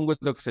میں نہیں ہوں گا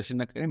تو سیشن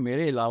نہ کریں.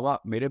 میرے علاوہ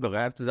میرے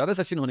بغیر تو زیادہ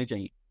سیشن ہونے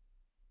چاہیے.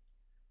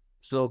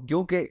 سو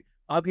کیونکہ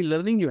آپ کی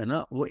لرننگ جو ہے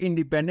نا وہ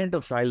انڈیپینڈنٹ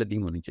آف ساحل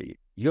ادیم ہونی چاہیے.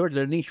 Your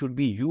learning should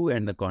be you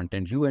and the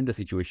content, you and the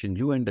situation,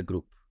 you and the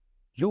group,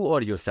 you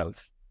اور یور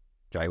سیلف.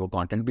 چاہے وہ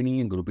کانٹینٹ بھی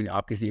نہیں ہے, گروپ بھی نہیں,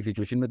 آپ کسی ایک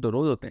سچویشن میں تو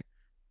روز ہوتے ہیں.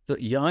 تو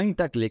یہاں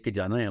تک لے کے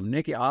جانا ہے ہم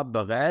نے کہ آپ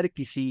بغیر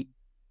کسی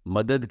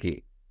مدد کے,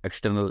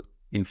 ایکسٹرنل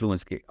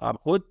انفلوئنس کے,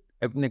 آپ خود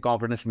اپنے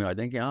کانفیڈنس میں آ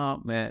جائیں کہ ہاں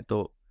میں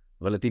تو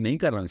غلطی نہیں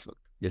کر رہا ہوں اس وقت.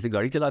 جیسے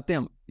گاڑی چلاتے ہیں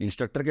ہم,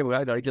 انسٹرکٹر کے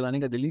بغیر گاڑی چلانے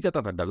کا دل نہیں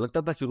چاہتا تھا, ڈر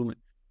لگتا تھا شروع میں,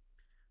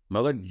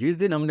 مگر جس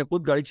دن ہم نے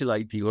خود گاڑی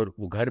چلائی تھی اور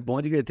وہ گھر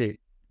پہنچ گئے تھے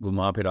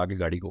گھما پھر آگے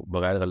گاڑی کو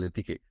بغیر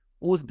غلطی کے,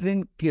 اس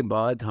دن کے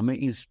بعد ہمیں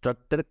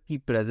انسٹرکٹر کی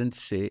پریزنس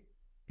سے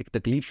ایک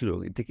تکلیف شروع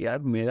ہو گئی تھی کہ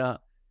یار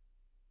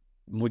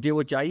مجھے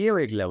وہ چاہیے وہ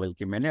ایک لیول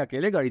کہ میں نے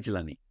اکیلے گاڑی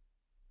چلانی,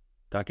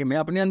 تاکہ میں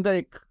اپنے اندر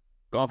ایک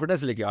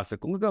کانفیڈنس لے کے آ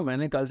سکوں کہ میں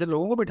نے کل سے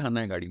لوگوں کو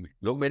بٹھانا ہے گاڑی میں,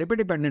 لوگ میرے پہ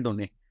ڈیپینڈنٹ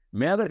ہونے.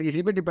 میں اگر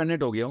اسی پہ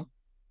ڈیپینڈنٹ ہو گیا ہوں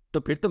تو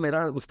پھر تو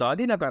میرا استاد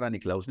ہی ناکارہ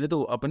نکلا, اس نے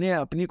تو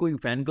اپنی کوئی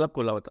فین کلب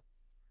کھولا ہوتا.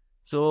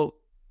 سو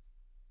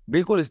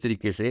بالکل اس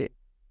طریقے سے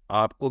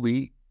آپ کو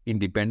بھی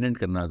انڈیپینڈنٹ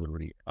کرنا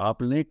ضروری ہے.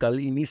 آپ نے کل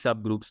انہی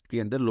سب گروپس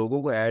کے اندر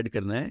لوگوں کو ایڈ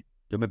کرنا ہے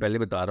جو میں پہلے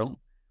بتا رہا ہوں,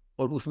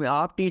 اور اس میں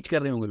آپ ٹیچ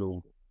کر رہے ہوں گے لوگوں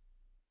کو,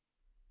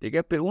 ٹھیک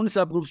ہے. پھر ان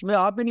سب گروپس میں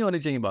آپ بھی نہیں ہونے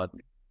چاہیے بعد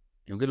میں,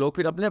 کیونکہ لوگ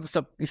پھر اپنے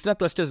سب اس طرح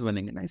کلسٹرز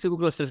بنیں گے نا, اسی کو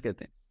کلسٹرز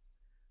کہتے ہیں.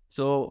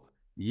 سو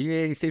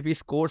یہ صرف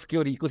اس کورس کے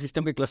اور ایکو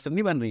سسٹم کے کلسٹر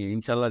نہیں بن رہی ہیں,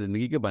 انشاءاللہ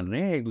زندگی کے بن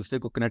رہے ہیں. ایک دوسرے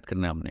کو کنیکٹ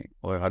کرنا ہے ہم نے,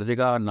 اور ہر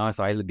جگہ نہ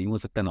ساحل ادیم ہو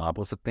سکتا ہے, نہ آپ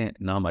ہو سکتے ہیں,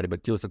 نہ ہمارے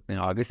بچے ہو سکتے ہیں.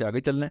 آگے سے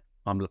آگے چلنا ہے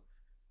معاملہ.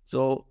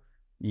 سو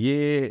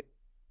یہ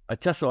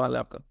اچھا سوال ہے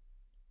آپ کا.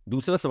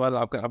 دوسرا سوال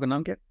آپ کا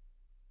نام کیا ہے؟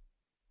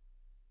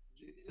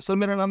 سر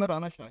میرا نام ہے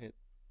رانا شاہد.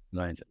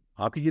 رائن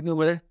صاحب, آپ کی کتنی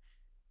عمر ہے؟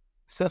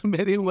 سر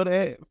میری عمر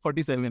ہے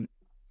 47.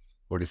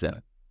 47.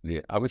 جی,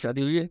 آپ کی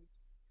شادی ہوئی ہے؟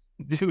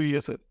 جی ہوئی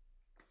ہے سر.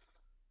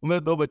 میرے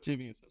 2 بچے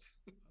بھی ہیں سر.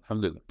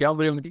 الحمد للہ. کیا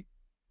عمر ہے ان کی؟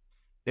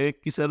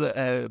 ایک کی سر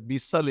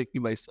 20 سال, ایک کی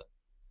 22 سال.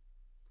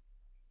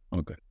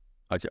 اوکے.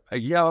 اچھا,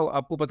 یہ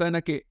آپ کو پتہ ہے نا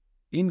کہ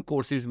ان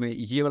کورسز میں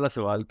یہ والا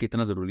سوال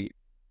کتنا ضروری ہے؟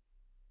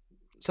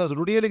 سر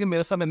ضروری ہے, لیکن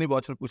میرے سامنے نہیں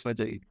بہت پوچھنا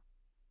چاہیے.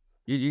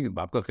 جی,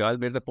 آپ کا خیال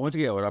میرے تک پہنچ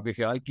گیا, اور آپ کے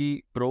خیال کی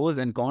پروز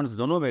اینڈ کونس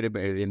دونوں میرے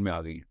ذہن میں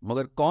آ گئی ہیں,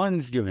 مگر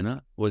کونس جو ہے نا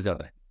وہ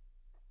زیادہ ہے.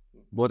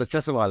 بہت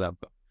اچھا سوال ہے آپ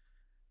کا.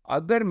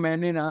 اگر میں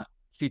نے نا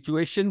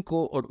سچویشن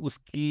کو اور اس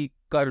کی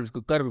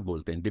کرو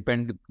بولتے ہیں,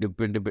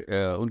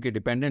 ان کے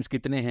ڈپینڈنٹس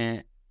کتنے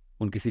ہیں,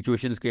 ان کی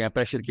سچویشنس کے,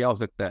 پریشر کیا ہو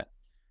سکتا ہے.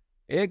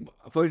 ایک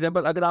فار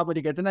ایگزامپل اگر آپ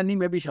مجھے کہتے ہیں نا نہیں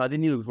میں بھی شادی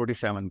نہیں ہوئی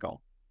 47 کا ہوں,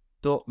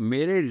 تو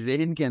میرے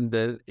ذہن کے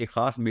اندر ایک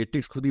خاص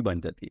میٹرکس خود ہی بن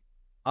جاتی ہے.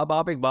 اب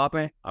آپ ایک باپ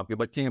ہیں, آپ کے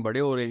بچے ہیں, بڑے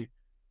ہو رہے ہیں,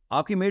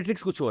 آپ کی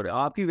میٹرکس کچھ اور ہے,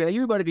 آپ کی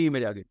ویلیو ہی بڑھ گئی ہے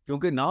میرے آگے,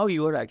 کیونکہ now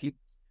you are actually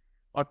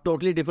a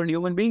totally different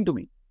human being to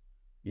me.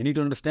 You need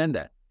to understand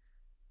that.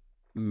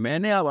 میں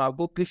نے اب آپ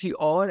کو کسی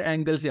اور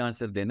اینگل سے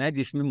آنسر دینا ہے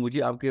جس میں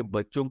مجھے آپ کے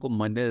بچوں کو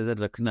مد نظر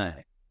رکھنا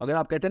ہے. اگر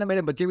آپ کہتے ہیں نا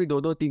میرے بچے بھی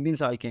 2-2, 3-3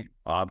 سال کے ہیں,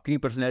 آپ کی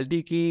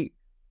پرسنالٹی کی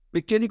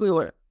پکچر ہی کوئی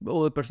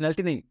اور,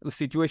 پرسنالٹی نہیں, اس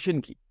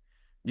سچویشن کی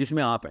جس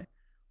میں آپ ہیں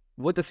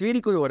وہ تصویر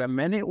ہی کوئی اور ہے.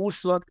 میں نے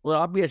اس وقت, اور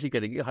آپ بھی ایسی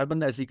کریں گے, ہر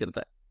بندہ ایسی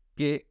کرتا ہے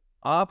کہ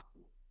آپ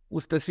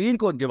اس تصویر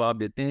کو جواب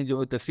دیتے ہیں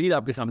جو تصویر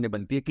آپ کے سامنے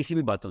بنتی ہے کسی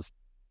بھی باتوں سے,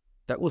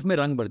 اس میں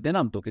رنگ بھرتے ہیں نا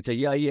ہم تو, کہ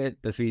چاہیے آئی ہے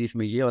تصویر, اس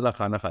میں یہ والا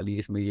کھانا کھا لی,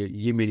 اس میں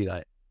یہ میری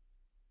رائے.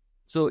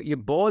 سو یہ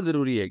بہت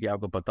ضروری ہے کہ آپ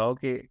کو پتا ہو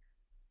کہ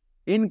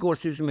ان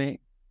کورسز میں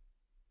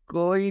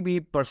کوئی بھی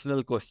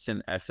پرسنل کوشچن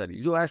ایسا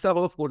نہیں جو ایسا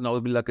ہو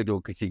نعوذ باللہ کہ جو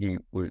کسی کی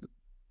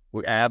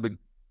کوئی عیب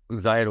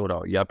ظاہر ہو رہا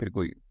ہو, یا پھر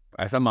کوئی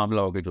ایسا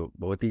معاملہ ہو کہ جو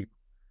بہت ہی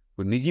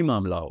کوئی نجی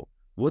معاملہ ہو,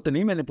 وہ تو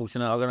نہیں میں نے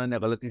پوچھنا. اگر میں نے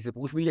غلطی سے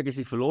پوچھ بھی لیا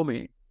کسی فلو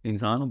میں,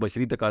 انسان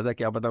بشری تقاضا,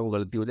 کیا پتا وہ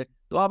غلطی ہو جائے,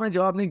 تو آپ نے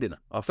جواب نہیں دینا.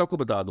 آپ سب کو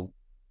بتا دوں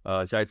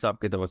شاہد صاحب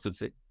کے توسط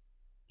سے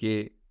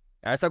کہ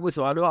ایسا کوئی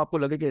سوال ہو آپ کو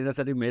لگے کہ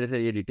سر میرے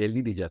سے یہ ڈیٹیل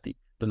نہیں دی جاتی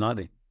تو نہ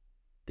دیں,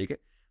 ٹھیک ہے.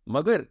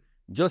 مگر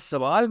جو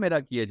سوال میرا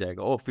کیا جائے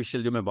گا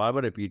آفیشیل, جو میں بار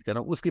بار ریپیٹ کر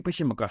رہا ہوں, اس کے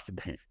پیچھے مقاصد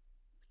ہیں,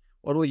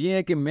 اور وہ یہ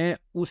ہے کہ میں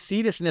اس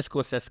سیریسنس کو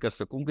اسیس کر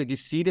سکوں کہ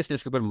جس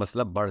سیریسنس کے اوپر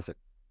مسئلہ بڑھ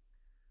سکے.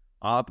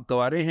 آپ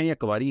کوارے ہیں یا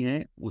کواری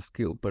ہیں, اس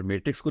کے اوپر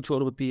میٹرکس کچھ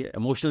اور ہوتی ہے,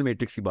 ایموشنل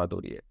میٹرکس کی بات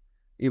ہو رہی ہے,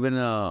 ایون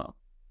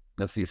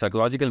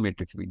سائیکولوجیکل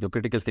میٹرکس بھی جو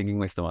کرٹیکل تھنکنگ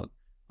میں استعمال.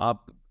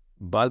 آپ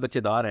بال بچے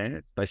دار ہیں,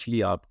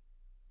 اسپیشلی آپ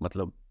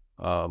مطلب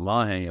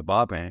ماں ہیں یا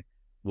باپ ہیں,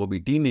 وہ بھی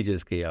ٹین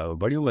ایجرز کے یا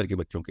بڑی عمر کے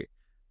بچوں کے,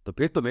 تو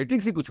پھر تو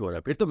میٹرکس ہی کچھ ہو رہا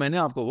ہے. پھر تو میں نے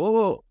آپ کو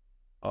وہ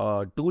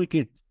ٹول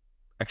کٹ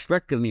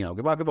ایکسپیکٹ کرنی ہے آپ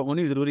کے پاس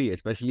ہونی ضروری ہے,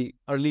 اسپیشلی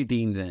ارلی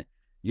ٹینز ہیں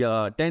یا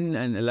 10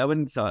 and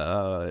 11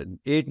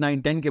 8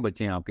 9 10 کے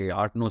بچے ہیں آپ کے,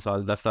 8-9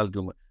 سال 10 سال کی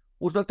عمر.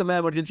 اس وقت میں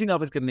ایمرجنسی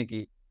نافذ کرنے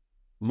کی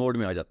موڈ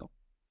میں آ جاتا ہوں.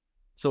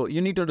 So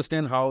you need to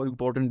understand how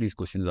important these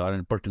questions are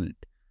and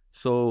pertinent.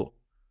 So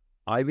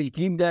I will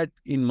keep that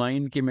in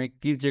mind کہ میں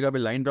کس جگہ پہ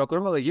لائن ڈرا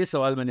کروں, مگر یہ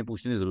سوال میں نے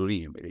پوچھنے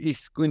ضروری ہے میرے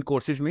ان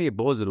کورسز میں. یہ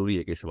بہت ضروری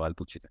ہے کہ سوال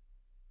پوچھے جائیں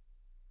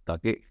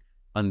تاکہ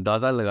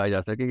اندازہ لگایا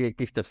جا سکے کہ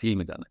کس تفصیل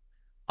میں جانا ہے.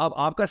 اب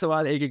آپ کا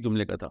سوال ایک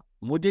جملے کا تھا,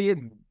 مجھے یہ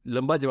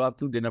لمبا جواب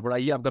کیوں دینا پڑا,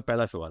 یہ آپ کا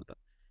پہلا سوال تھا,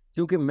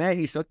 کیونکہ میں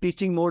اس وقت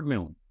ٹیچنگ موڈ میں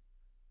ہوں.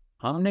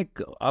 ہم نے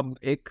اب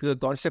ایک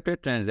کانسیپٹ ہے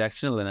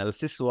ٹرانزیکشنل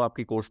انالیسس, وہ آپ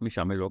کے کورس میں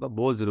شامل ہوگا,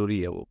 بہت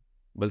ضروری ہے وہ,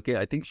 بلکہ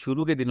آئی تھنک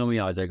شروع کے دنوں میں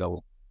آ جائے گا وہ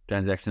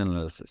ٹرانزیکشنل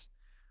انالیسس.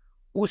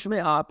 اس میں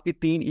آپ کے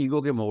 3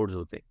 ایگو کے موڈز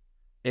ہوتے ہیں,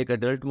 ایک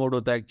ایڈلٹ موڈ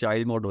ہوتا ہے, ایک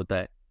چائلڈ موڈ ہوتا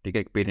ہے, ٹھیک ہے,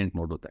 ایک پیرنٹ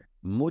موڈ ہوتا ہے.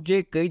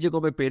 مجھے کئی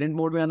جگہوں پہ پیرنٹ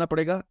موڈ میں آنا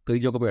پڑے گا, کئی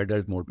جگہوں پہ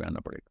ایڈلٹ موڈ میں آنا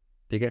پڑے گا,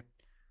 ٹھیک ہے.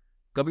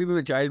 کبھی بھی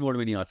میں چائلڈ موڈ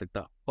میں نہیں آ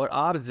سکتا. اور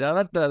آپ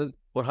زیادہ تر,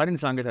 اور ہر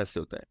انسان کے ساتھ سے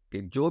ہوتا ہے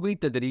کہ جو بھی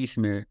تدریس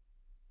میں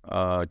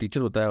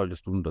ٹیچر ہوتا ہے اور جو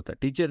اسٹوڈنٹ ہوتا ہے,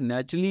 ٹیچر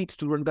نیچرلی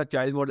اسٹوڈنٹ کا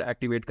چائلڈ موڈ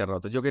ایکٹیویٹ کر رہا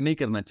ہوتا ہے, جو کہ نہیں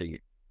کرنا چاہیے.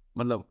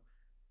 مطلب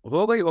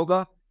ہوگا ہی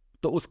ہوگا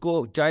تو اس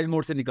کو چائلڈ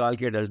موڈ سے نکال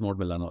کے ایڈلٹ موڈ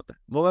میں لانا ہوتا ہے.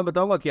 وہ میں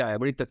بتاؤں گا کیا ہے,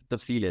 بڑی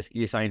تفصیل ہے اس کی,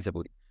 یہ سائنس ہے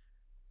پوری.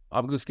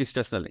 آپ کو اس کی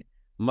اسٹریس نہ لیں.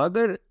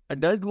 مگر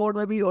اڈلٹ موڈ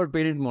میں بھی اور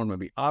پیرنٹ موڈ میں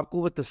بھی آپ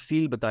کو وہ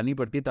تفصیل بتانی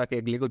پڑتی ہے تاکہ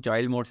اگلے کو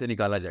چائلڈ موڈ سے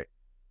نکالا جائے.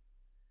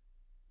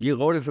 یہ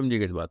غور سے سمجھیے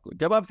گا اس بات کو.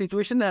 جب آپ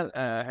سچویشن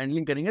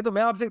ہینڈلنگ کریں گے تو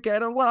میں آپ سے کہہ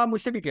رہا ہوں آپ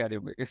مجھ سے بھی کہہ رہے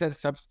ہوں گے سر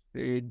سب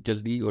سے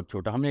جلدی اور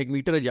چھوٹا ہم نے ایک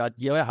میٹر ایجاد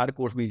کیا ہوا ہے, ہر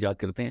کورس میں ایجاد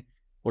کرتے ہیں,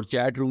 اور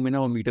چیٹ روم میں نا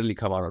وہ میٹر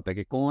لکھا ہوا ہوتا ہے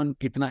کہ کون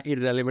کتنا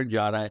ارریلیونٹ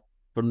جا رہا ہے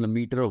from the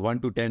matter of 1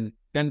 to 10.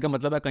 10 کا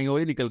مطلب ہے کہیں اور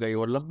ہی نکل گئی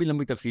اور لمبی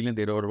لمبی تفصیلیں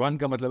دے رہے ہو, اور 1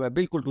 کا مطلب ہے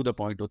بالکل ٹو دا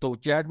پوائنٹ ہو. تو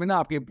چیٹ میں نا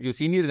آپ کے جو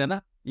سینئرز ہیں نا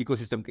ایکو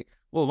سسٹم کے,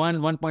 وہ 1,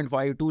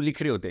 1.5, 2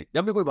 لکھ رہے ہوتے ہیں.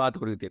 جب بھی کوئی بات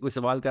ہو رہی ہوتی ہے, کوئی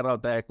سوال کر رہا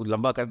ہوتا ہے, کوئی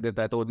لمبا کر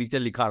دیتا ہے, تو وہ نیچے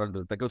لکھا رہا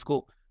ہوتا ہے کہ اس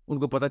کو ان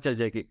کو پتہ چل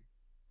جائے کہ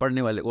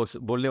پڑھنے والے اور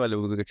بولنے والے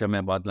کو کہ اچھا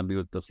میں بات لمبی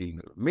اور تفصیل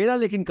میں. میرا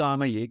لیکن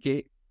کام ہے یہ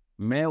کہ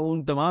میں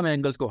ان تمام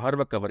اینگلس کو ہر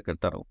وقت کور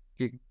کرتا رہوں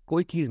کہ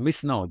کوئی چیز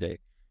مس نہ ہو جائے,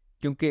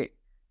 کیونکہ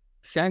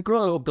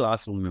سینکڑوں لوگ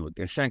کلاس روم میں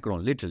ہوتے ہیں, سینکڑوں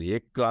لٹرلی.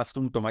 ایک کلاس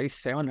روم تمہاری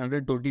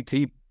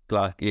 723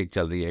 کلاس کی ایک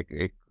چل رہی ہے,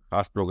 ایک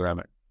خاص پروگرام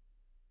ہے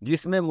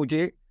جس میں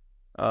مجھے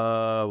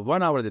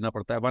 1 آور دینا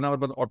پڑتا ہے. 1 آور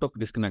بعد آٹو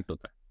ڈسکنیکٹ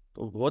ہوتا ہے.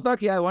 تو ہوتا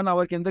کیا ہے 1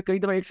 آور کے اندر کئی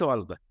دفعہ ایک سوال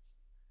ہوتا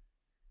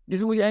ہے جس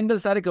میں مجھے اینگل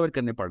سارے کور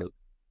کرنے پڑے.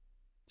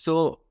 So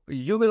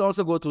you will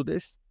also go through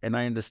this and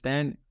I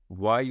understand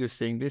why you're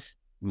saying this.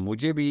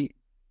 مجھے بھی,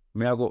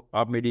 میں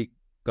آپ میری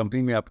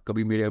کمپنی میں آپ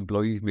کبھی میرے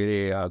امپلائیز,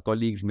 میرے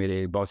کولیگز,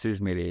 میرے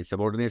باسز, میرے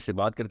سبارڈینیٹ سے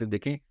بات کرتے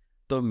دیکھیں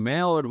تو میں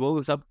اور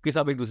وہ سب کے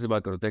ساتھ ایک دوسرے سے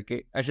بات کرتے ہیں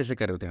کہ ایسے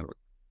کر رہے ہوتے ہیں ہر وقت,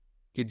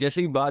 کہ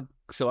جیسے ہی بات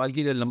سوال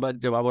کی لمبا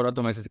جواب ہو رہا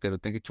تو ہم ایسے کر رہے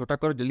ہوتے ہیں کہ چھوٹا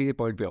کرو جلدی سے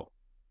پوائنٹ پہ آؤ.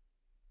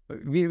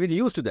 we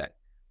used to that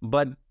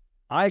but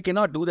I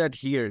cannot do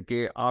that here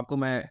کہ آپ کو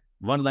میں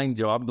 1 لائن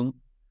جواب دوں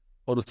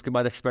اور اس کے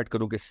بعد ایکسپیکٹ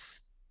کروں کہ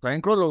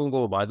سینکڑوں لوگوں کو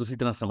وہ بات اسی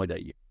طرح سمجھ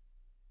آئیے.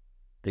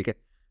 ٹھیک ہے.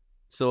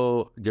 سو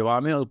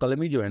جوامع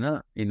القلمی جو ہے نا,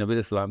 یہ نبی علیہ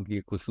السلام کی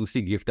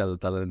خصوصی گفٹ اللہ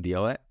تعالیٰ نے دیا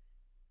ہوا ہے,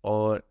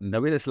 اور نبی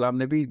علیہ السلام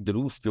نے بھی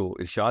دروس جو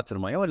ارشاد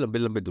فرمایا وہ لمبے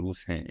لمبے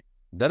دروس ہیں.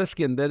 درس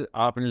کے اندر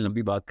آپ نے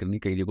لمبی بات کرنی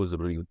کہیں جگہ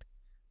ضروری ہوتی,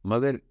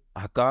 مگر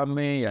حکام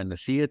میں یا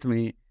نصیحت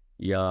میں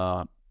یا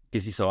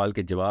کسی سوال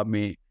کے جواب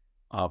میں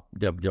آپ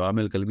جب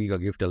جوامع الکلمی کا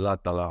گفٹ اللہ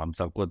تعالیٰ ہم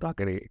سب کو عطا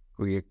کرے,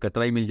 کوئی ایک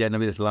قطرہ ہی مل جائے نبی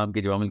علیہ السلام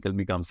کے جوامع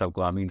الکلمی کا, ہم سب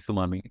کو آمین ثم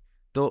آمین,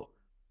 تو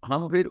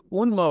ہم پھر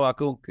ان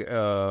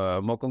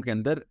موقعوں کے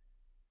اندر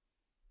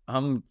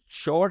ہم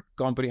short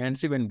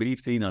comprehensive and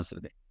brief 3 answer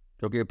دیں,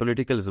 کیونکہ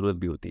پولیٹیکل ضرورت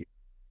بھی ہوتی ہے.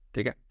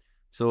 ٹھیک ہے.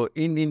 سو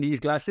ان دیز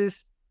کلاسز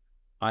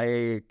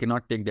آئی کی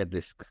ناٹ ٹیک دیٹ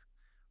رسک.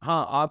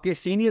 ہاں آپ کے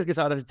سینئرز کے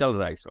ساتھ چل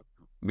رہا ہے اس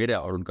وقت میرا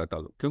اور ان کا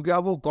تعلق, کیونکہ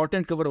اب وہ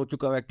کانٹینٹ کور ہو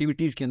چکا ہے,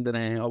 ایکٹیویٹیز کے اندر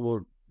ہیں, اور وہ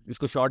اس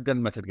کو شارٹ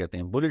گن میتھڈ کہتے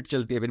ہیں. بلٹ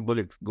چلتی ہے, پھر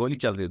بلٹ گولی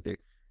چل رہی ہوتی ہے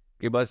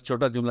کہ بس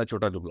چھوٹا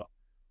جملہ.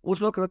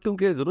 اس وقت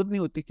کیونکہ ضرورت نہیں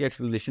ہوتی کہ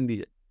ایکسپلینیشن دی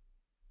جائے.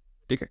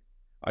 ٹھیک ہے.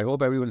 I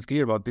hope everyone is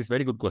clear about this.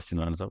 Very good question,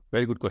 Ansa.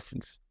 Very good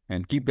questions.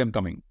 And keep them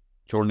coming.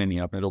 چھوڑنے نہیں,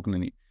 آپ نے روکنے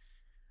نہیں.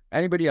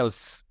 Anybody else?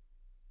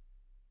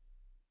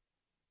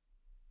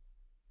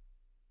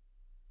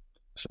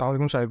 السلام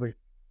علیکم صاحب بھائی.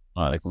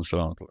 وعلیکم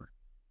السلام ورحمۃ اللہ.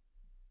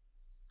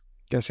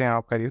 کیسے ہیں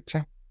آپ؟ خیریت سے؟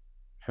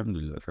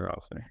 الحمدللہ سر,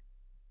 آپ سے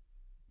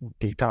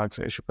ٹھیک ٹھاک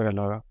سے, شکر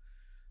اللہ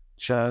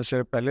کا.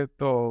 سر پہلے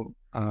تو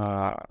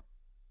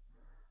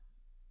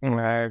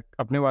میں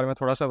اپنے بارے میں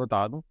تھوڑا سا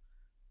بتا دوں.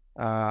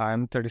 I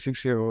am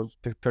 36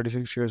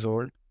 years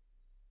old.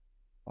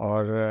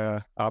 اور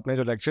آپ نے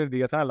جو لیکچر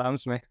دیا تھا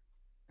الامس میں,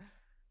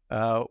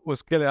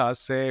 اس کے لحاظ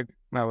سے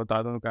میں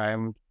بتا دوں کہ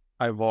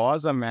I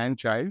was a man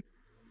child,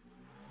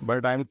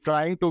 but I am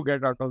trying to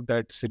get out of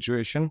that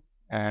situation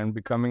and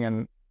becoming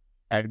an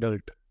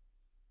adult.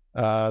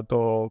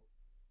 تو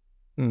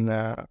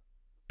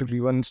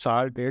تقریباً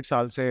 1.5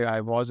 سال سے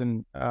I was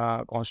in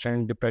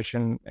constant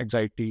depression,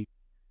 anxiety,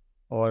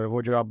 اور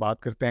وہ جو آپ بات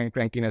کرتے ہیں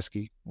کرینکینس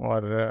کی,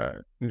 اور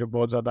جو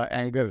بہت زیادہ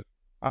اینگر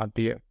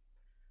آتی ہے.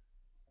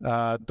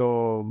 تو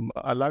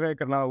اللہ کا یہ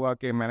کرنا ہوا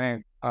کہ میں نے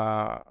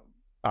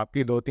آپ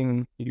کی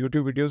 2-3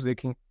 یوٹیوب ویڈیوز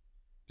دیکھی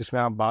جس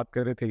میں آپ بات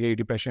کر رہے تھے یہ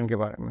ڈپریشن کے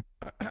بارے میں,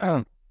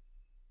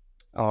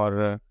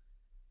 اور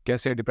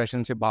کیسے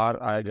ڈپریشن سے باہر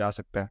آیا جا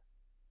سکتا ہے.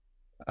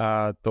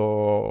 تو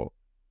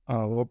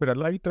وہ پھر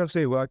اللہ کی طرف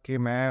سے ہوا کہ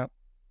میں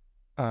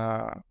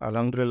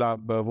الحمدللہ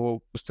وہ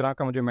اس طرح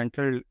کا مجھے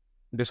مینٹل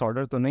ڈس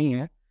آرڈر تو نہیں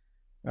ہے,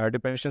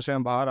 ڈپریشن سے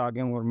میں باہر آ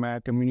گیا ہوں, اور میں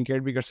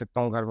کمیونیکیٹ بھی کر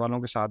سکتا ہوں گھر والوں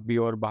کے ساتھ بھی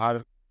اور باہر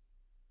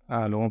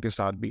لوگوں کے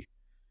ساتھ بھی.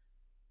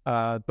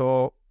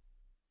 تو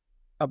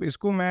اب اس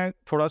کو میں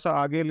تھوڑا سا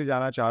آگے لے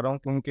جانا چاہ رہا ہوں,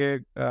 کیونکہ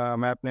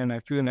میں اپنے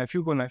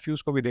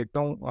نیفیوز کو بھی دیکھتا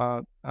ہوں.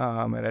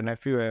 میرا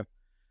نیفیو ہے,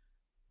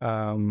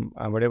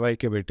 بڑے بھائی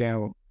کے بیٹے ہیں,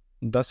 وہ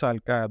 10 سال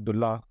کا ہے,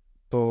 عبداللہ.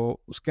 تو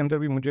اس کے اندر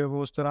بھی مجھے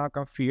وہ اس طرح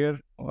کا فیئر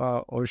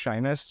اور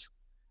شائنس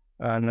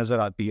نظر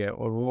آتی ہے,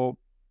 اور وہ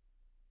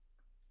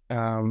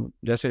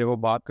جیسے وہ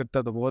بات کرتا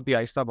ہے تو بہت ہی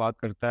آہستہ بات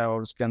کرتا ہے,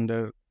 اور اس کے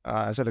اندر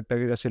ایسا لگتا ہے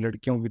کہ جیسے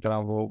لڑکیوں کی طرح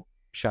وہ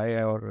شائع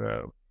ہے, اور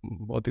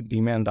بہت ہی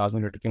دھیمے انداز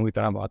میں لڑکیوں کی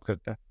طرح بات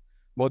کرتا ہے,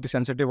 بہت ہی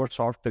سینسٹیو اور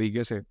سافٹ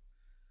طریقے سے.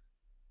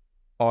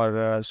 اور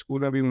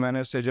اسکول میں بھی میں نے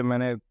اس سے جب میں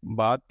نے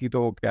بات کی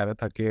تو وہ کہہ رہا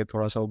تھا کہ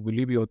تھوڑا سا وہ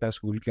بلی بھی ہوتا ہے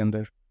اسکول کے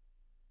اندر.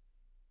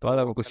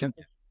 تو کوشچن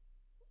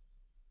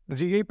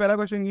جی یہی پہلا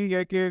کوشچن یہی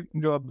ہے کہ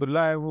جو عبداللہ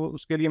ہے وہ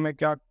اس کے لیے میں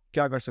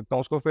کیا کر سکتا ہوں.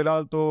 اس کو فی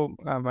الحال تو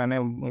میں نے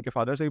ان کے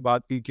فادر سے بھی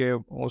بات کی کہ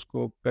اس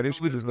کو کرش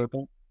کی ضرورت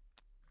ہے,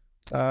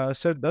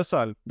 سر 10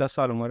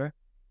 سال عمر ہے.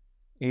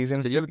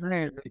 اچھا یہ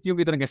بتائیں لڑکیوں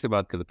کی طرح کیسے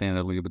بات کرتے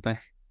ہیں مجھے بتائیں.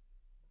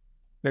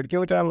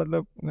 لڑکیوں کا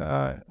مطلب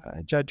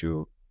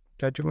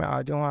چاچو میں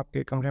آ جاؤں آپ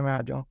کے کمرے میں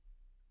آ جاؤں,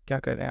 کیا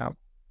کر رہے ہیں آپ؟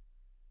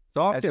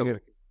 سافٹ ہے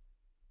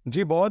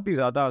جی بہت ہی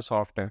زیادہ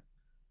سافٹ ہے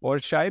اور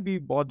شائع بھی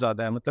بہت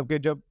زیادہ ہے. مطلب کہ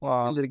جب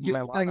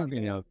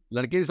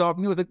لڑکے سافٹ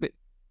نہیں ہو سکتے.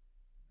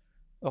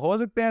 ہو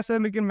سکتے ہیں سر,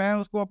 لیکن میں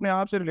اس کو اپنے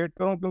آپ سے ریلیٹ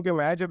کروں کیونکہ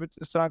میں جب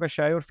اس طرح کا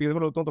شائع اور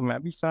فیئرفل ہوتا ہوں تو میں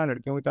بھی اس طرح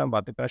لڑکیوں کی طرح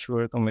باتیں کرنا شروع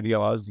کرتا ہوں. میری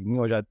آواز دھیمی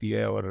ہو جاتی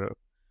ہے اور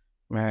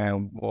میں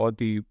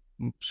بہت ہی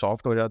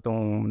سافٹ ہو جاتا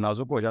ہوں,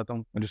 نازک ہو جاتا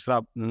ہوں, جس طرح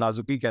آپ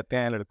نازکی کہتے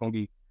ہیں لڑکوں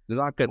کی.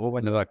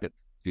 نزاکت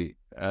جی.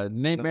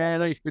 نہیں میں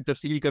نا اس پہ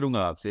تفصیل کروں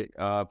گا آپ سے.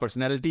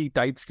 پرسنالٹی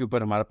ٹائپس کے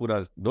اوپر ہمارا پورا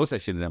 2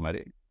 سیشن ہے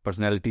ہمارے.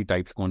 پرسنالٹی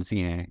ٹائپس کون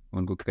سی ہیں,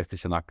 ان کو کیسے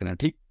شناخت کرنا,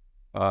 ٹھیک.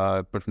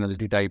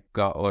 پرسنالٹی ٹائپ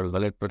کا اور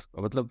غلط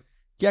مطلب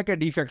کیا کیا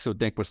ڈیفیکٹس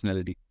ہوتے ہیں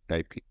پرسنالٹی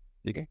ٹائپ کی,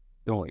 ٹھیک ہے.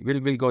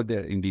 we'll go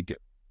there in detail,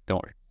 don't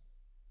worry.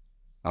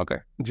 Okay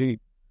جی.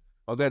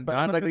 اگر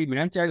دھیان رکھ رہی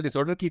مین چائلڈ ڈس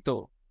آرڈر کی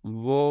تو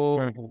وہ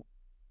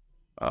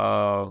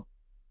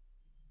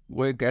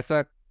ایک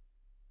ایسا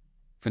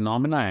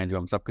فنومنا ہے جو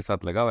ہم سب کے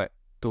ساتھ لگا ہوا ہے,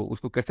 تو اس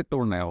کو کیسے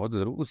توڑنا ہے بہت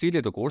ضرور. اسی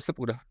لیے تو کورس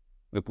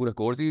ہے پورا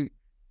کورس ہی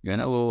جو ہے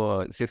نا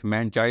وہ صرف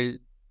مین چائلڈ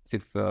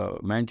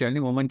نہیں,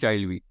 وومن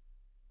چائلڈ بھی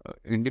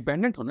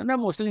انڈیپینڈنٹ ہونا نا.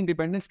 ایموشنل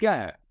انڈیپینڈنس کیا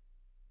ہے؟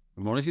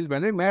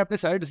 میں اپنے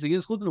سارے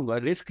ڈیسیجنس خود لوں گا.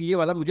 رسک یہ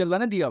والا مجھے اللہ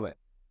نے دیا ہوا ہے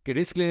کہ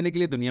رسک لینے کے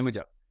لیے دنیا میں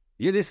جا,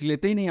 یہ رسک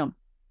لیتے ہی نہیں ہم,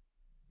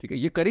 ٹھیک ہے.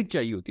 یہ کریج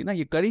چاہیے ہوتی ہے نا,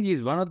 یہ courage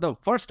is one of the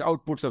first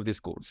out پٹس of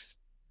this course.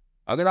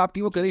 اگر آپ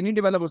کی وہ کریج نہیں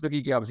ڈیولپ ہو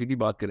سکی کہ آپ سیدھی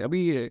بات کریں.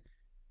 ابھی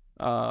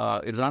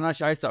رانا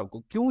شاہد صاحب کو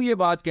کیوں یہ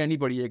بات کہنی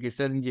پڑی ہے کہ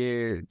سر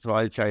یہ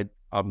سوال شاید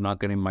آپ نہ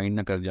کریں, مائنڈ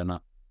نہ کر جانا,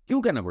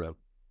 کیوں کہنا پڑا؟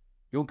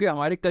 کیونکہ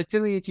ہمارے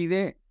کلچر میں یہ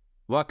چیزیں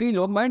واقعی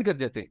لوگ مائنڈ کر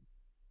جاتے ہیں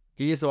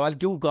کہ یہ سوال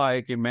کیوں کہا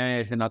ہے کہ میں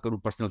ایسے نہ کروں,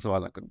 پرسنل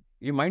سوال نہ کروں.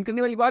 یہ مائنڈ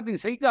کرنے والی بات نہیں,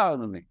 صحیح کہا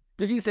انہوں نے,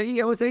 جو چیز صحیح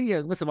ہے وہ صحیح ہے,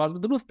 اس میں سوال تو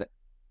درست ہے.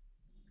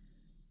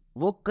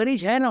 وہ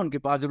کریج ہے نا ان کے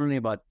پاس, انہوں نے یہ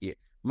بات کی ہے.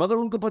 مگر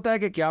ان کو پتا ہے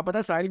کہ کیا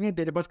پتا ساحل میں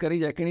تیرے پاس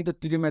کریج ہے کہ نہیں, تو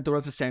تجھے میں تھوڑا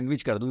سا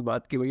سینڈوچ کر دوں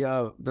بات کہ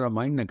بھیا ذرا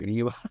مائنڈ نہ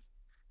کریے بات.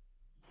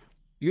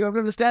 You have to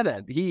understand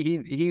that.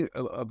 He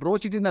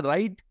approached it in the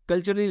right,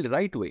 culturally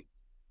right way.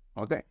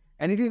 Okay?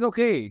 And it is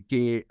okay کہ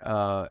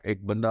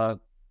ایک بندہ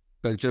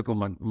کلچر کو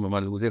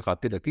ملحوظ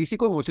خاطر رکھے. اسی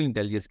کو ایموشنل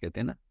انٹیلیجنس کہتے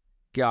ہیں نا,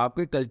 کہ آپ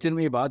کے کلچر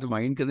میں یہ بات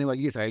مائنڈ کرنے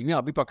والی ہے. ساحل میں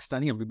آپ بھی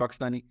پاکستانی, ہم بھی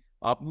پاکستانی,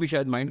 آپ بھی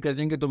شاید مائنڈ کر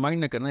جائیں گے, تو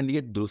مائنڈ نہ کرنا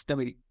یہ درست ہے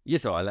میری. یہ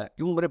سوال ہے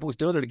کیوں عمریں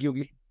پوچھتے ہو لڑکیوں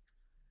کی,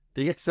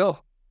 ٹھیک ہے. سو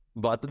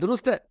بات تو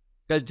درست ہے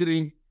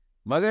کلچرلی,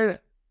 مگر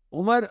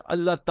عمر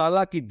اللہ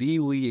تعالیٰ کی دی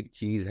ہوئی ایک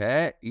چیز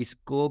ہے. اس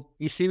کو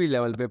کسی بھی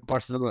لیول پہ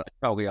پرسنل,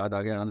 اچھا ہو گیا یاد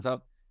آ گیا ران صاحب,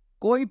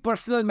 کوئی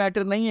پرسنل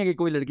میٹر نہیں ہے کہ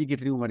کوئی لڑکی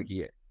کتنی عمر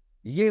کی ہے.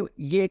 یہ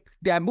ایک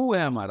ٹیبو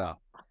ہے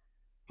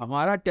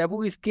ہمارا ٹیبو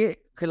اس کے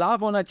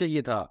خلاف ہونا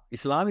چاہیے تھا.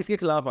 اسلام اس کے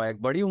خلاف آیا.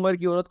 بڑی عمر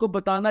کی عورت کو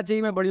بتانا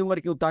چاہیے میں بڑی عمر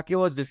کی ہوں, تاکہ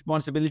وہ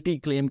رسپانسبلٹی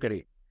کلیم کرے.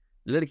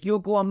 لڑکیوں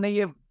کو ہم نے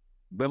یہ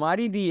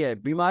بیماری دی ہے,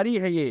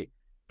 بیماری ہے یہ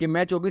کہ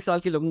میں 24 سال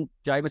کی لگوں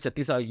چاہے میں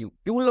 36 سال کی ہوں.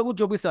 کیوں لگوں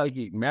 24 سال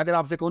کی؟ میں اگر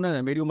آپ سے کہوں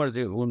نا میری عمر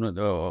سے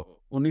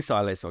 19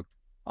 سال ہے اس وقت,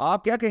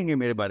 آپ کیا کہیں گے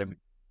میرے بارے میں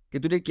کہ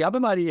تجھے کیا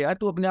بیماری ہے یار؟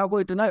 تو اپنے آپ کو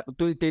اتنا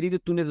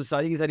تو نے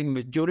ساری کی ساری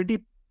میجورٹی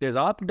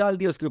تیزاب ڈال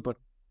دیا اس کے اوپر.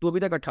 تو ابھی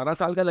تک 18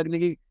 سال کا لگنے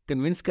کی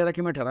کنونس کرا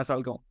کہ میں 18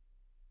 سال کا ہوں.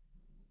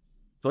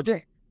 سوچیں,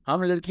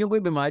 ہم لڑکیوں کو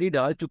بیماری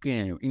ڈال چکے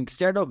ہیں.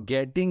 Instead of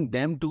getting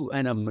them to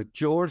N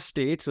mature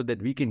state so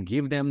that we can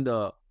give them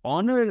the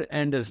honour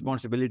and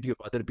responsibility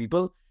of other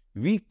people,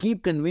 we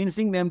keep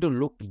convincing them to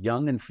look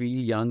young and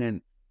feel young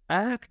and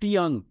act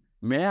young.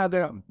 میں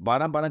اگر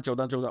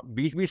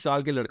 20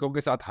 سال کے لڑکوں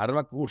کے ساتھ ہر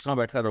وقت کرسیاں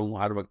بیٹھا رہوں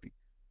ہر وقت,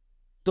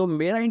 تو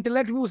میرا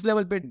انٹلیکٹ بھی اس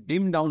لیول پہ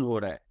ڈم ڈاؤن ہو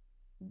رہا ہے.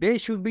 They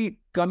should be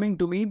coming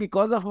to me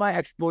because of my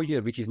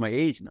exposure, which is my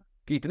age نا,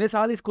 کہ اتنے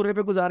سال اس کرے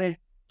پہ گزارے ہیں,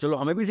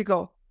 چلو ہمیں بھی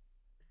سکھاؤ.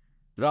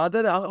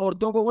 رادر ہم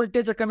عورتوں کو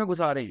الٹے چکر میں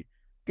گزارے ہیں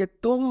کہ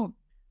تم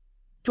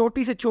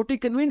چھوٹی سے چھوٹی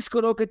کنونس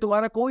کرو کہ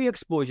تمہارا کوئی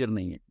ایکسپوجر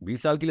نہیں ہے.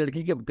 20 سال کی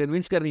لڑکی کی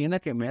کنونس کر رہی ہے نا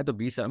کہ میں تو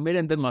 20 سال, میرے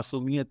اندر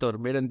معصومیت اور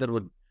میرے اندر وہ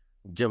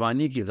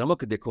جوانی کی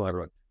رمق دیکھو ہر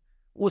وقت.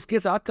 اس کے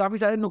ساتھ کافی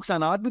سارے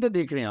نقصانات بھی تو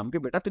دیکھ رہے ہیں ہم کہ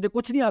بیٹا تجھے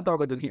کچھ نہیں آتا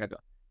ہوگا دنیا کا,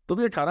 تو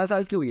بھی 18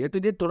 سال کی ہوئی ہے,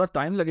 تجھے تھوڑا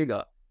ٹائم لگے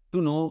گا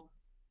تو نو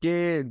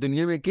کہ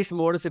دنیا میں کس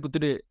موڑ سے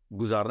تجھے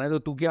گزارنا ہے,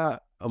 تو کیا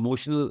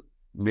ایموشنل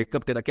میک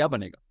اپ تیرا کیا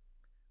بنے گا.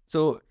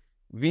 So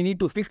we need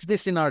to fix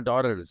this in our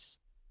daughters,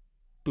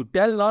 to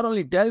tell, not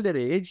only tell their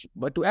age,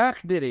 but to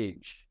act their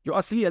age. جو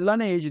اصلی اللہ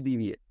نے ایج دی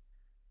ہوئی ہے.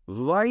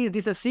 Why is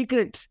this a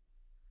secret?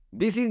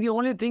 This is the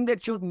only thing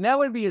that should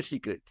never be a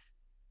secret.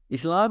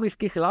 اسلام اس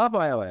کے خلاف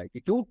آیا ہوا ہے کہ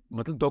کیوں,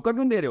 مطلب دھوکہ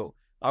کیوں دے رہے ہو؟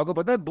 آپ کو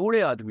پتا ہے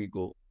بوڑھے آدمی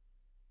کو,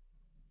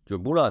 جو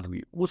بوڑھا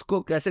آدمی اس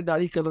کو کیسے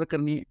داڑھی کلر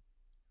کرنی ہے,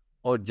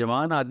 اور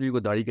جوان آدمی کو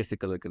داڑھی کیسے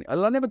کلر کرنی ہے.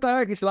 اللہ نے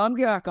بتایا کہ اسلام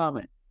کے احکام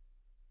ہے.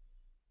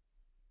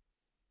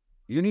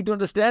 You need to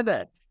understand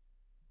that.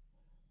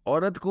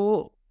 عورت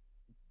کو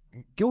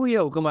کیوں یہ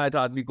حکم آیا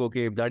تھا آدمی کو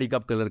کہ داڑھی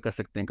کب کلر کر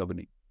سکتے ہیں کب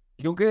نہیں؟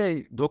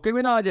 کیونکہ دھوکے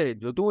میں نہ آ جائے,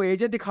 جو تو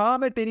ایج ہے دکھا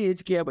میں تیری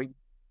ایج کیا ہے بھائی.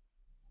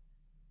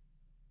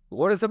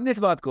 اور سمجھے اس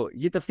بات کو.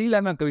 یہ تفصیل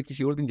ہے, میں کبھی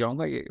کسی اور دن جاؤں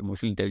گا. یہ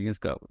ایموشنل انٹیلیجنس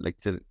کا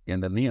لیکچر کے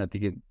اندر نہیں آتی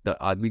کہ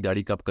آدمی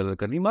داڑھی کب کلر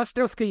کرنی مسٹ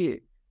ہے اس کے لیے.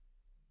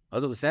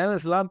 حضرت حسین علیہ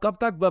السلام کب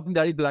تک اپنی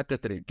داڑھی بلیک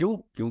کرتے رہے؟ کیوں؟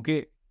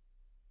 کیونکہ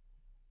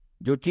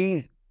جو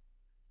چیز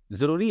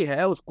ضروری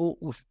ہے اس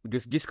کو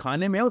جس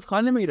کھانے میں ہے اس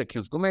کھانے میں ہی رکھیں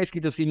اس کو. میں اس کی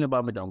تفصیل میں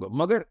بعد میں جاؤں گا.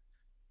 مگر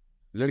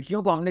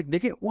لڑکیوں کو ہم نے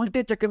دیکھیں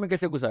الٹے چکر میں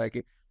کیسے گھسایا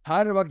کہ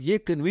ہر وقت یہ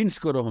کنوینس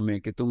کرو ہمیں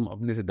کہ تم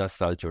اپنے سے 10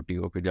 سال چھوٹی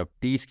ہو, پھر جب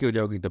 30 کی ہو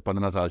جاؤ گی تو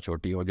 15 سال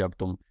چھوٹی ہو, جب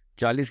تم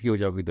 40 کی ہو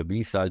جاؤ گی تو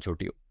 20 سال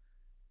چھوٹی ہو.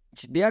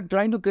 They are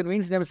trying to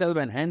convince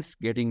themselves and hence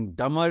getting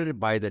dumber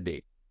by the day.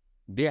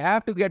 They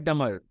have to get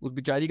dumber. اس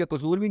بیچاری کا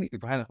قصور بھی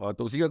نہیں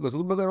تو اسی کا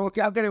قصور, مگر وہ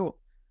کیا کرے,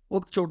 وہ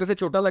چھوٹے سے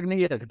چھوٹا لگنے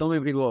کی حرکتوں میں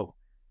پھر وہ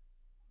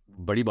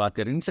بڑی بات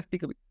کر نہیں سکتی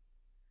کبھی.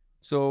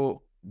 So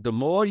the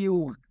more you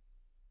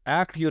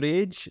act your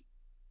age,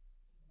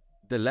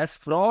 the less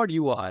fraud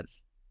you are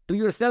to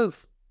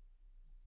yourself.